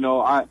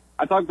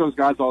 I talk to those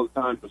guys all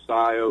the time,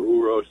 Messiah,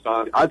 Uro,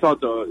 Sani. I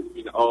talk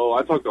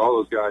to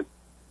all those guys,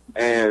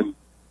 and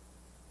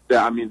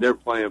they're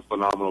playing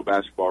phenomenal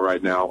basketball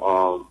right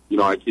now.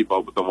 I keep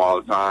up with them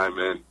all the time,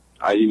 and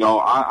I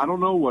don't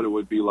know what it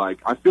would be like.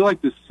 I feel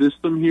like the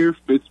system here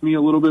fits me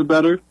a little bit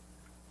better,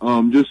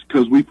 just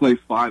because we play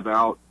 5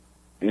 out,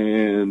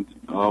 and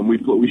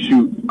we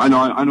shoot. I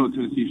know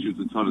Tennessee shoots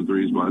a ton of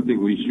threes, but I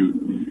think we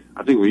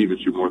even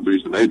shoot more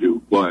threes than they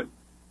do, but.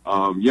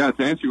 To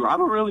answer you, I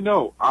don't really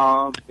know.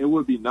 It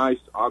would be nice,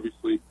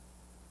 obviously,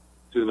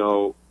 to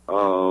know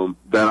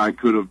that I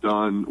could have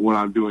done what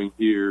I'm doing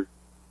here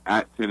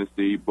at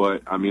Tennessee,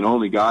 but,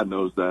 only God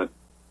knows that.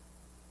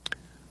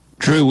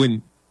 Drew,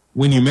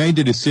 when you made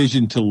the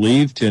decision to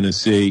leave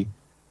Tennessee,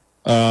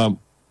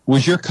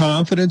 was your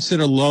confidence at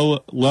a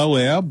low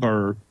ebb,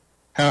 or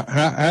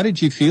how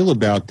did you feel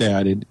about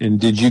that? And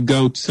did you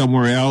go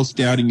somewhere else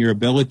doubting your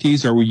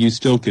abilities, or were you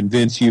still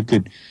convinced you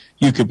could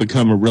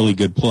become a really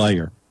good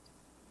player?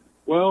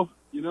 Well,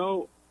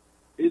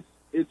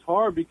 it's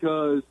hard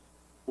because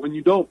when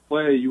you don't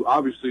play, you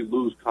obviously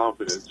lose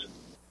confidence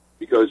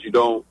because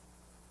you're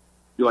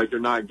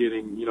not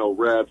getting,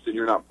 reps and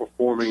you're not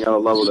performing at a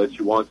level that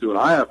you want to. And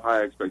I have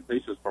high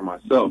expectations for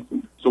myself.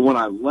 So when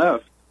I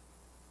left,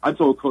 I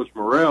told Coach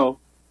Morrell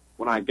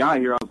when I got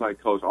here, I was like,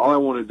 Coach, all I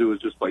want to do is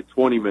just play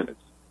 20 minutes.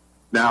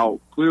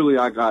 Now, clearly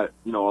I got,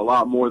 a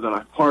lot more than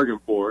I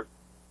bargained for.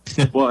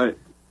 But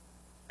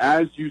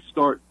as you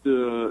start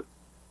to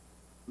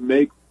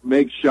make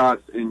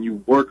shots and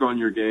you work on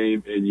your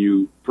game and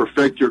you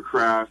perfect your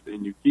craft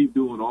and you keep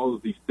doing all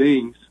of these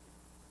things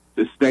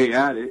to stay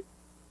at it,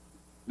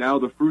 now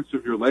the fruits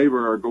of your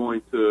labor are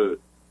going to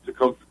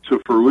come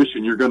to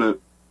fruition. You're gonna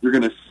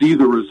see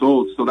the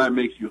results, so that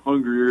makes you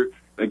hungrier,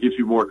 that gives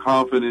you more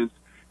confidence.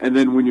 And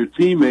then when your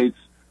teammates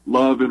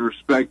love and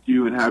respect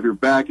you and have your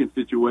back in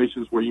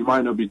situations where you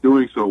might not be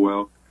doing so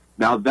well,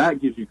 now that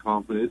gives you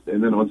confidence.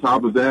 And then on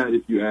top of that,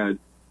 if you add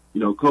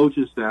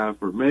coaching staff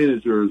or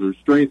managers or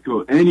strength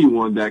coach,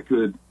 anyone that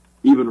could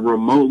even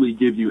remotely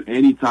give you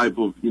any type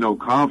of,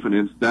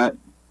 confidence, that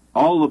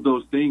all of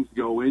those things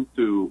go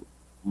into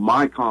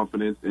my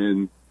confidence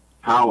in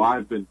how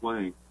I've been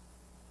playing.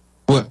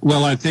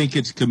 Well, I think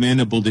it's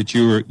commendable that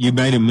you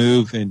made a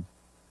move and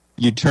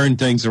you turned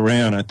things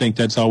around. I think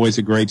that's always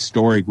a great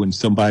story when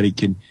somebody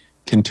can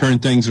turn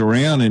things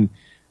around and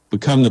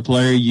become the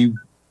player you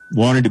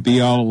wanted to be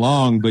all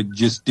along, but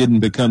just didn't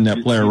become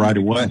that player right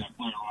away.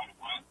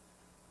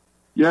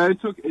 Yeah,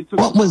 it took.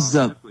 What was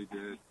Go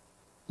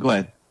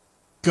ahead.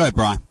 Go ahead,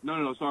 Brian.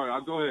 No,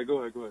 sorry. Go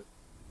ahead.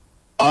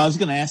 I was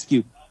going to ask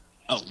you,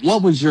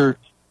 what was your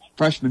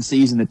freshman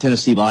season at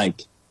Tennessee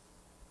like?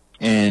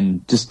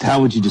 And just how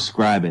would you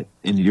describe it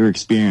in your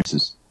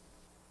experiences?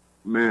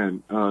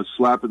 Man,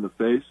 slap in the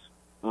face.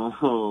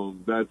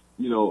 That's,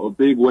 a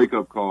big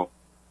wake-up call.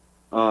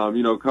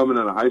 Coming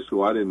out of high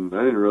school, I didn't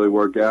really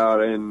work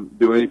out. I didn't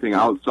do anything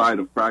outside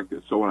of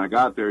practice. So when I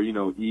got there,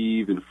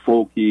 Eve and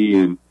Folky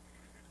and,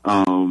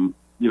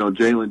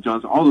 Jalen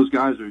Johnson, all those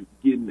guys are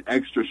getting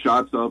extra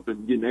shots up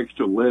and getting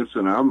extra lifts.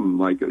 And I'm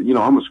like,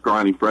 I'm a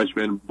scrawny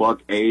freshman,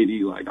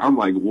 $180. Like, I'm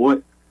like,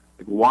 what?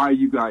 Like, why are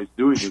you guys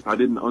doing this? I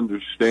didn't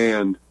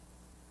understand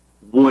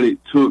what it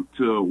took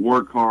to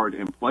work hard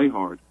and play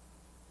hard.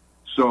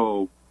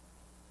 So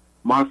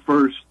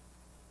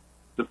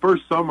the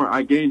first summer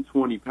I gained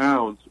 20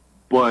 pounds,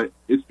 but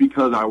it's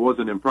because I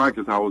wasn't in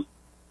practice.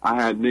 I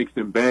had nicks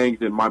and bangs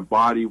and my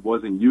body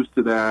wasn't used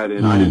to that,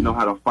 and I didn't know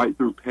how to fight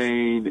through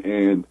pain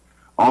and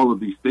all of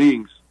these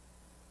things.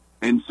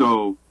 And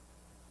so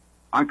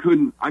I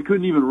couldn't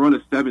even run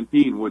a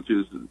 17, which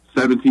is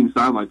 17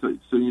 sidelines.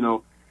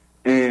 So,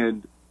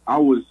 and I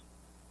was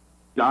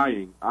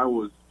dying. I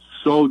was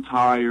so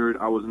tired.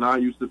 I was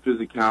not used to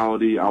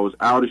physicality. I was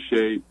out of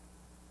shape.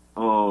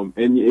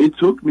 And it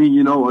took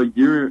me,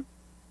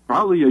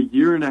 probably a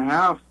year and a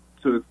half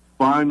to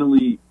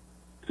finally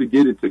to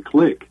get it to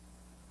click.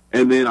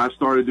 And then I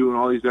started doing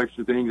all these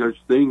extra things,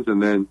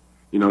 and then,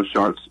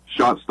 shots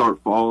start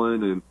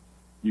falling, and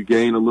you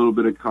gain a little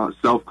bit of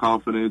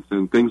self-confidence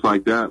and things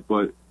like that.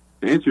 But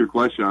to answer your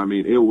question, I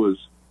mean, it was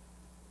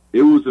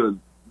a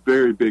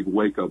very big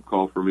wake-up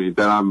call for me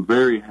that I'm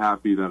very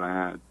happy that I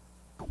had.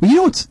 Well, you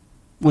know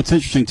what's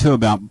interesting, too,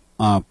 about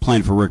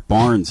playing for Rick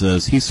Barnes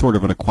is he's sort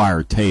of an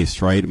acquired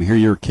taste, right? I mean, here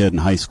you're a kid in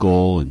high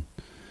school and,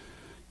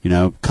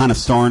 kind of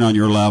starring on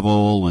your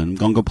level and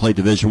going to go play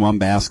Division I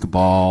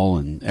basketball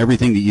and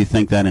everything that you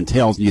think that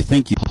entails. You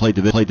think you play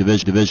Division I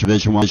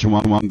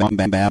basketball and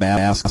everything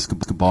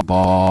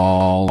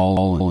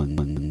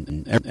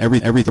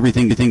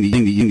that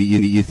you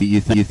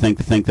think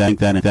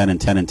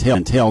that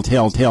entails.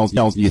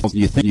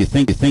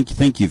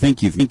 You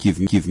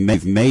think you've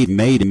made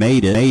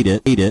it.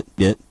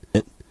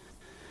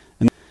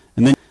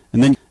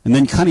 And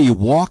then kind of you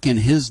walk in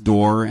his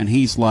door and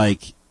he's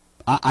like,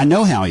 I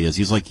know how he is.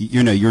 He's like,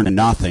 you're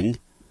nothing.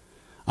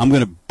 I'm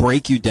going to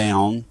break you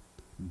down,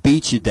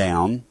 beat you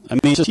down. I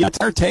mean, it's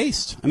just our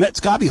taste. I mean, it's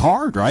got to be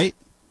hard, right?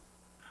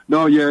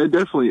 No, yeah, it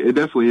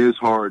definitely is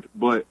hard.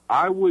 But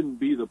I wouldn't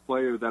be the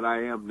player that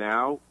I am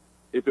now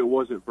if it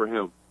wasn't for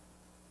him.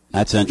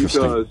 That's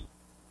interesting. Because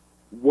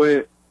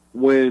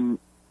when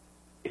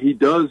he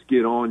does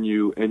get on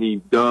you and he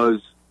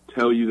does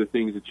tell you the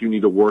things that you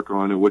need to work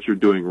on and what you're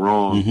doing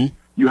wrong, mm-hmm.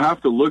 You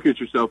have to look at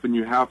yourself, and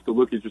you have to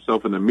look at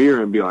yourself in the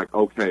mirror and be like,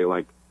 okay,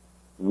 like,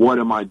 what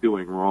am I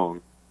doing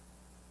wrong?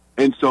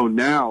 And so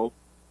now,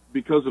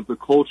 because of the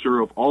culture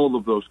of all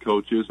of those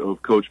coaches,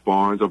 of Coach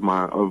Barnes, of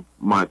my old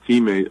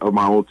teammates,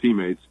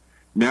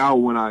 now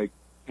when I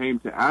came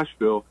to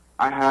Asheville,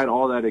 I had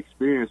all that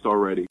experience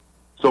already.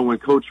 So when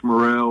Coach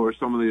Morrell or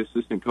some of the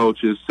assistant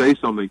coaches say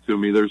something to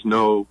me, there's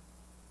not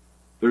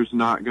a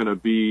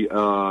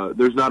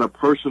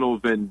personal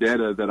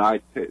vendetta that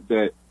I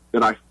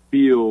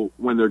feel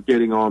when they're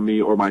getting on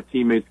me or my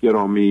teammates get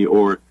on me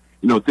or,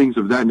 things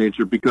of that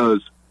nature,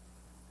 because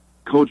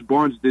Coach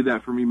Barnes did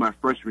that for me my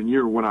freshman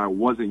year when I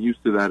wasn't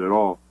used to that at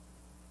all.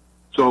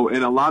 So,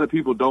 and a lot of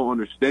people don't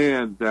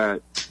understand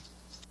that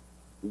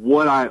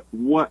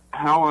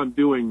how I'm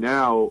doing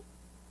now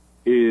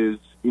is,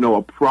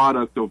 a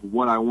product of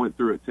what I went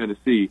through at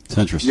Tennessee. It's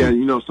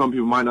interesting. Yeah, some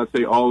people might not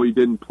say, oh, he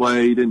didn't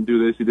play, he didn't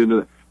do this, he didn't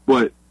do that.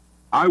 But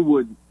I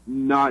would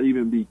not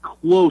even be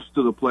close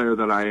to the player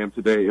that I am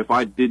today if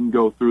I didn't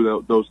go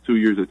through those 2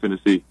 years at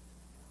Tennessee.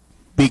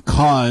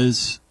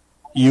 Because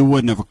you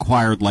wouldn't have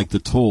acquired like the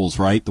tools,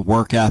 right? The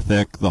work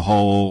ethic, the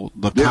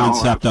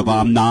concept of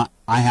I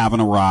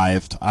haven't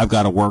arrived, I've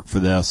got to work for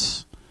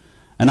this.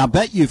 And I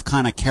bet you've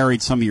kind of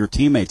carried some of your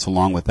teammates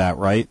along with that,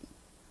 right?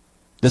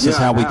 This is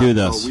how we do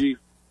this.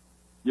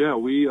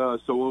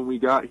 So when we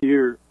got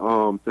here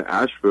to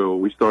Asheville,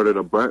 we started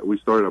a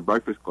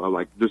breakfast club,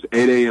 like just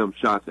 8 a.m.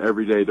 shots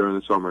every day during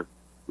the summer.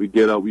 We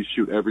get up, we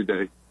shoot every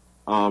day.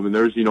 And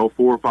there's, 4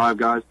 or 5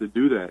 guys to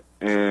do that.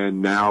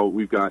 And now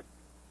we've got,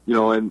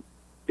 and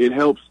it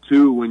helps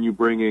too when you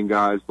bring in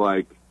guys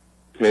like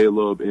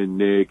Caleb and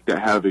Nick that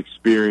have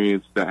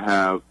experience, that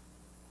have,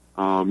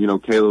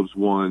 Caleb's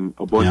won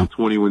a bunch of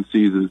 21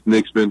 seasons.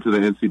 Nick's been to the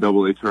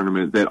NCAA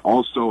tournament, that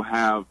also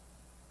have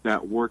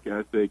that work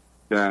ethic,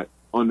 that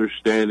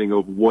understanding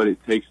of what it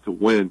takes to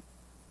win.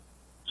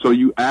 So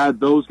you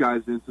add those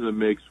guys into the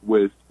mix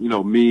with,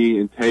 me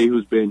and Tay,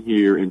 who's been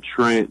here, and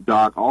Trent,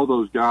 Doc, all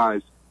those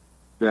guys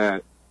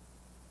that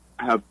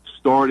have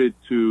started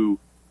to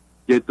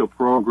get the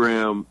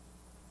program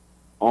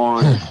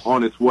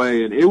on its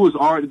way. And it was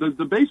already,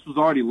 the base was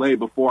already laid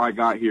before I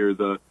got here.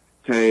 The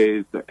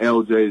Tays, the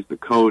LJs, the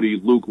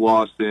Cody, Luke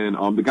Lawson,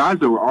 the guys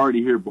that were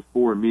already here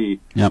before me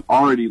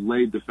already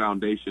laid the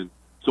foundation.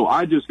 So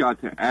I just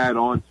got to add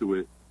on to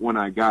it when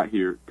I got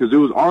here, because it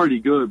was already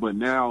good, but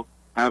now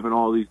having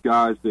all these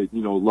guys that,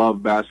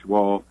 love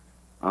basketball,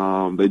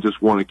 they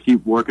just want to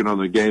keep working on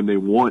the game. They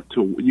want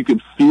to, you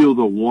can feel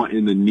the want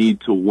and the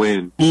need to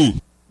win.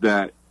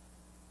 That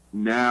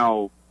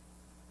now,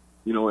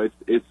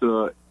 it's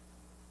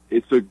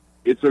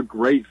a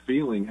great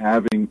feeling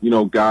having,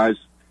 guys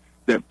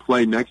that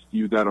play next to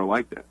you that are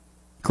like that.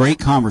 Great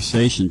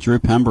conversation. Drew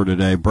Pember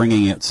today,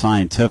 bringing it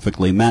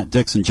scientifically. Matt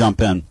Dixon,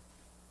 jump in.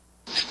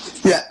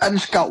 Yeah, I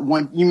just got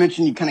one. You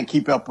mentioned you kind of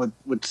keep up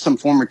with some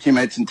former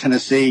teammates in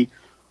Tennessee.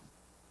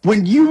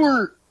 When you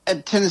were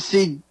at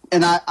Tennessee,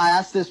 and I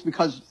asked this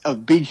because of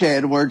BJ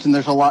Edwards, and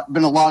there's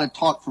been a lot of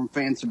talk from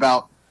fans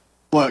about,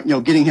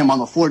 getting him on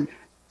the floor.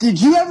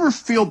 Did you ever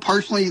feel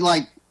personally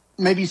like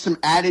maybe some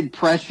added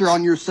pressure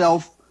on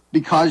yourself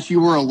because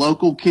you were a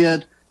local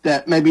kid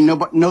that maybe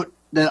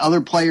that other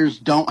players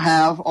don't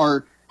have,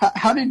 or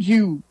how did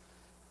you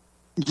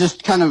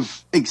just kind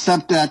of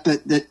accept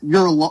that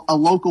you're a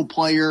local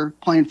player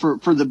playing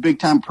for the big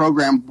time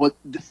program? What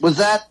was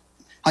that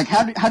like?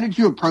 How did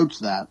you approach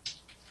that?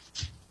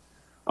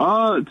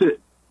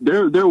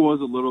 There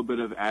was a little bit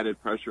of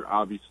added pressure,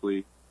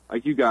 obviously.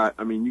 like you got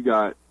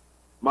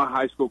my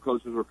high school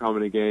coaches were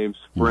coming to games,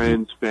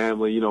 friends,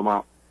 family,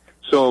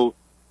 so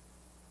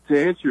to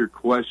answer your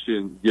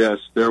question, yes,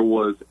 there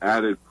was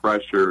added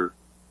pressure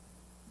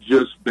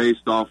just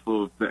based off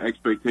of the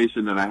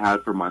expectation that I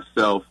had for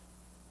myself.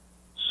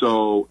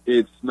 So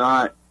it's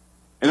not,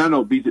 and I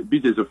know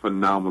BJ's a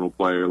phenomenal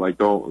player.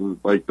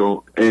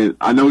 And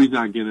I know he's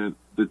not getting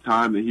the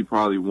time that he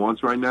probably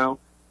wants right now,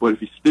 but if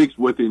he sticks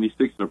with it and he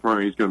sticks in the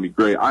program, he's going to be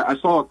great. I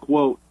saw a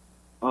quote,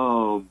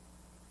 I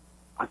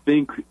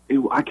can't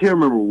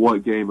remember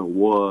what game it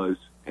was,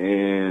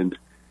 and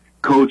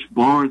Coach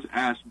Barnes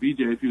asked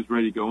BJ if he was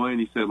ready to go in.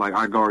 He said,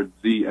 I guard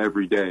Z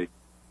every day.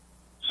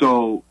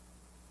 So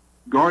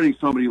guarding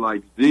somebody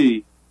like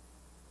Z,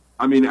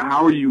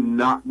 how are you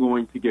not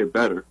going to get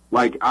better?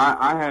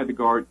 I had to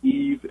guard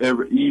Eves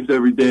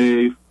every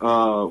day,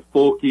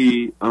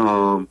 Fulke,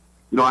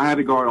 I had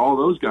to guard all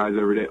those guys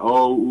every day.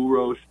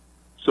 Urosh.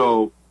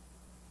 So,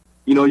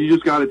 you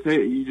just gotta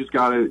take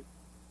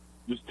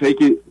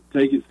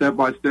it step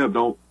by step.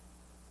 Don't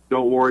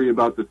worry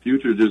about the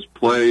future. Just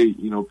play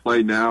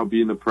play now,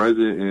 be in the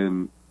present,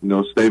 and,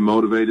 stay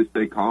motivated,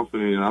 stay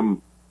confident. And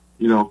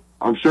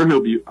I'm sure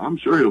he'll be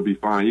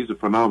fine. He's a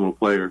phenomenal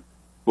player.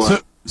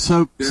 But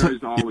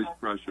there's always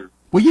pressure.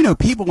 Well,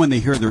 people, when they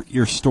hear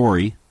your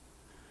story,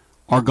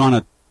 are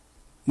gonna,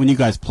 when you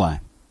guys play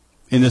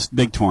in this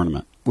big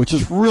tournament, which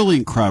is really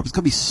incredible. It's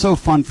gonna be so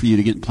fun for you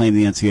to get and play in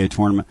the NCAA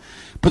tournament.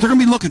 But they're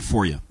gonna be looking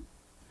for you.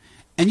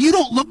 And you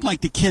don't look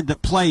like the kid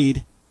that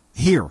played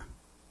here.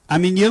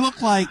 You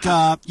look like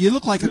a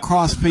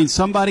cross between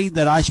somebody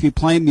that I should be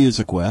playing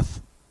music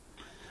with,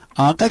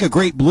 like a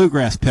great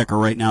bluegrass picker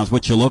right now is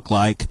what you look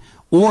like,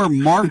 or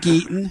Mark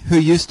Eaton, who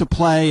used to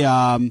play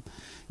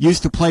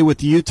with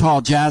the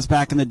Utah Jazz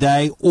back in the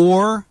day,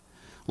 or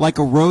like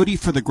a roadie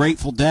for the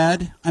Grateful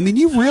Dead.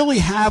 You really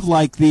have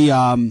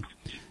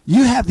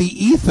you have the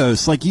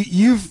ethos,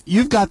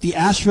 you've got the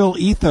Asheville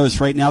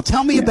ethos right now.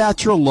 Tell me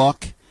about your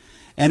look.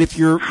 And if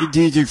your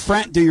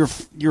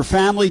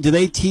family, do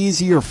they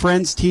tease you? Your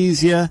friends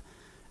tease you?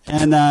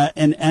 And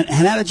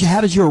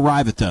how did you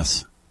arrive at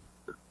this?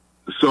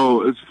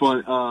 So it's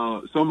fun.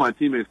 Some of my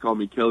teammates call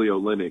me Kelly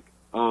Olynyk.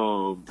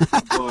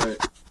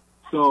 But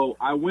so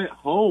I went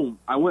home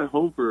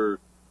for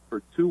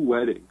 2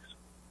 weddings,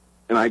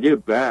 and I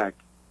get back,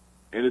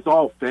 and it's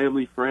all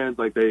family, friends.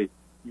 You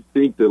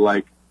think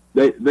that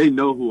they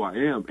know who I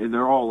am, and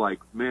they're all like,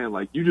 man,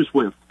 you just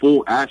went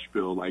full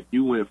Asheville,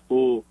 you went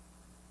full.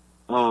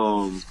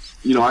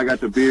 I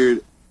got the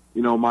beard.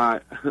 My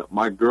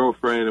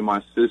girlfriend and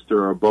my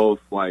sister are both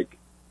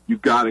you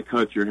got to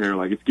cut your hair.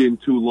 It's getting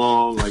too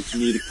long. You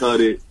need to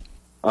cut it.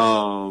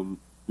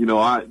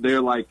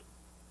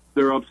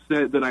 They're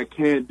upset that I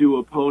can't do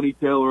a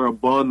ponytail or a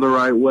bun the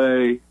right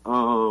way.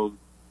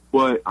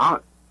 But I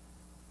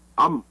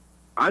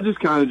just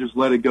kind of just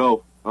let it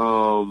go.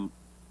 I'm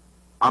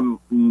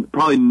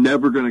probably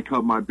never going to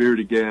cut my beard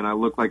again. I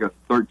look like a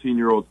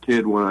 13-year-old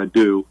kid when I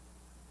do.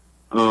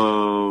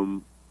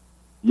 There's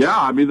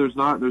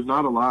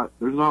not a lot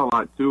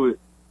to it.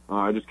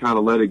 I just kind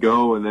of let it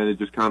go, and then it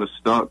just kind of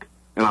stuck,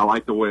 and I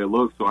like the way it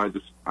looks, so I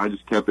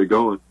just kept it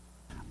going.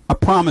 I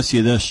promise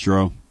you this,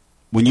 Drew.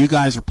 When you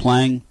guys are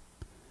playing,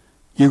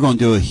 you're going to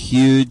do a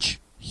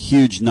huge,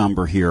 huge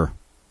number here.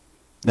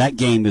 That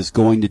game is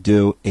going to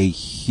do a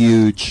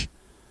huge,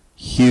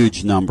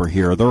 huge number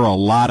here. There are a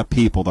lot of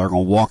people that are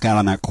going to walk out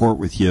on that court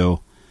with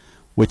you,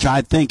 which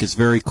I think is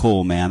very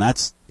cool, man.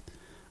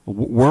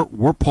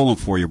 We're pulling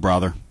for you,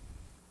 brother.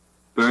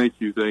 Thank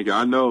you.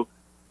 I know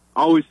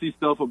I always see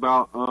stuff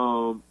about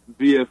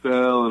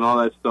VFL and all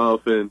that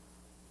stuff, and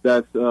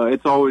that's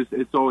it's always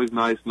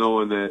nice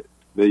knowing that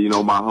my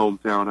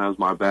hometown has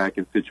my back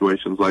in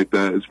situations like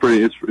that.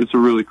 It's a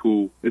really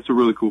cool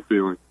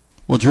feeling.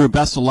 Well, Drew,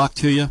 best of luck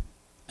to you.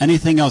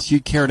 Anything else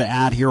you'd care to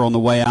add here on the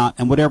way out?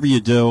 And whatever you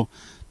do,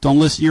 don't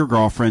listen to your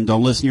girlfriend,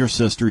 don't listen to your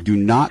sister, do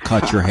not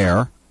cut your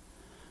hair.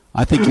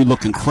 I think you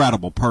look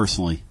incredible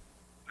personally.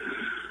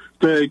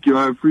 Thank you.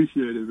 I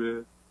appreciate it,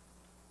 man.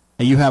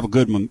 Hey, you have a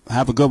good one.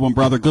 Have a good one,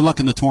 brother. Good luck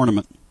in the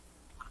tournament.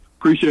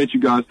 Appreciate you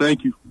guys.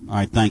 Thank you. All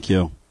right, thank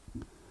you.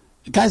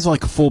 The guy's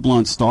like a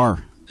full-blown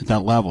star at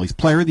that level. He's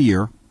player of the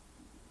year.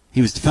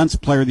 He was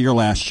defensive player of the year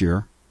last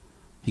year.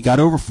 He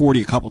got over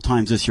 40 a couple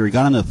times this year. He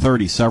got into the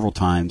 30 several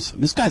times.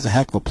 This guy's a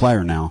heck of a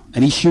player now,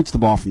 and he shoots the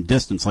ball from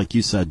distance, like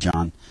you said,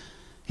 John.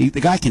 The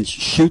guy can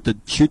shoot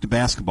the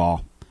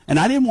basketball. And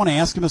I didn't want to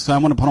ask him this, so I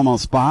want to put him on the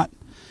spot.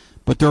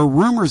 But there are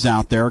rumors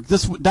out there.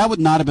 That would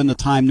not have been the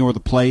time nor the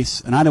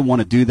place, and I didn't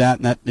want to do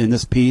that in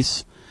this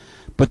piece.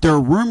 But there are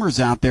rumors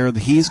out there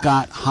that he's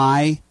got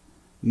high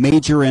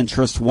major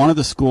interest. One of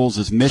the schools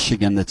is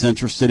Michigan that's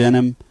interested in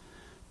him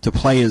to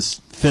play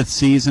his 5th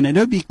season. And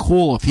it would be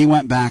cool if he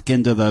went back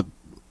into the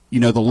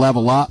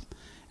level up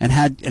and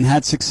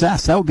had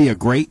success. That would be a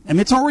great.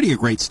 It's already a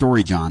great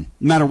story, John.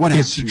 No matter what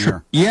happens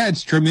here. Yeah,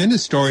 it's a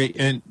tremendous story.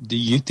 And do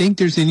you think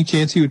there's any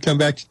chance he would come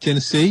back to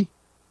Tennessee?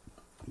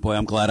 Boy,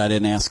 I'm glad I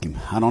didn't ask him.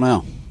 I don't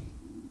know.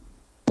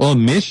 Well,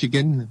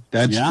 Michigan,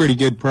 that's a pretty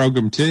good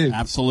program, too.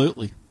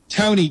 Absolutely.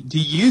 Tony, do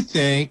you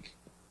think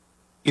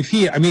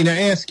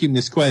I asked him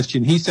this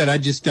question. He said, I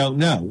just don't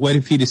know. What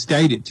if he'd have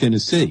stayed at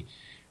Tennessee?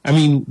 I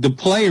mean, the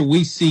player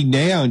we see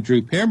now in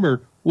Drew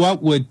Pember, how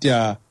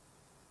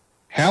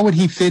would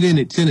he fit in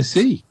at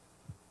Tennessee?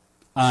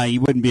 He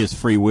wouldn't be as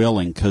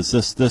freewheeling because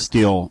this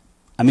deal,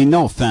 I mean,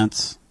 no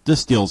offense,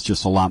 this deal's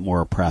just a lot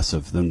more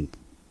oppressive than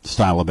the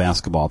style of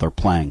basketball they're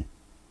playing.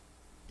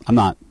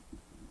 I'm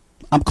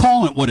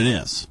calling it what it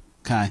is,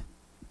 okay?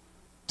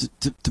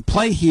 To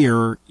play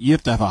here, you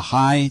have to have a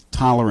high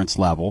tolerance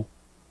level,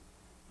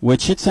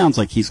 which it sounds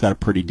like he's got a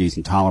pretty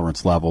decent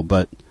tolerance level,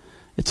 but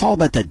it's all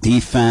about that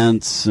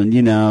defense and,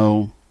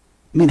 I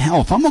mean,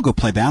 hell, if I'm going to go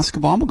play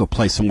basketball, I'm going to go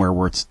play somewhere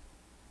where it's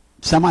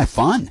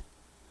semi-fun.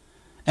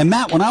 And,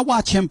 Matt, when I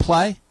watch him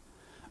play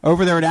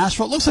over there at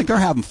Asheville, it looks like they're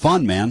having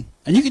fun, man.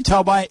 And you can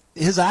tell by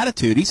his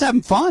attitude, he's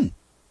having fun.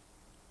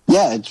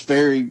 Yeah, it's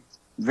very,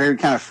 very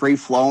kind of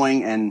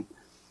free-flowing, and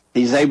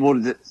he's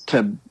able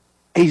to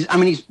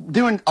he's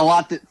doing a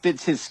lot that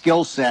fits his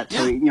skill set.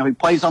 So, he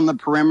plays on the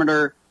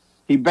perimeter.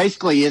 He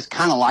basically is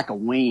kind of like a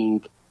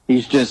wing.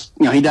 He's just,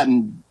 he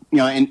doesn't,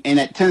 and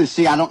at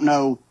Tennessee, I don't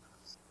know.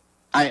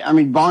 I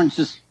mean, Barnes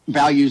just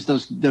values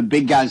the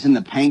big guys in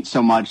the paint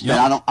so much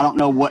that I don't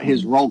know what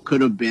his role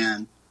could have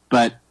been.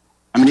 But,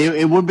 I mean,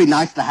 it would be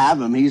nice to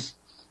have him. He's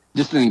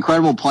just an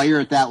incredible player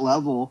at that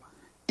level.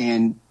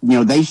 And,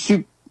 they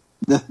shoot,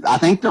 I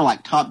think they're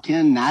like top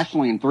 10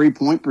 nationally in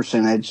three-point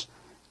percentage.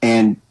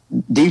 And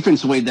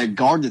defensively, they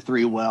guard the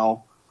three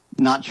well.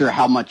 Not sure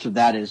how much of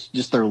that is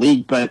just their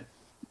league, but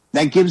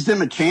that gives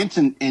them a chance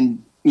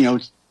in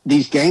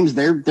these games.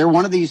 They're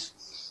one of these,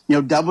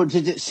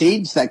 double-digit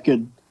seeds that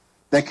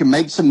could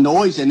make some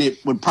noise, and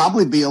it would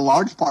probably be a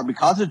large part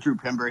because of Drew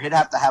Pember. He'd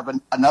have to have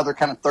another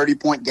kind of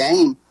 30-point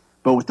game,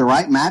 but with the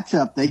right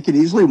matchup, they could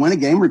easily win a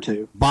game or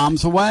two.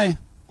 Bombs away.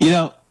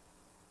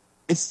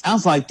 It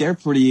sounds like they're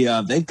pretty.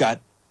 They've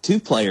got two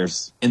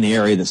players in the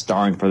area that's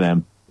starring for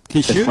them.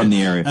 Can shoot from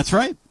the area. That's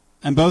right,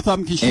 and both of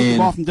them can shoot the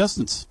ball from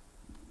distance.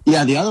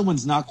 Yeah, the other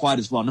one's not quite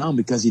as well known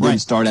because he didn't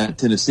start at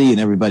Tennessee and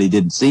everybody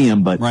didn't see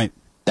him. But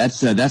that's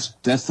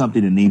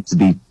something that needs to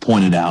be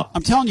pointed out.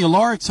 I'm telling you,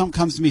 Laura, something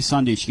comes to me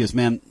Sunday. She goes,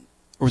 man,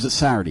 or was it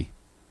Saturday?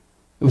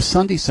 It was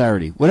Sunday,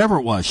 Saturday, whatever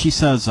it was. She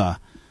says, man,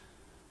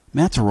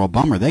 that's a real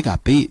bummer. They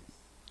got beat.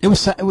 It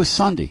was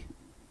Sunday.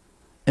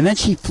 And then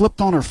she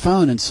flipped on her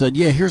phone and said,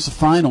 yeah, here's the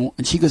final.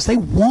 And she goes, they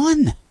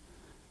won.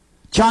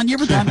 John, you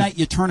ever done that?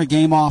 You turn a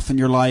game off and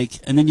you're like,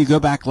 and then you go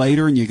back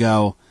later and you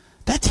go,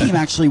 that team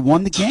actually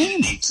won the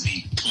game. Needs to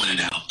be pointed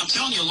out. I'm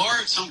telling you,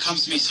 Laura, something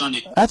comes to me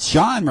Sunday. That's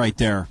John right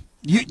there.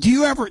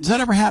 Does that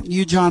ever happen to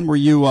you, John, where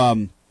you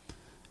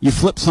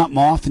flip something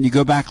off and you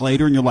go back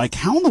later and you're like,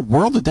 how in the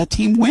world did that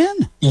team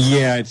win?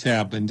 Yeah, it's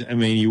happened. I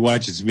mean, you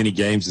watch as many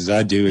games as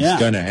I do, it's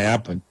going to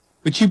happen.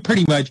 But you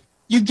pretty much,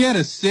 you get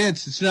a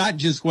sense. It's not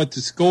just what the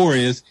score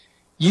is.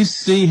 You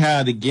see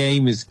how the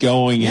game is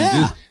going,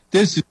 and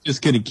this is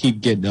just going to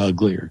keep getting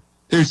uglier.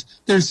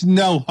 There's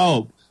no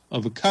hope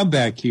of a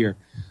comeback here.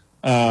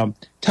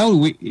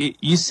 Tony,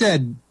 you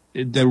said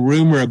the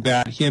rumor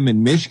about him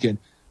in Michigan.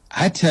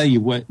 I tell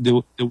you what,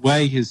 the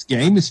way his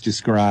game is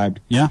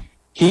described,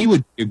 he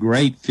would be a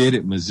great fit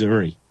at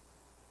Missouri.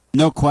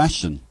 No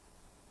question.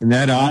 And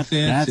that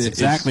offense, that's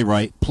exactly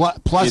right.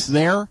 Plus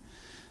there,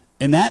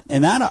 and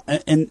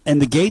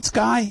the Gates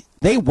guy,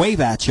 they wave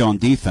at you on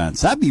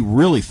defense. That'd be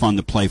really fun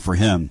to play for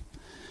him.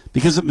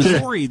 Because at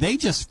Missouri, they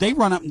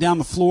run up and down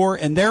the floor,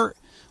 and they're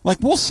like,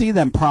 we'll see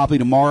them probably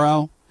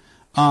tomorrow.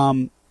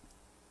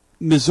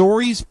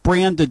 Missouri's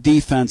brand of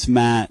defense,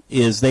 Matt,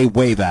 is they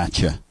wave at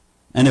you.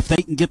 And if they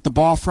can get the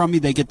ball from you,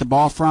 they get the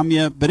ball from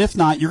you. But if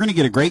not, you're going to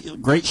get a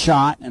great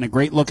shot and a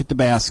great look at the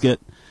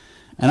basket.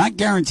 And I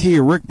guarantee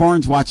you, Rick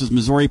Barnes watches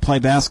Missouri play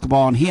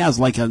basketball, and he has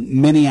like a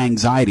mini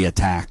anxiety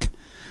attack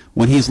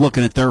when he's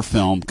looking at their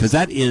film, because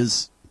that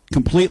is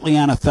completely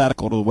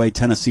antithetical to the way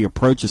Tennessee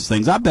approaches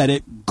things. I bet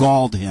it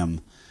galled him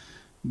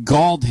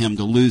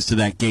to lose to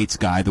that Gates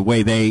guy, the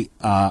way they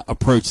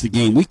approach the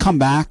game. We come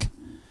back,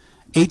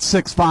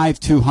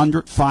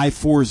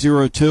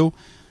 865-200-5402.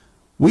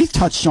 We've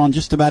touched on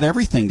just about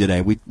everything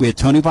today. We had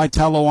Tony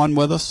Vitello on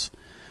with us.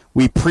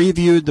 We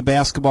previewed the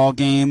basketball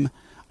game.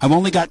 I've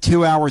only got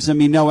 2 hours in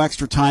me, no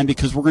extra time,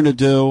 because we're going to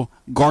do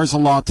Garza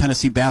Law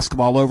Tennessee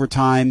basketball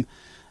overtime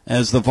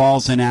as the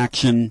Vols in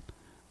action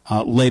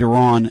later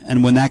on.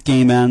 And when that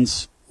game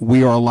ends,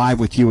 we are live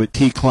with you at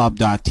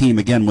tclub.team.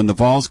 Again, when the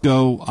Vols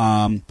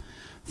go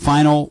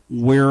final,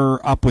 we're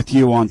up with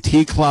you on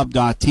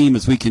tclub.team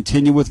as we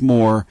continue with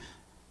more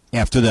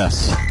after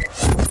this.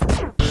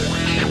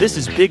 This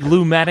is Big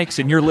Lou Maddox,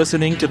 and you're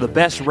listening to the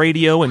best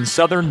radio in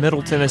southern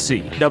Middle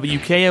Tennessee.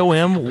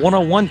 WKOM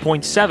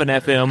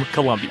 101.7 FM,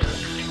 Columbia.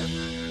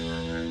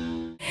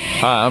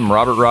 Hi, I'm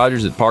Robert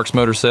Rogers at Parks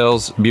Motor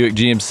Sales Buick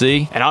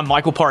GMC. And I'm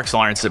Michael Parks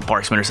Lawrence at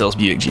Parks Motor Sales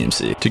Buick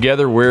GMC.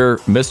 Together, we're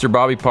Mr.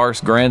 Bobby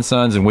Parks'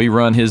 grandsons, and we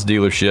run his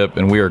dealership,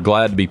 and we are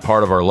glad to be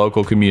part of our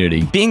local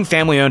community. Being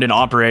family-owned and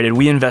operated,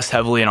 we invest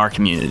heavily in our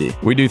community.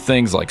 We do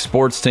things like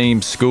sports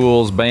teams,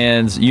 schools,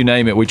 bands, you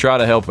name it. We try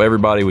to help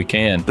everybody we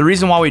can. The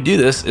reason why we do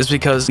this is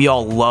because we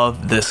all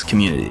love this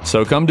community.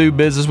 So come do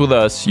business with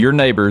us, your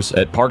neighbors,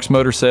 at Parks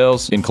Motor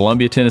Sales in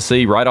Columbia,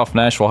 Tennessee, right off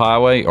Nashville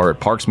Highway, or at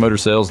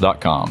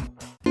parksmotorsales.com.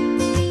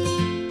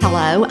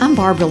 Hello, I'm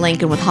Barbara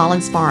Lincoln with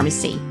Holland's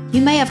Pharmacy.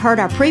 You may have heard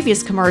our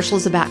previous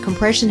commercials about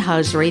compression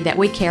hosiery that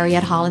we carry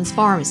at Holland's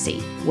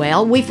Pharmacy.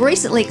 Well, we've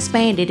recently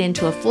expanded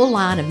into a full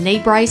line of knee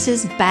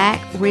braces,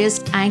 back,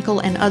 wrist, ankle,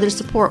 and other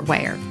support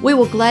wear. We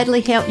will gladly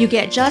help you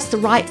get just the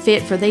right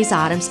fit for these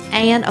items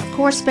and, of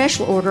course,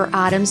 special order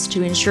items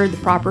to ensure the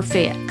proper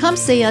fit. Come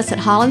see us at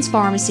Holland's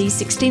Pharmacy,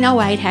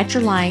 1608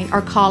 Hatcher Lane,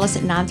 or call us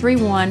at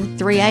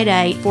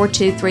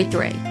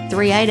 931-388-4233.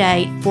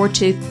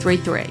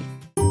 388-4233.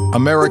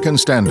 American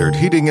Standard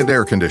Heating and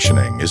Air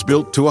Conditioning is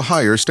built to a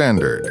higher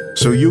standard,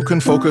 so you can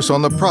focus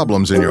on the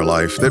problems in your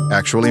life that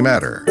actually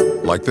matter,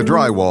 like the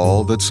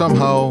drywall that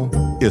somehow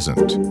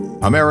isn't.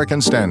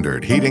 American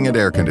Standard Heating and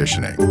Air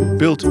Conditioning,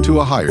 built to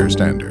a higher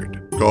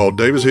standard. Call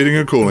Davis Heating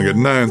and Cooling at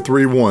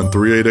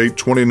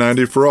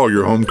 931-388-2090 for all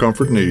your home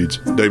comfort needs.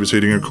 Davis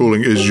Heating and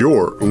Cooling is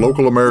your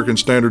local American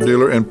Standard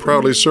dealer and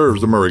proudly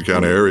serves the Murray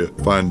County area.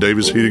 Find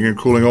Davis Heating and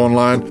Cooling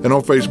online and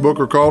on Facebook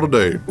or call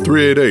today,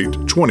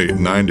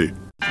 388-2090.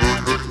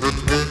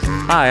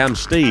 Hi, I'm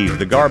Steve,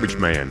 the Garbage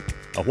Man.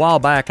 A while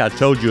back I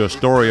told you a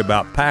story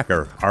about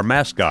Packer, our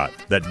mascot,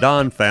 that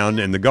Don found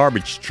in the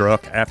garbage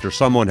truck after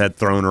someone had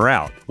thrown her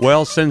out.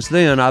 Well, since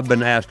then I've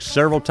been asked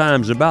several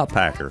times about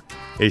Packer.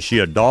 Is she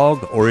a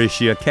dog or is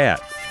she a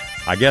cat?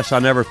 I guess I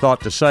never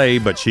thought to say,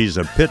 but she's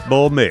a pit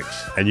bull mix,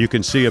 and you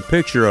can see a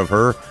picture of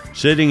her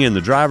sitting in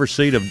the driver's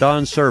seat of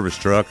Don's service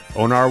truck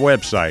on our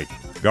website,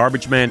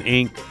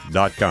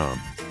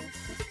 garbagemaninc.com.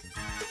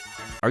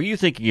 Are you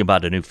thinking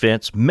about a new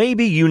fence?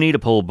 Maybe you need a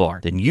pole barn.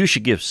 Then you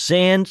should give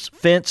Sands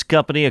Fence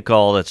Company a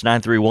call. That's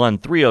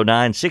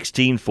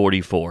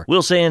 931-309-1644.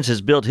 Will Sands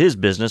has built his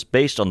business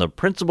based on the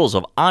principles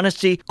of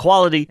honesty,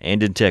 quality,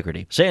 and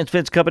integrity. Sands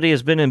Fence Company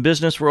has been in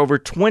business for over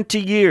 20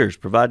 years,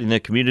 providing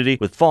the community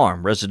with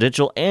farm,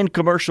 residential, and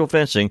commercial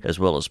fencing, as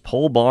well as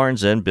pole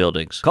barns and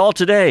buildings. Call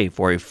today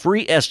for a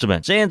free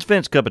estimate. Sands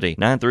Fence Company,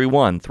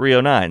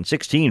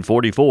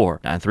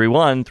 931-309-1644.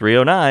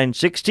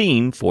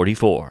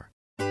 931-309-1644.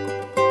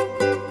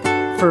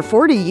 For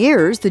 40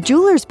 years, the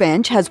Jewelers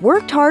Bench has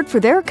worked hard for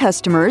their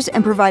customers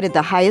and provided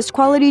the highest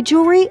quality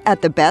jewelry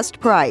at the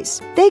best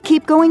price. They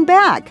keep going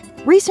back.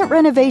 Recent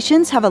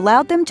renovations have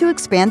allowed them to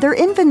expand their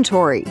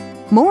inventory.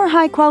 More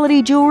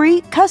high-quality jewelry,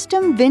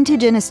 custom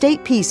vintage and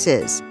estate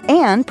pieces,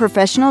 and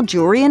professional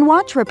jewelry and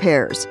watch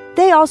repairs.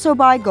 They also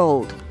buy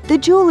gold. The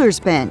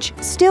Jewelers Bench,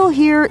 still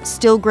here,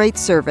 still great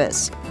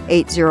service.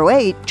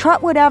 808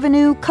 Trotwood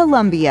Avenue,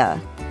 Columbia.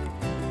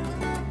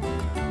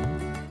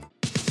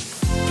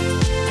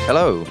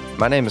 Hello,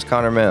 my name is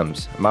Connor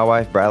Mims. My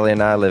wife Bradley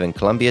and I live in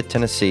Columbia,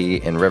 Tennessee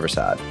in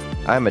Riverside.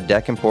 I am a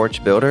deck and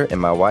porch builder and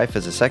my wife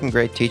is a second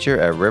grade teacher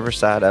at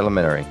Riverside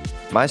Elementary.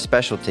 My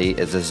specialty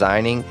is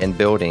designing and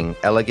building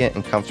elegant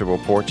and comfortable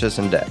porches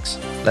and decks.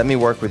 Let me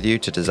work with you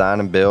to design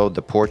and build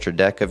the porch or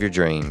deck of your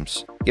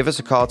dreams. Give us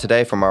a call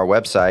today from our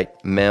website,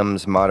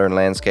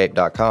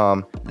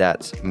 mimsmodernlandscape.com.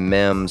 That's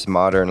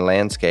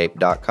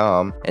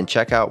mimsmodernlandscape.com, and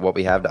check out what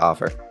we have to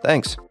offer.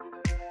 Thanks.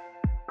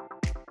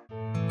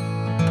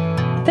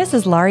 This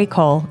is Laurie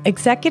Cole,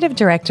 Executive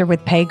Director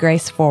with Pay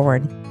Grace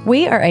Forward.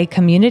 We are a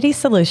community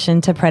solution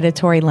to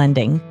predatory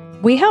lending.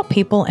 We help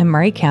people in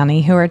Murray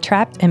County who are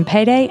trapped in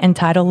payday and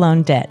title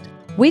loan debt.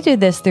 We do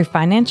this through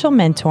financial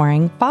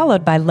mentoring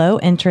followed by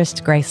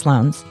low-interest grace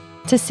loans.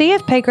 To see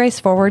if Pay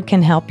Grace Forward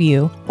can help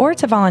you or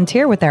to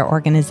volunteer with our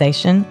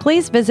organization,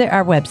 please visit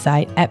our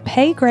website at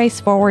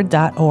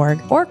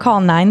paygraceforward.org or call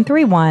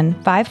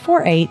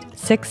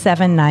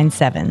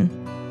 931-548-6797.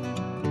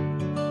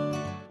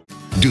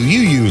 Do you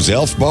use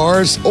Elf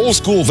bars? Old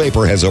School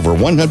Vapor has over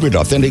 100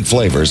 authentic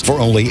flavors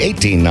for only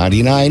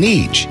 $18.99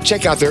 each.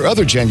 Check out their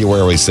other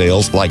January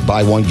sales like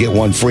buy one, get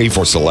one free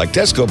for select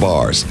Tesco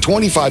bars,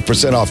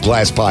 25% off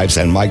glass pipes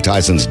and Mike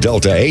Tyson's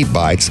Delta 8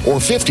 bites, or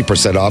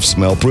 50% off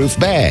smell-proof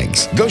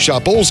bags. Go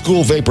shop Old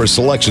School Vapor's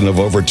selection of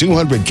over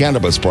 200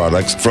 cannabis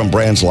products from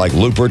brands like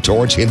Looper,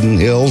 Torch, Hidden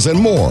Hills, and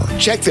more.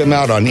 Check them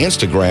out on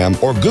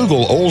Instagram or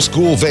Google Old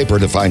School Vapor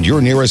to find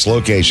your nearest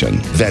location.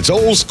 That's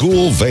Old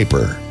School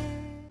Vapor.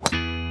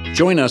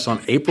 Join us on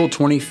April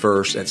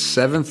 21st at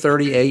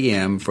 7:30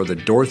 a.m. for the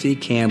Dorothy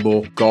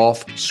Campbell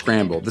Golf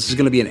Scramble. This is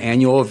going to be an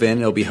annual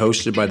event. It'll be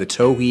hosted by the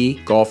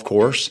Towhee Golf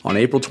Course on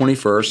April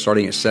 21st,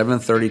 starting at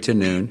 7:30 to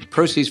noon.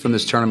 Proceeds from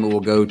this tournament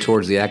will go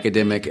towards the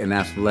academic and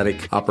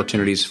athletic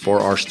opportunities for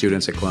our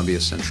students at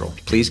Columbia Central.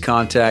 Please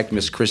contact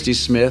Miss Christy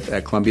Smith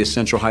at Columbia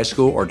Central High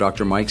School or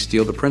Dr. Mike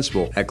Steele, the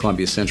principal at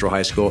Columbia Central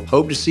High School.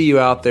 Hope to see you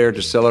out there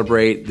to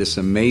celebrate this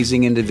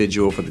amazing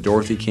individual for the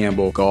Dorothy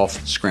Campbell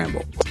Golf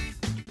Scramble.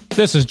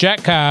 This is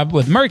Jack Cobb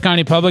with Murray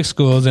County Public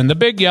Schools and the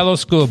Big Yellow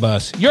School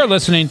Bus. You're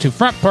listening to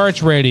Front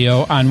Porch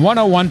Radio on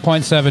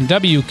 101.7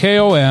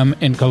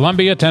 WKOM in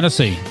Columbia,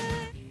 Tennessee.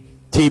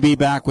 TB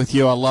back with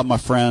you. I love my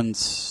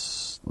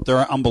friends. They're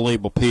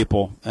unbelievable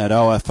people at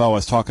OFO. I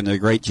was talking to the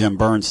great Jim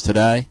Burns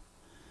today.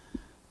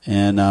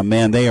 And,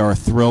 man, they are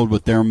thrilled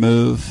with their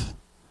move.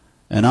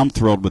 And I'm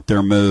thrilled with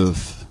their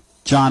move.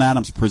 John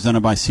Adams, presented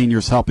by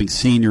Seniors Helping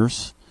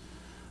Seniors,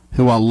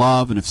 who I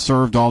love and have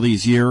served all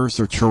these years.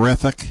 They're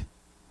terrific.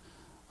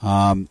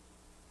 John,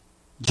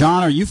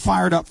 are you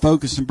fired up,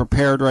 focused, and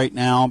prepared right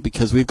now?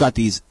 Because we've got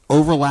these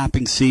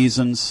overlapping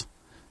seasons.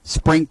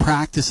 Spring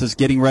practice is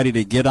getting ready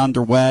to get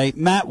underway.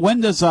 Matt,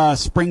 when does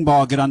spring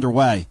ball get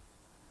underway,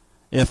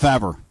 if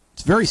ever?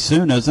 It's very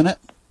soon, isn't it?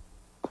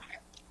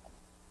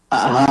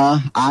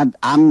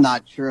 I'm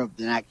not sure of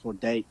the actual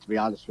date, to be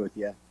honest with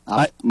you.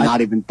 I've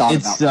not even thought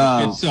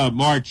about it. It's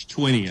March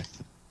 20th.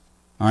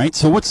 All right,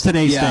 so what's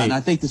today's date? Yeah, and I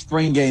think the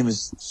spring game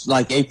is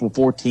like April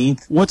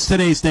 14th. What's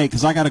today's date?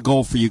 Because I got a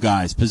goal for you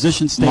guys.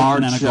 Position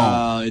statement and a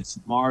goal. It's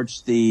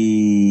March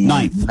the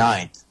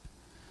 9th.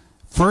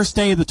 First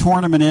day of the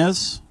tournament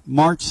is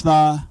March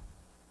the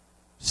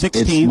 16th.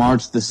 It's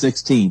March the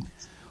 16th.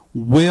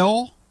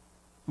 We'll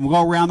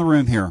go around the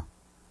room here.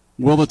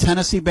 Will the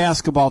Tennessee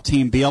basketball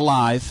team be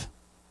alive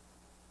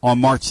on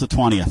March the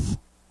 20th?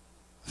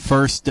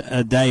 First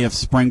day of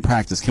spring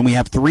practice. Can we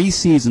have 3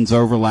 seasons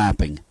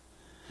overlapping?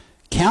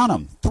 Count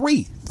them.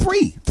 3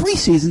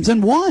 seasons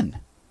in one.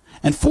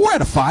 And 4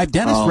 out of 5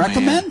 dentists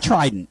recommend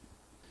Trident.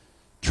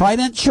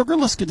 Trident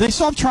sugarless. Do they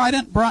still have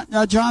Trident,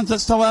 John? Is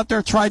that still out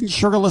there? Trident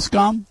sugarless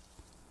gum?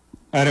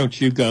 I don't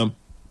chew gum.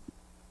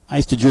 I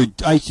used to chew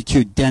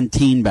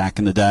Dentine back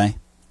in the day.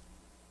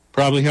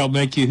 Probably help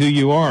make you who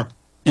you are.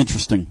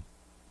 Interesting.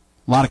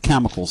 A lot of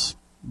chemicals.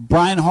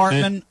 Brian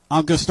Hartman,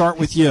 I'll go start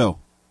with you.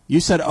 You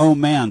said, oh,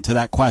 man, to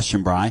that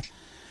question, Bri.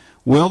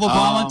 Will the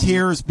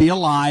Volunteers be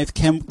alive?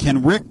 Can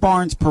Rick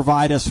Barnes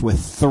provide us with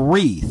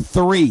three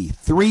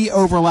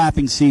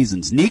overlapping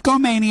seasons?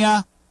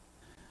 Nicomania,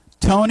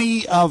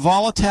 Tony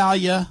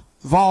Volitalia,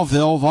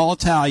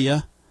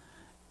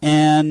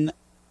 and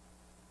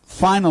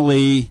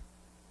finally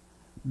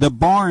the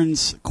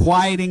Barnes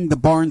quieting the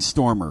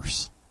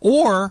Barnstormers.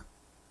 Or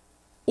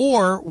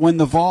when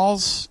the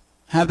Vols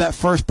have that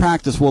first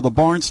practice, will the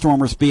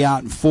Barnstormers be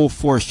out in full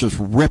force just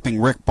ripping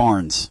Rick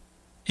Barnes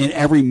in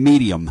every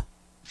medium?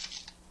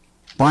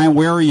 Brian,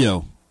 where are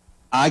you?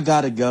 I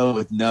got to go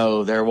with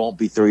no. There won't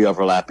be 3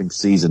 overlapping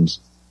seasons.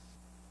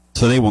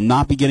 So they will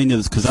not be getting to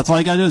this, because that's all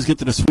you got to do is get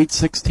to the Sweet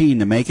 16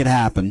 to make it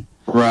happen.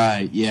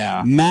 Right,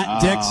 yeah.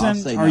 Matt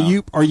Dixon,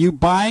 are you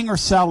buying or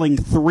selling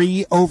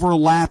 3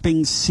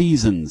 overlapping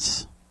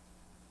seasons?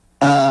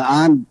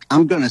 I'm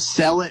going to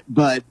sell it,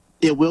 but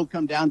it will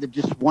come down to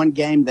just one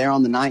game there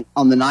on the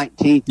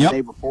 19th, the day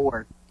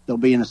before. They'll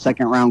be in a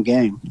second-round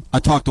game. I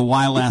talked to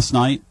Y last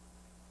night.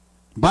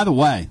 By the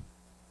way,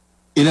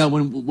 you know,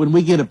 when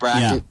we get a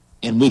bracket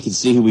and we can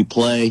see who we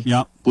play,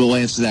 we'll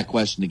answer that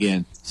question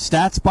again.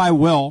 Stats by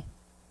Will,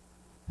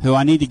 who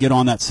I need to get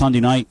on that Sunday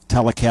night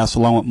telecast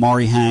along with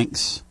Maury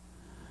Hanks.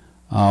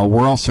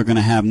 We're also going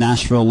to have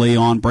Nashville Lee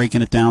on,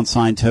 breaking it down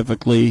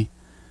scientifically.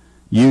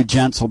 You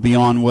gents will be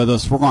on with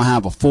us. We're going to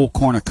have a full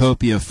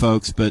cornucopia of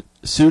folks, but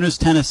as soon as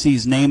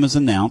Tennessee's name is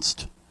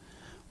announced,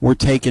 we're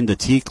taking to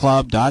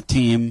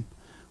tclub.team.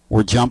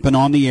 We're jumping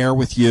on the air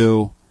with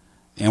you,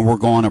 and we're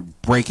going to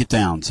break it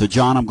down. So,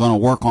 John, I'm going to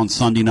work on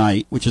Sunday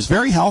night, which is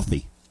very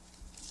healthy.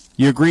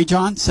 You agree,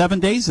 John?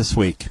 7 days this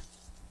week.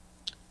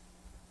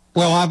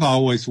 Well, I've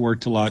always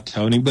worked a lot,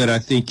 Tony, but I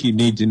think you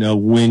need to know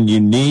when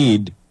you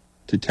need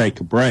to take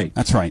a break.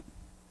 That's right.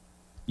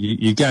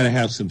 You got to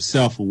have some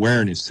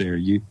self-awareness there.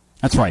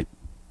 That's right.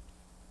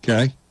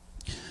 Okay.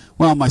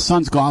 Well, my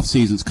son's golf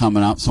season's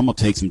coming up, so I'm going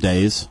to take some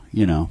days,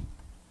 you know.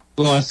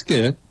 Well, that's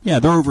good. Yeah,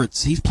 they're over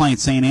he's playing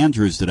St.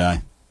 Andrews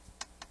today.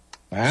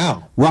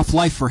 Wow. Rough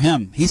life for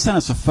him. He sent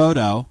us a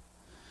photo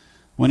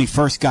when he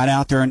first got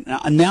out there,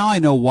 and now I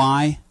know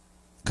why.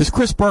 Because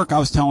Chris Burke, I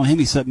was telling him,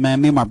 he said,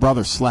 man, me and my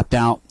brother slept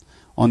out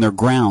on their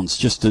grounds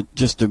just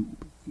to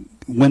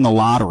win the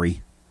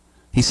lottery.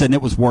 He said, and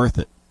it was worth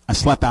it. I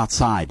slept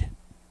outside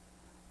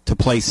to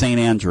play St.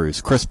 Andrews.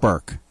 Chris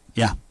Burke.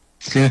 Yeah.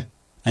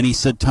 And he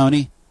said,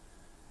 Tony,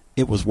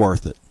 it was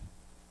worth it.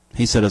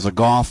 He said, as a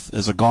golf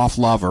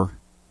lover,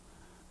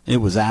 it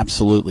was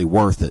absolutely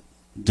worth it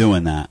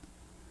doing that.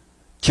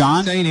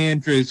 John? St.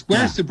 Andrews.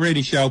 Where's the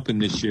British Open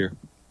this year?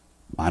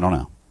 I don't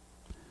know.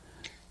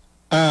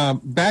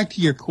 Back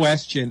to your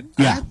question.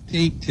 I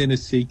think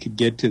Tennessee could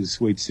get to the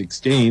Sweet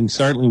 16.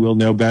 Certainly we'll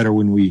know better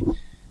when we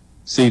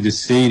see the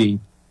seeding.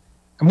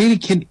 I mean,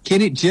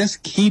 can it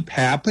just keep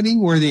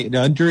happening where it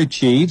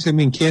underachieves? I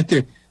mean,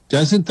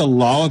 doesn't the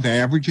law of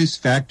averages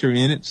factor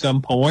in at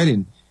some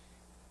point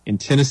and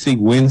Tennessee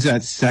wins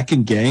that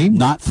second game?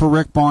 Not for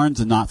Rick Barnes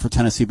and not for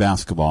Tennessee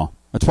basketball.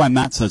 That's why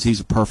Matt says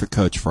he's a perfect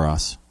coach for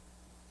us.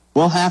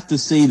 We'll have to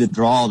see the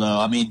draw, though.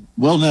 I mean,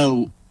 we'll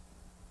know.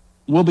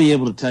 We'll be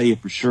able to tell you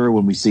for sure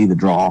when we see the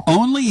draw.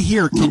 Only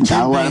here can Jim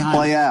Boeheim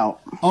play out.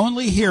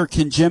 Only here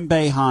can Jim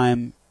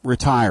Boeheim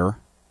retire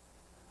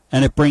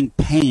And it brings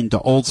pain to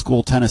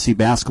old-school Tennessee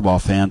basketball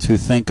fans who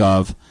think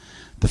of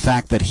the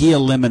fact that he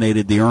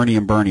eliminated the Ernie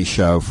and Bernie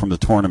show from the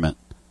tournament.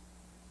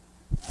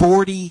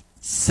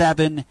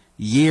 47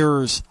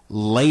 years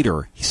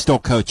later, he's still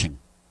coaching.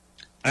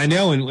 I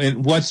know,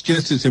 and what's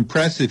just as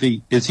impressive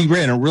is he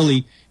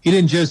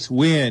didn't just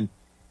win,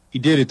 he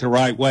did it the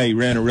right way. He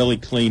ran a really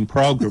clean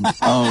program.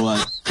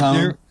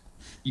 Tom,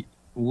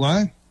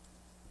 what?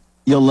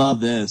 You'll love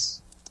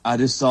this. I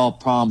just saw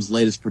Prom's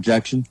latest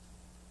projection.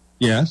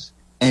 Yes.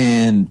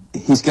 And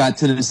he's got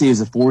Tennessee as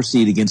a 4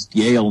 seed against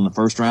Yale in the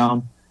first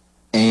round.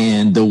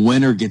 And the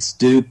winner gets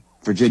Duke,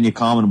 Virginia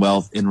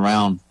Commonwealth in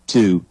round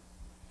 2.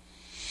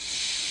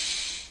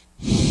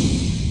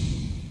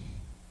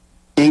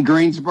 In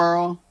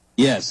Greensboro?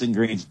 Yes, in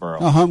Greensboro.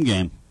 A home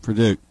game for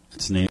Duke.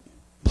 It's neat.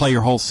 Play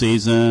your whole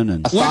season.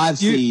 And a 5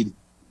 seed.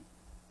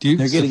 Duke,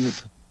 they're getting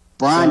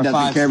Brian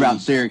doesn't care about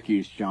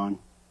Syracuse, John.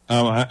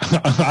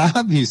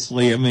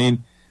 Obviously. I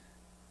mean,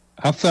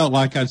 I felt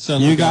like I'd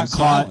suddenly You got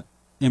caught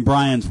in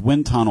Brian's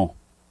wind tunnel.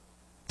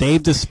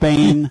 Dave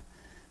Despain,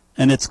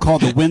 and it's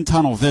called the wind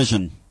tunnel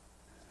vision.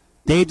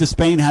 Dave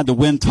Despain had the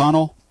wind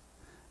tunnel,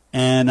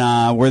 and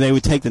where they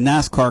would take the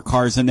NASCAR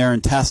cars in there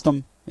and test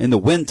them in the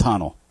wind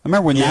tunnel. I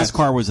remember when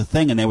NASCAR was a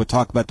thing, and they would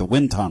talk about the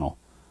wind tunnel.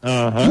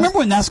 Uh-huh. You remember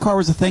when NASCAR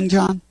was a thing,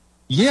 John?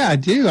 Yeah, I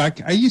do.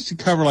 I used to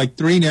cover like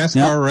 3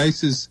 NASCAR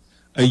races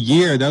a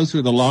year. Those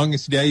were the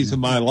longest days of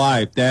my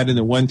life. That and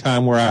the one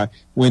time where I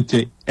went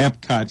to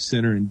Epcot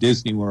Center in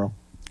Disney World.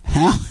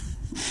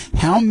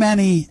 How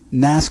many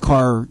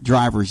NASCAR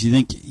drivers do you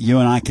think you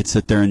and I could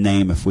sit there and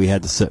name if we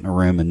had to sit in a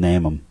room and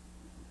name them?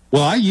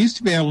 Well, I used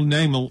to be able to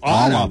name a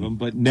lot of them,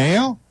 but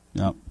now?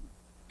 Yep.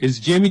 Is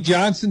Jimmy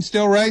Johnson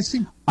still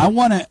racing? I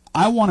want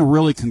to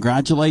really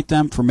congratulate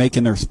them for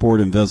making their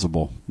sport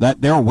invisible.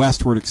 That their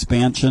westward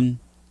expansion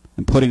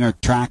and putting a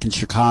track in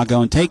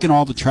Chicago and taking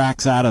all the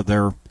tracks out of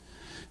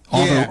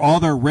all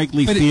their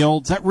Wrigley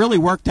fields. That really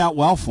worked out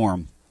well for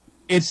them.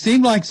 It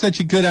seemed like such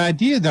a good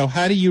idea, though.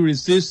 How do you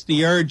resist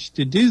the urge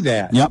to do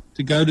that? Yep.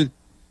 To go to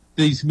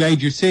these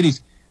major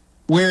cities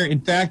where,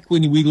 in fact,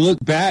 when we look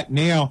back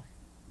now,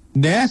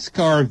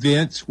 NASCAR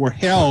events were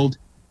held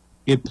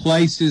at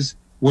places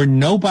where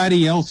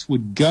nobody else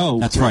would go.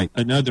 That's for right.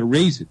 Another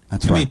reason.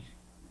 That's right. Mean,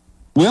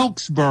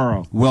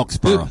 Wilkesboro.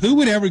 Who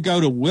would ever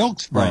go to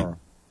Wilkesboro? Right.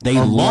 They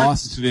or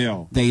lost.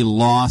 Martinsville? They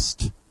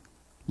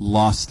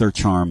lost their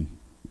charm.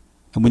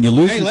 And when you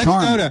lose your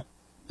charm,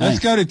 let's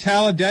go to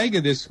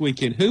Talladega this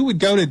weekend. Who would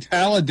go to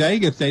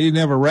Talladega if they didn't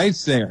have a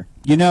race there?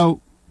 You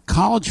know,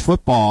 college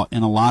football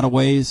in a lot of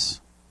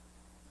ways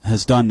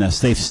has done this.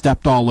 They've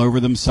stepped all over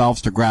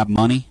themselves to grab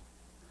money,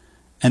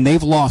 and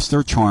they've lost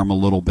their charm a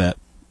little bit.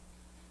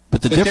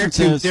 But the difference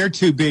is they're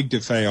too big to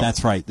fail.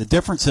 That's right. The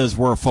difference is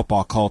we're a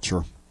football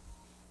culture.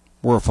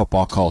 We're a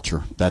football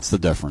culture. That's the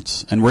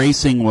difference. And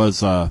racing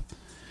is a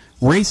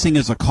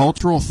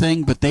cultural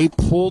thing, but they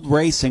pulled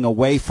racing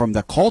away from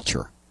the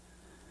culture.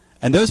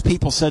 And those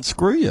people said,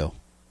 screw you.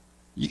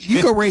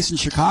 You go race in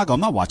Chicago. I'm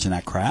not watching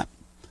that crap.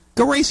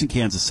 Go race in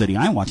Kansas City.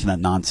 I ain't watching that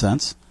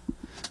nonsense.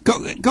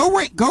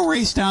 Go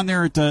race down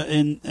there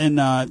in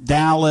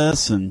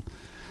Dallas and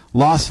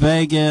Las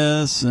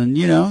Vegas, and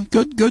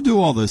go do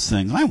all those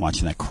things. I ain't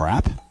watching that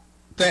crap.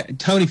 A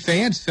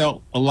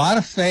lot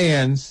of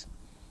fans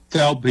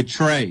felt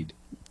betrayed.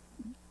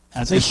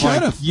 As they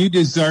should have. You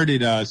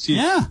deserted us.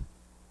 Yeah,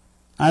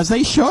 as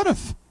they should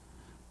have.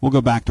 We'll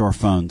go back to our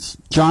phones.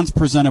 John's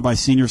presented by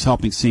Seniors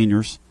Helping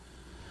Seniors.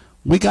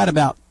 We got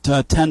about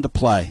 10 to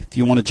play if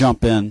you want to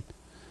jump in.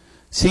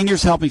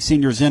 Seniors Helping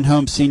Seniors,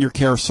 in-home senior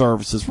care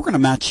services. We're going to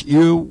match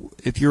you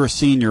if you're a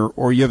senior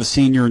or you have a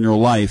senior in your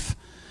life.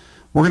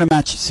 We're going to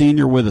match a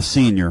senior with a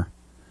senior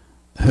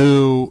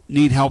who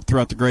need help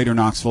throughout the greater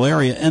Knoxville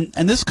area.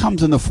 And this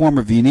comes in the form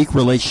of a unique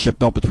relationship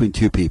built between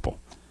two people.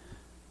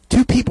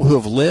 Two people who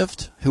have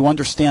lived, who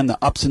understand the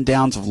ups and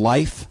downs of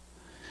life.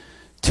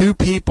 Two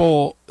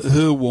people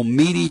who will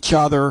meet each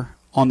other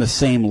on the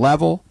same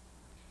level.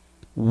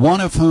 One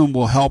of whom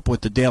will help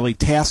with the daily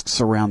tasks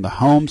around the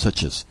home,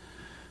 such as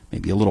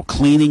maybe a little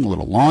cleaning, a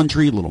little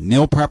laundry, a little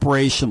meal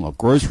preparation, a little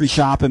grocery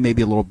shopping,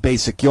 maybe a little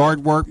basic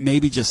yard work,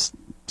 maybe just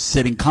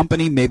sitting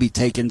company, maybe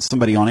taking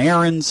somebody on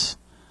errands.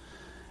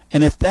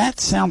 And if that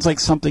sounds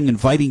like something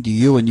inviting to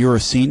you and you're a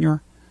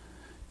senior,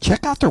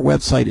 check out their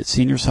website at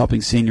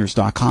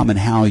seniorshelpingseniors.com and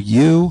how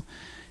you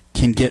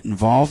can get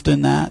involved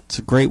in that. It's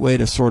a great way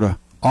to sort of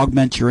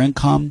augment your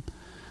income,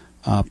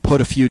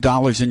 put a few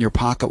dollars in your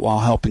pocket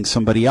while helping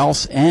somebody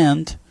else.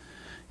 And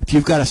if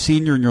you've got a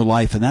senior in your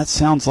life and that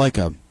sounds like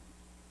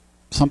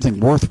something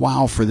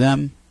worthwhile for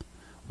them,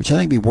 which I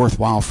think would be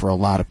worthwhile for a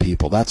lot of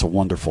people, that's a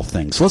wonderful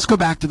thing. So let's go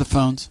back to the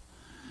phones.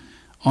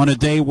 On a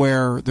day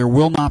where there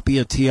will not be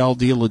a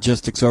TLD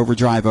Logistics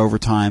Overdrive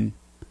overtime,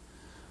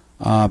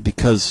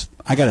 because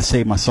I got to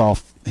save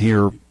myself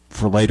here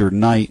for later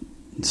tonight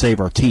and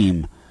save our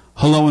team.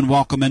 Hello and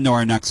welcome into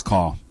our next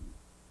call.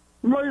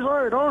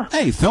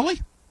 Hey,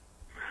 Philly.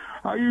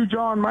 How you,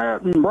 John,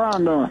 Matt, and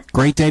Brian doing?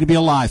 Great day to be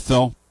alive,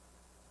 Phil.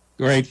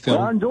 Great, Phil.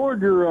 Well, I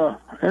enjoyed your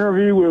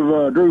interview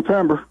with Drew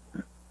Pember.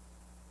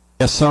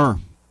 Yes, sir.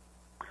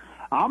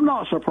 I'm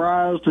not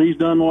surprised he's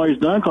done what he's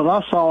done because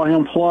I saw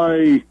him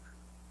play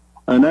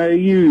an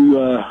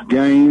AU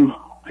game.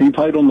 He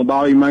played on the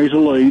Bobby Mays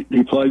Elite.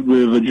 He played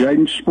with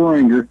Jaden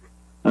Springer,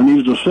 and he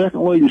was the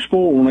second leading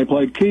scorer when they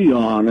played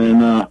Keon.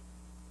 And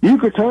you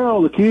could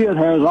tell the kid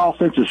has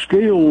offensive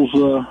skills.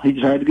 He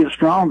just had to get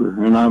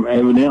stronger, and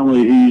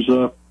evidently he's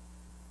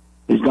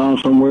gone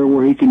somewhere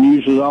where he can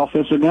use his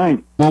offensive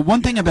game. Well,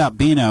 one thing about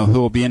Bino, who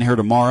will be in here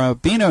tomorrow,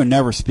 Bino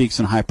never speaks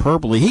in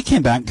hyperbole. He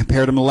came back and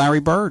compared him to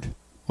Larry Bird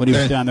when he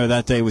was down there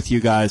that day with you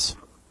guys.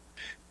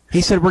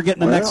 He said, we're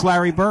getting the next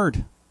Larry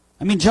Bird.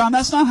 I mean, John,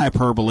 that's not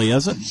hyperbole,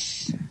 is it?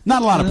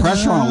 Not a lot of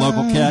pressure on a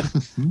local kid.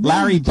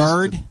 Larry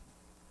Bird.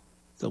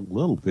 It's a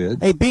little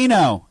bit. Hey,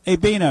 Bino,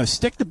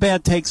 stick the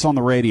bad takes on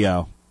the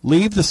radio.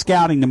 Leave the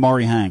scouting to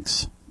Maury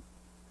Hanks.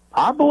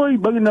 I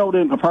believe Bino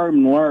didn't compare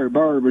him to Larry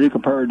Bird, but he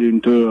compared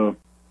him to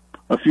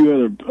a few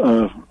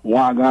other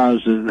white guys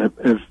that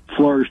have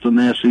flourished in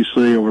the SEC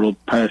over the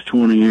past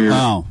 20 years.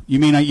 Oh, you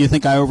mean you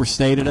think I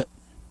overstated it?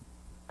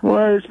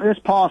 Well, it's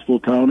possible,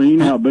 Tony. You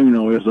know how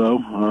Bino is,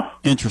 though.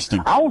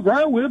 Interesting. I was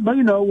there with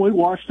Bino. We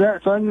watched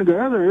that thing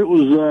together. It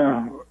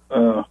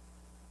was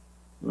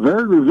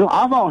very revealing.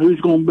 I thought he was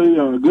going to be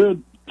a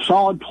good,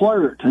 solid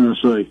player at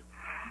Tennessee.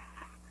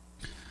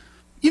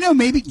 You know,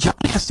 maybe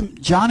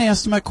John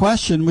asked him a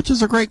question, which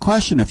is a great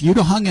question. If you'd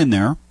have hung in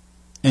there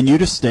and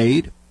you'd have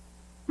stayed,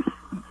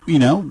 you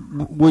know,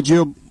 would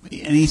you?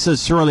 And he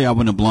says, surely I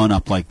wouldn't have blown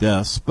up like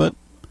this. But,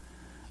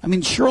 I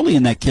mean, surely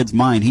in that kid's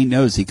mind, he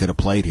knows he could have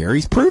played here.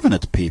 He's proven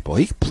it to people.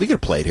 He could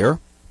have played here.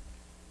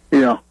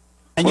 Yeah.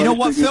 And you know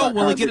what, Phil?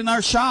 Will he get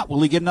another shot?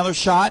 Will he get another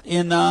shot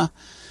in,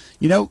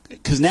 you know,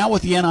 because now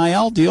with the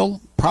NIL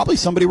deal, probably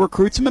somebody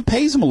recruits him and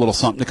pays him a little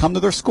something to come to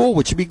their school,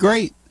 which would be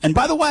great. And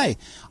by the way,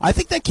 I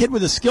think that kid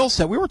with a skill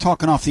set, we were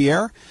talking off the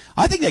air,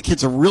 I think that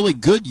kid's a really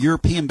good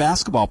European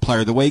basketball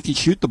player, the way he can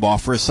shoot the ball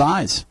for his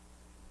size.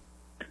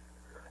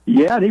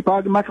 Yeah, and he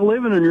probably can make a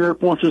living in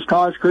Europe once his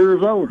college career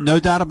is over. No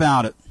doubt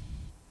about it.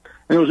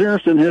 And it was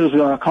interesting, his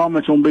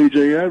comments on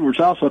B.J.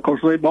 Edwards. Also, of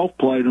course, they both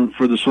played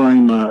for the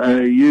same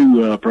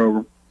AAU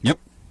program. Yep.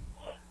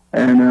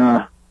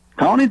 And,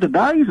 Tony,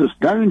 today's a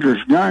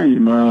dangerous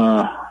game.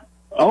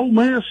 Ole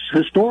Miss,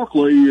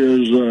 historically,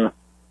 has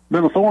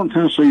been a thorn in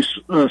Tennessee's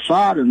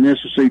side in the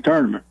SEC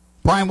tournament.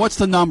 Brian, what's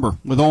the number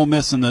with Ole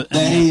Miss and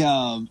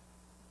the...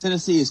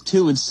 Tennessee is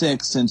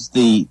 2-6 since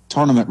the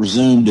tournament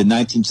resumed in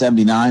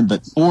 1979,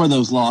 but 4 of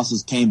those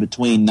losses came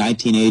between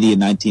 1980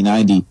 and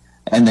 1990,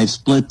 and they've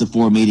split the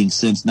 4 meetings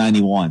since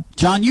 91.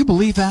 John, you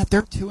believe that?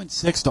 They're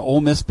 2-6 to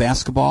Ole Miss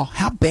basketball.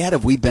 How bad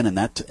have we been in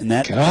that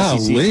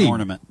SEC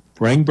tournament?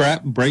 Bring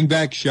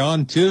back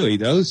Sean Toohey.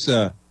 Those,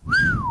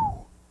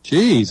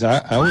 geez,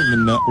 I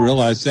wouldn't have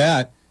realized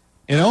that.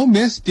 And Ole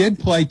Miss did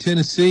play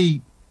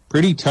Tennessee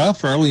pretty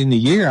tough early in the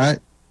year.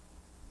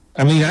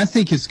 I mean, I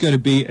think it's going to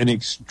be an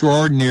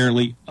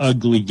extraordinarily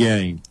ugly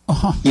game.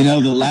 You know,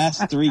 the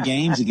last 3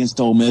 games against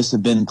Ole Miss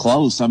have been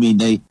close. I mean,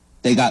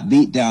 they got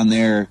beat down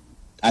there,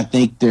 I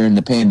think, during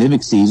the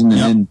pandemic season,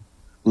 and then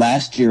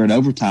last year in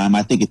overtime,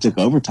 I think it took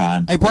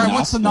overtime. Hey, Brian,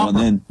 what's the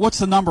number? What's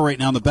the number right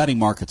now in the betting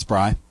markets,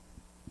 Brian?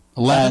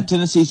 11.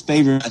 Tennessee's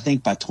favored, I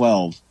think, by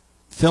 12.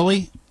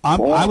 Philly,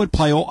 I would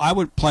play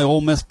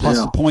Ole Miss plus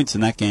the points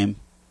in that game.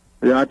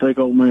 Yeah, I take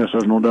Ole Miss.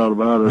 There's no doubt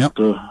about it. Yep.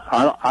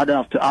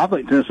 I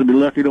think Tennessee will be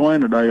lucky to win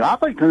today. I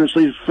think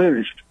Tennessee's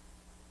finished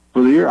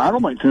for the year. I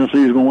don't think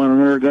Tennessee is going to win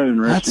another game.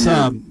 That's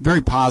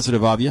very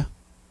positive of you.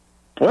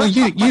 Well,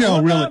 you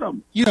don't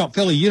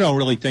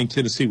really think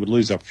Tennessee would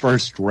lose a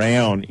first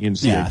round in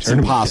state tournament? Yeah, it's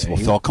impossible,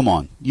 game. Phil. Come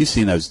on, you've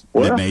seen those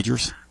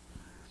mid-majors.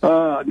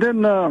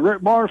 Didn't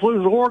Rick Barnes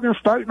lose to Oregon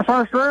State in the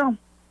first round?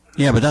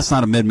 Yeah, but that's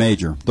not a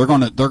mid-major. They're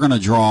gonna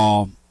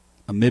draw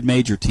a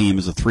mid-major team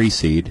as a 3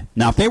 seed.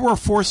 Now, if they were a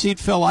 4 seed,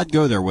 Phil, I'd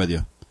go there with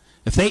you.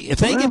 If they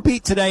get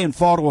beat today and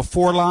fall to a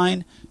 4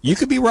 line, you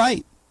could be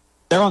right.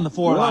 They're on the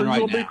 4 line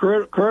right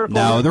now.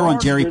 No, they're on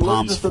Jerry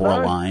Palm's 4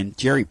 line.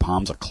 Jerry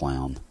Palm's a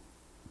clown.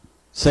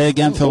 Say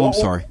again, Phil. I'm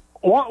sorry.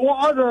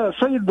 What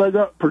seed they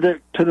got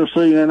predict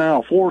Tennessee in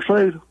now? 4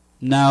 seed?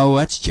 No,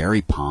 that's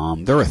Jerry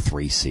Palm. They're a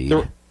 3 seed.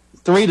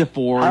 3 to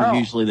 4 is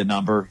usually the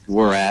number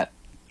we're at.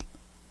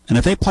 And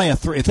if they play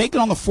if they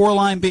get on the 4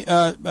 line,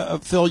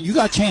 Phil, you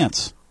got a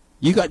chance.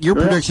 Your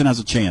prediction has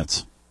a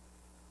chance.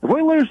 If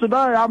we lose today,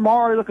 I'm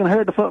already looking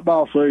ahead to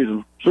football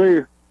season. See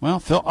you. Well,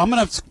 Phil, I'm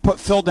going to put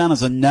Phil down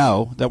as a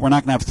no, that we're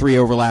not going to have 3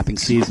 overlapping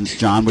seasons,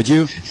 John. Would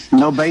you?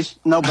 No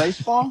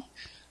baseball?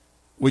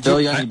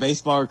 Phil, you got any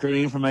baseball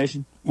recruiting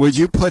information? Would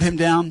you put him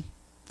down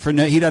for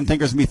no? He doesn't think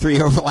there's going to be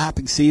 3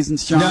 overlapping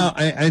seasons, John? No,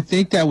 I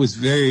think that was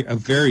a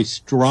very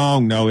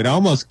strong no. It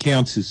almost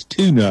counts as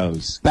 2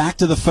 no's. Back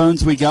to the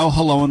phones we go.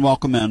 Hello and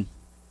welcome in.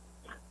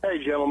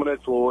 Hey, gentlemen,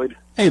 it's Lloyd.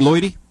 Hey,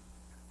 Lloydie.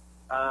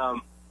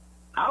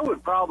 I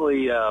would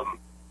probably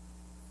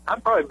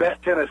I'd probably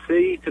bet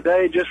Tennessee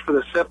today just for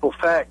the simple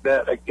fact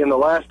that in the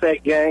last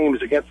 8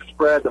 games against the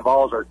spread, the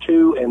Vols are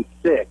 2-6.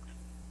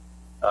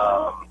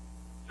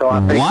 So I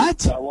think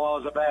the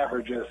laws of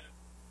averages.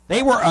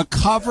 They were a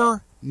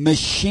cover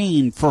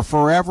machine for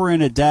forever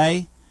and a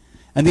day,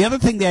 And the other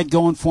thing they had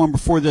going for them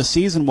before this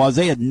season was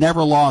they had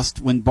never lost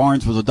when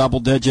Barnes was a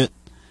double-digit.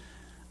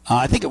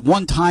 I think at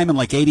one time in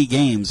like 80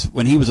 games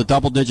when he was a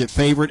double-digit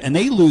favorite, and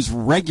they lose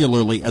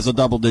regularly as a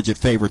double-digit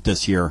favorite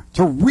this year. It's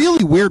a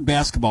really weird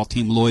basketball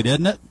team, Lloyd,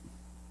 isn't it?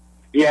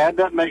 Yeah, it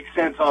doesn't make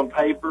sense on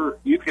paper.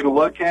 You can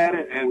look at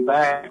it, and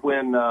back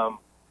when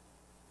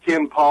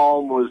Ken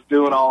Palm was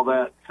doing all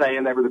that,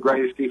 saying they were the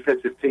greatest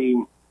defensive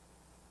team,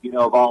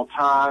 of all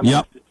time,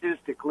 yep.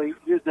 Statistically,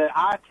 the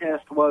eye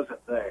test wasn't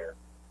there.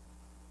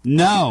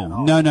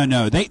 No.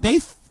 They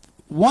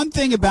one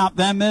thing about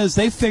them is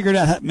they figured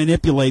out how to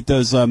manipulate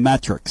those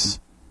metrics.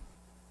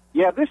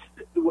 Yeah,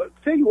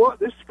 tell you what,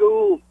 this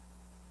school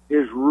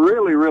is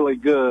really, really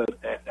good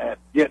at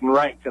getting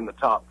ranked in the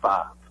top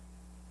 5.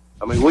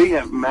 I mean, we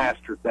have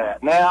mastered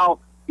that. Now,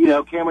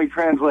 can we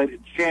translate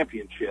it to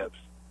championships?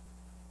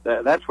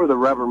 That's where the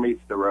rubber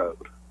meets the road.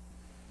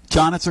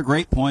 John, it's a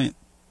great point.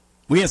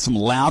 We had some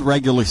loud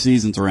regular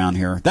seasons around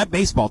here. That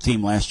baseball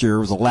team last year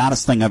was the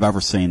loudest thing I've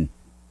ever seen.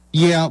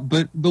 Yeah,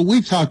 but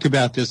we've talked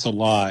about this a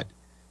lot.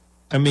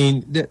 I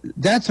mean,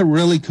 that's a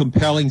really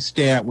compelling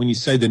stat when you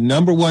say the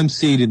number 1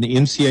 seed in the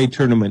NCAA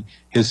tournament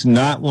has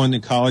not won the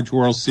College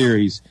World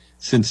Series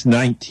since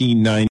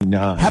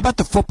 1999. How about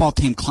the football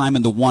team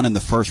climbing to 1 in the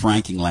first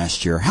ranking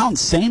last year? How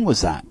insane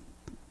was that?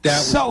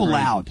 That so was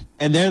loud.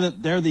 And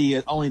they're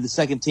the only the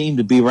second team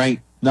to be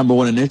ranked number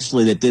 1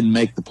 initially that didn't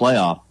make the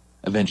playoff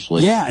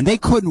eventually. Yeah, and they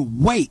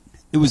couldn't wait.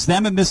 It was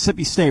them and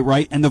Mississippi State,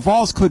 right? And the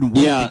Vols couldn't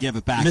wait to give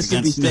it back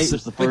against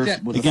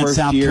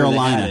South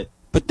Carolina.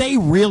 But they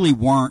really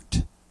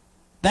weren't.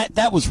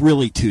 That was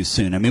really too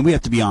soon. I mean, we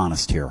have to be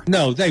honest here.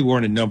 No, they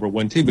weren't a number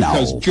 1 team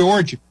because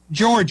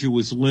Georgia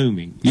was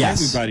looming.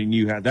 Yes. Everybody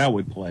knew how that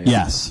would play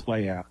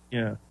out.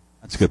 Yeah.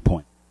 That's a good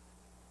point.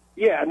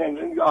 Yeah, and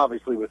then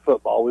obviously with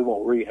football, we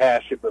won't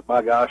rehash it, but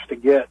my gosh, to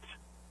get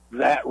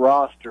that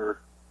roster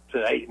to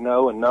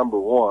 8-0 and number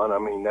 1, I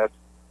mean,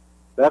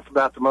 that's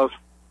about the most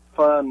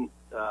fun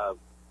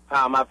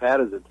time I've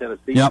had as a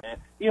Tennessee fan.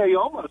 You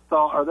almost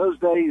thought, are those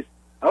days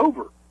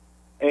over?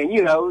 And,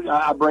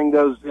 I bring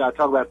those, I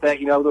talk about that,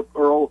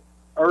 the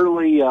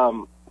early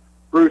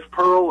Bruce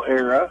Pearl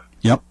era.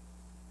 Yep.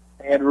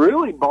 And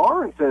really,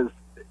 Barnes has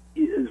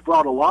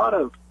brought a lot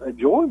of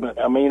enjoyment.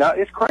 I mean,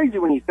 it's crazy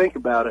when you think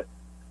about it.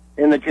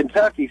 In the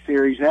Kentucky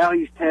series, now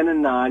he's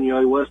 10-9.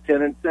 He was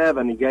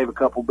 10-7. He gave a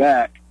couple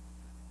back.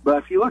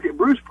 But if you look at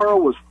Bruce Pearl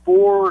was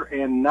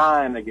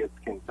 4-9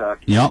 against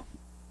Kentucky. Yep.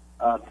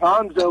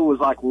 Tonzo was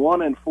like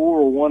 1-4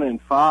 or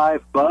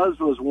 1-5. Buzz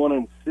was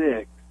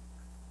 1-6.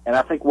 And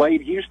I think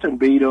Wade Houston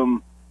beat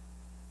him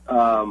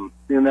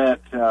in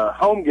that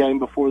home game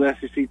before the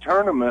SEC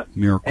tournament.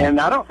 Miracle. And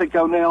I don't think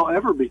O'Neal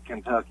ever beat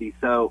Kentucky.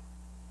 So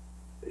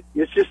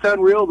it's just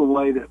unreal the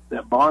way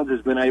that Barnes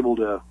has been able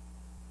to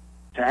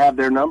have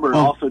their number and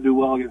also do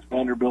well against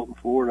Vanderbilt in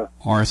Florida.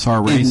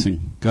 RSR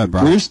Racing. Good,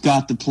 bro. Bruce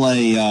got to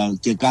play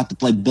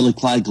Billy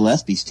Clyde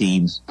Gillespie's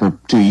teams for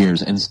 2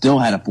 years and still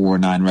had a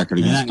 4-9 record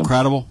against them.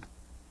 Incredible?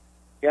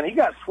 And he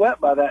got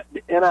swept by that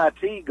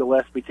NIT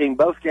Gillespie team.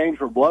 Both games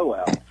were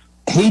blowouts.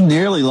 He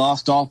nearly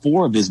lost all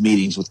 4 of his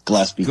meetings with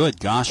Gillespie. Good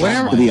gosh.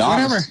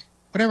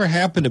 Whatever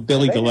happened to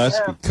Billy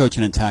Gillespie?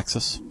 Coaching in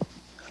Texas.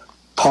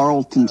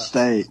 Tarleton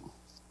State.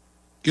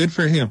 Good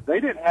for him. They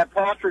didn't have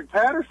Patrick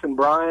Patterson,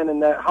 Brian, in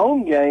that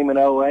home game in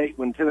 2008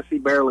 when Tennessee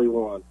barely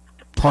won.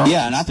 Tarleton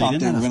and I thought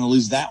they were going to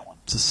lose that one.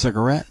 It's a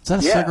cigarette. Is that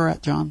a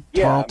cigarette, John?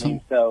 Yeah, Tarleton? I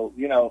mean,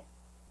 so,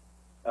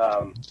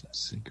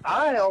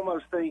 I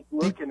almost think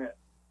looking at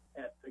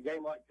a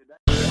game like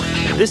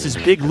today. This is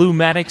Big Lou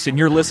Maddox, and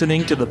you're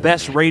listening to the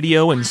best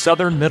radio in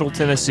southern Middle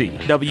Tennessee.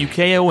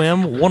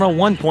 WKOM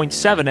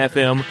 101.7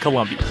 FM,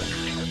 Columbia.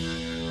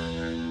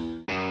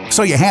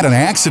 So you had an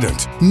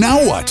accident.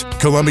 Now what?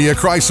 Columbia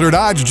Chrysler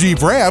Dodge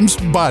Jeep Ram's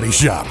Body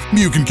Shop.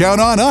 You can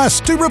count on us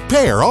to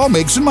repair all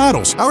makes and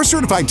models. Our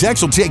certified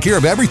techs will take care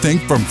of everything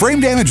from frame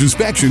damage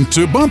inspection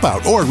to bump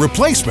out or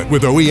replacement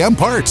with OEM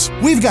parts.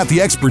 We've got the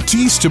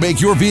expertise to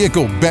make your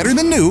vehicle better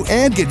than new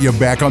and get you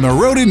back on the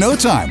road in no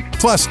time.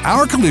 Plus,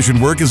 our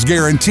collision work is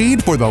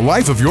guaranteed for the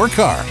life of your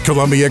car.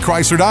 Columbia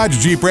Chrysler Dodge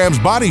Jeep Ram's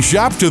Body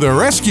Shop to the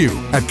rescue.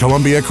 At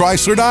Columbia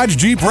Chrysler Dodge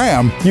Jeep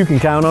Ram, you can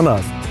count on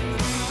us.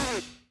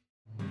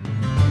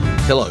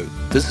 Hello,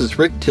 this is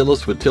Rick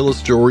Tillis with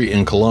Tillis Jewelry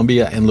in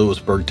Columbia and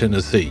Lewisburg,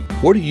 Tennessee.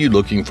 What are you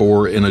looking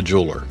for in a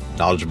jeweler?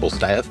 Knowledgeable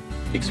staff,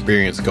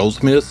 experienced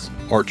goldsmiths,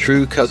 or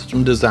true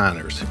custom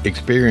designers,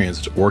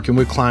 experienced working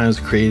with clients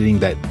creating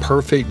that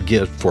perfect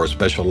gift for a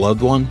special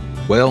loved one?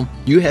 Well,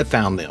 you have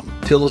found them.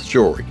 Tillis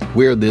Jewelry.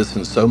 We're this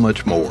and so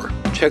much more.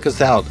 Check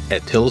us out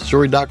at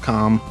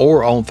tillisjewelry.com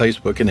or on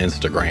Facebook and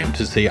Instagram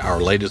to see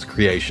our latest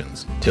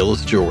creations.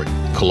 Tillis Jewelry,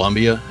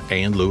 Columbia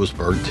and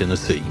Lewisburg,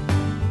 Tennessee.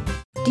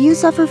 Do you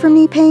suffer from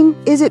knee pain?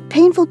 Is it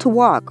painful to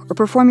walk or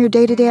perform your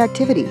day-to-day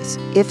activities?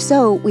 If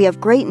so, we have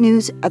great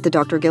news at the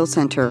Dr. Gill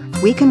Center.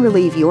 We can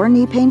relieve your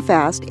knee pain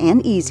fast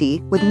and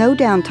easy with no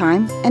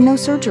downtime and no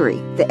surgery.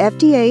 The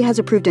FDA has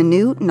approved a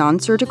new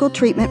non-surgical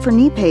treatment for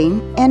knee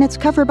pain, and it's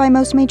covered by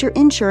most major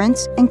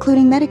insurance,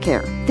 including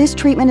Medicare. This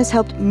treatment has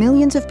helped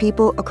millions of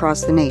people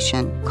across the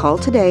nation. Call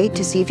today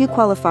to see if you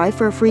qualify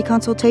for a free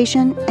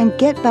consultation and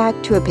get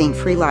back to a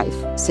pain-free life.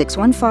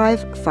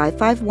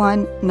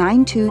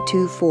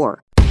 615-551-9224.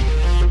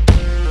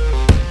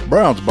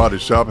 Brown's Body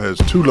Shop has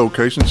 2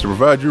 locations to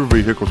provide your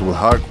vehicles with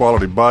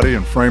high-quality body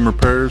and frame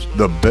repairs,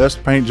 the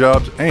best paint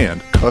jobs, and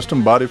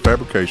custom body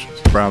fabrications.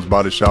 Brown's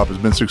Body Shop has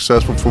been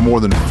successful for more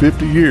than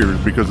 50 years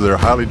because of their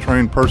highly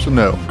trained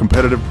personnel,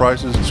 competitive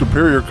prices,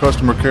 superior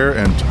customer care,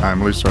 and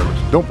timely service.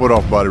 Don't put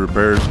off body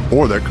repairs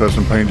or that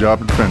custom paint job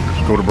at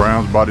Fenders. Go to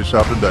Brown's Body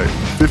Shop today.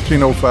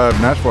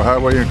 1505 Nashville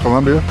Highway in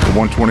Columbia, or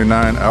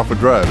 129 Alpha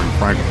Drive in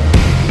Franklin.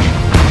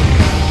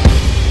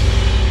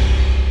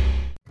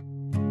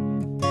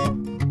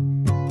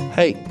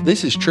 Hey,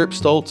 this is Trip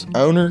Stoltz,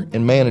 owner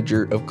and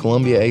manager of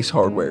Columbia Ace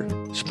Hardware.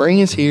 Spring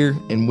is here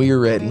and we are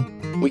ready.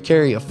 We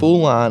carry a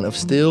full line of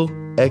Stihl,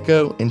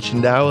 Echo, and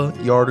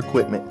Chindawa yard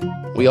equipment.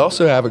 We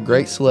also have a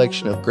great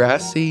selection of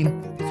grass seed,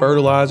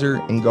 fertilizer,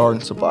 and garden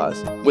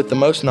supplies. With the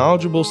most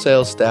knowledgeable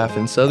sales staff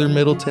in southern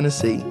Middle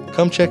Tennessee,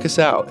 come check us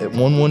out at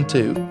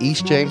 112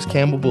 East James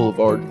Campbell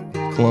Boulevard,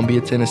 Columbia,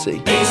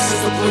 Tennessee. Ace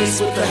is the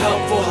place with the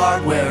helpful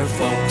hardware,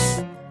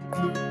 folks.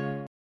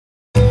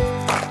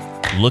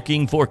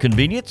 Looking for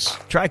convenience?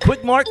 Try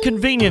Quick Mart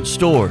Convenience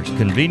Stores,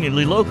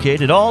 conveniently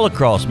located all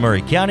across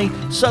Murray County,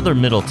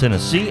 southern Middle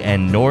Tennessee,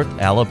 and North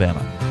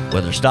Alabama.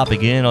 Whether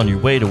stopping in on your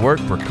way to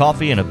work for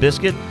coffee and a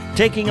biscuit,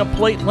 taking a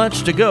plate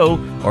lunch to go,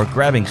 or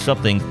grabbing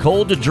something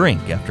cold to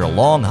drink after a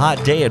long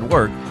hot day at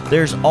work,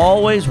 there's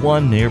always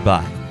one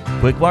nearby.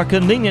 Quick Mart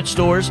Convenience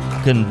Stores,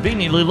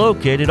 conveniently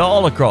located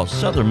all across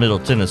southern Middle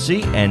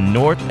Tennessee and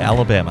North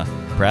Alabama.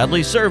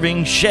 Proudly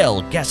serving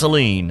Shell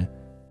gasoline.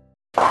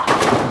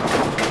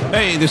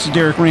 Hey, this is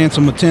Derek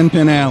Ransom with 10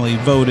 Pin Alley,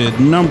 voted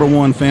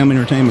 #1 family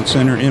entertainment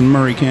center in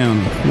Murray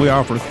County. We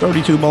offer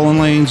 32 bowling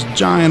lanes,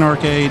 giant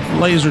arcade,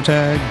 laser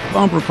tag,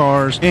 bumper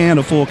cars, and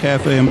a full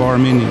cafe and bar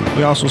menu.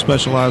 We also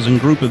specialize in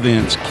group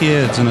events,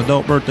 kids and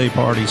adult birthday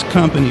parties,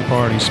 company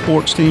parties,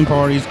 sports team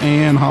parties,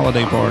 and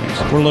holiday parties.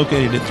 We're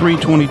located at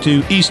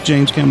 322 East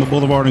James Campbell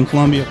Boulevard in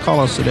Columbia. Call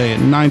us today at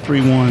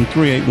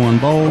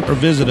 931-381-BOWL or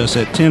visit us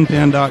at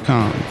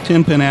 10pin.com.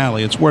 10 Pin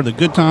Alley, it's where the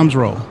good times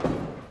roll.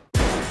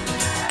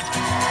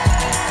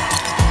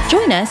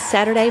 Join us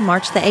Saturday,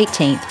 March the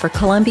 18th for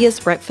Columbia's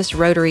Breakfast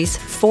Rotary's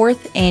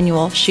 4th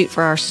annual Shoot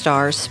for Our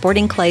Stars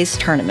Sporting Clays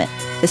Tournament.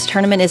 This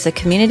tournament is a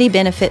community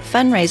benefit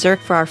fundraiser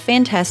for our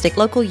fantastic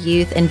local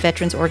youth and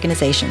veterans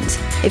organizations.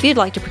 If you'd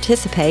like to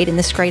participate in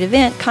this great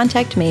event,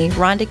 contact me,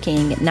 Rhonda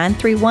King, at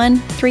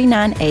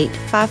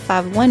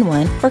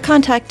 931-398-5511 or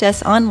contact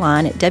us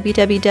online at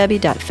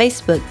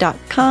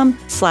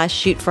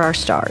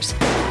www.facebook.com/shootforourstars.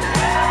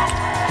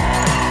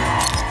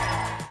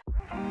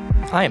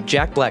 I am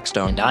Jack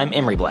Blackstone. And I'm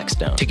Emery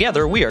Blackstone.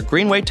 Together, we are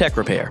Greenway Tech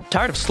Repair.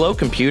 Tired of slow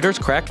computers,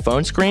 cracked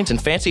phone screens,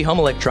 and fancy home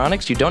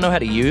electronics you don't know how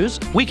to use?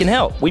 We can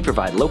help. We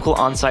provide local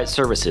on-site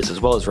services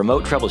as well as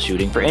remote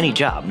troubleshooting for any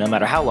job, no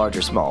matter how large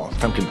or small,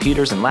 from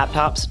computers and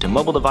laptops to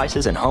mobile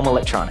devices and home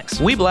electronics.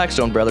 We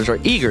Blackstone brothers are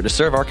eager to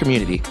serve our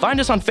community. Find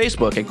us on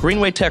Facebook at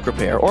Greenway Tech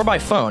Repair or by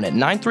phone at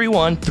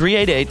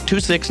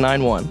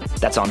 931-388-2691.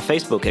 That's on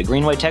Facebook at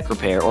Greenway Tech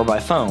Repair or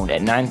by phone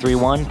at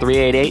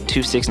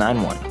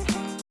 931-388-2691.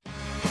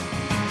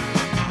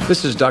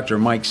 This is Dr.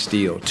 Mike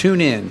Steele. Tune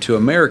in to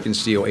American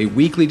Steel, a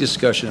weekly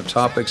discussion of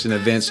topics and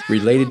events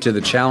related to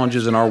the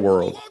challenges in our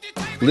world.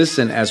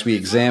 Listen as we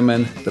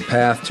examine the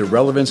path to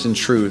relevance and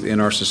truth in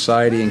our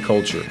society and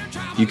culture.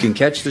 You can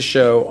catch the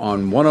show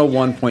on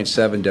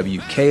 101.7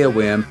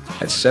 WKOM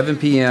at 7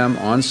 p.m.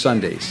 on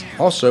Sundays.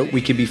 Also,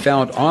 we can be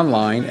found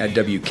online at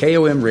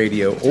WKOM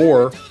Radio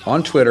or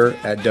on Twitter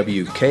at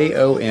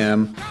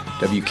WKOM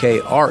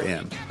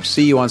WKRM.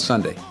 See you on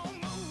Sunday.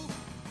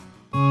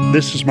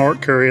 This is Mark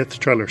Curry at the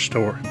Trailer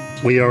Store.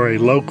 We are a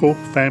local,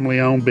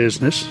 family-owned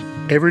business.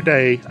 Every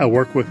day, I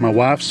work with my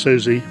wife,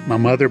 Susie, my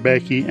mother,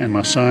 Becky, and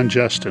my son,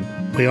 Justin.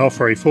 We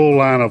offer a full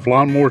line of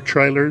lawnmower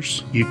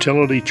trailers,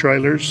 utility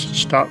trailers,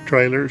 stock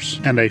trailers,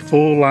 and a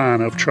full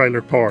line of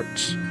trailer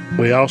parts.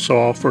 We also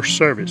offer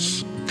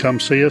service. Come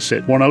see us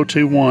at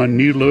 1021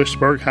 New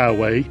Lewisburg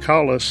Highway.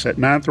 Call us at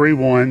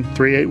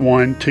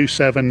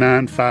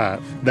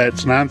 931-381-2795.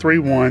 That's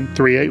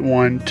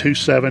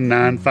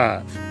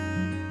 931-381-2795.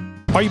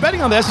 Are you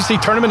betting on the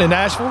SEC tournament in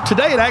Nashville?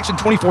 Today at Action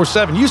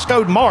 24/7, use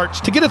code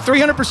MARCH to get a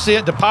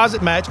 300%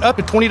 deposit match up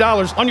to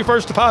 $20 on your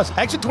first deposit.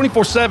 Action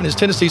 24/7 is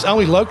Tennessee's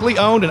only locally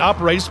owned and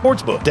operated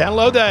sportsbook.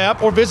 Download the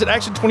app or visit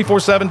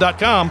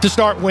action247.com to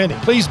start winning.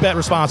 Please bet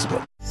responsibly.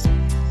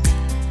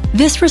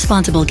 This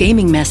responsible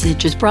gaming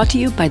message is brought to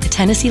you by the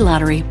Tennessee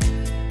Lottery.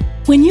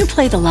 When you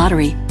play the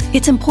lottery,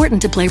 it's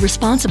important to play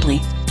responsibly.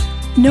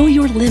 Know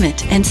your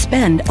limit and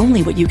spend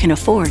only what you can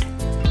afford.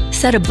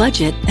 Set a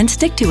budget and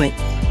stick to it.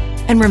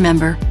 And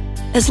remember,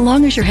 As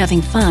long as you're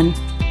having fun,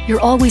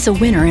 you're always a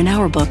winner in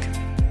our book.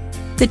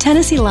 The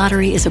Tennessee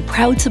Lottery is a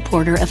proud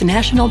supporter of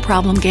National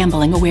Problem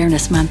Gambling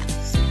Awareness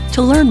Month.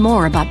 To learn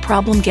more about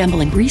problem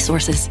gambling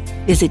resources,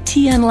 visit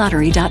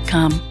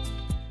tnlottery.com.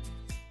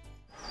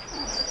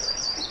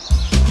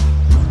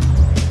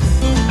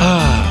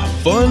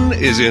 Fun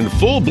is in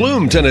full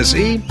bloom,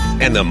 Tennessee,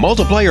 and the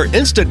Multiplier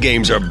Instant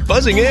Games are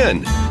buzzing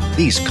in.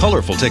 These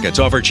colorful tickets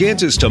offer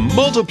chances to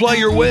multiply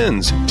your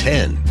wins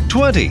 10,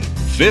 20,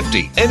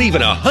 50, and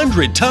even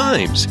 100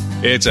 times.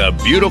 It's a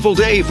beautiful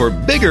day for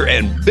bigger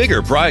and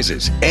bigger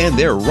prizes, and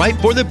they're ripe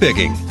for the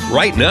picking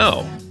right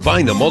now.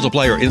 Find the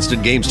Multiplier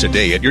Instant Games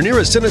today at your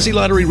nearest Tennessee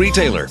Lottery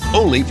retailer,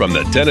 only from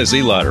the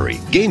Tennessee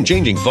Lottery.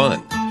 Game-changing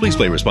fun. Please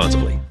play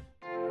responsibly.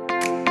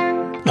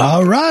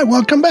 All right,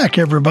 welcome back,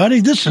 everybody.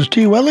 This is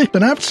T. Willie,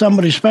 and I have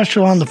somebody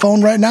special on the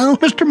phone right now,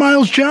 Mr.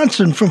 Miles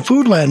Johnson from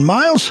Foodland.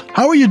 Miles,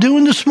 how are you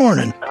doing this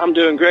morning? I'm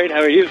doing great. How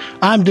are you?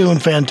 I'm doing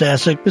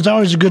fantastic. It's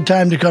always a good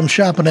time to come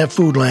shopping at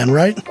Foodland,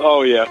 right?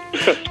 Oh, yeah.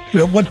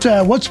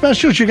 What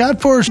specials you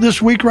got for us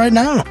this week right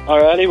now? All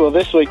righty. Well,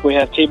 this week we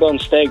have T-bone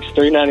steaks,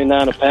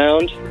 $3.99 a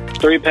pound.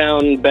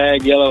 3-pound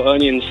bag yellow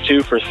onions,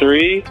 2 for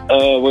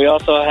 $3. We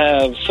also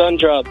have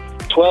Sun-Drop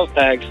 12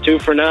 packs, 2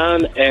 for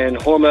 $9, and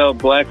Hormel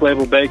Black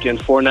Label Bacon,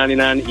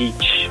 $4.99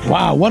 each.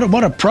 Wow,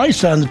 what a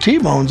price on the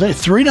T-bones.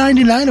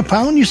 $3.99 a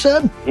pound, you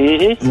said?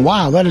 Mm-hmm.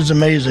 Wow, that is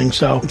amazing.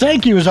 So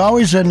thank you as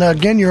always. And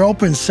again, you're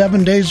open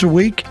 7 days a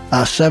week,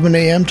 7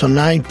 a.m. to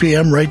 9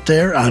 p.m. right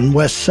there on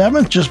West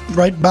 7th, just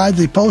right by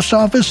the post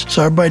office.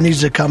 So everybody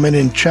needs to come in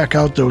and check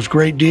out those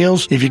great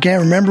deals. If you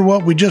can't remember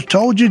what we just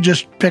told you,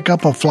 just pick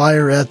up a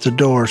flyer at the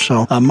door.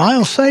 So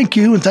Miles, thank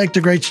you, and thank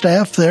the great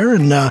staff there.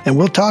 And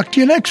we'll talk to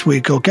you next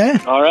week, okay?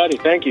 All righty,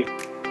 thank you.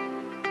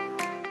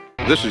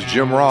 This is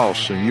Jim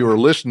Ross, and you are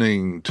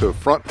listening to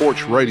Front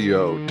Porch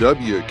Radio,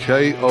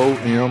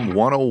 WKOM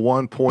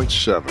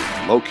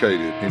 101.7,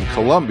 located in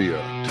Columbia,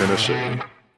 Tennessee.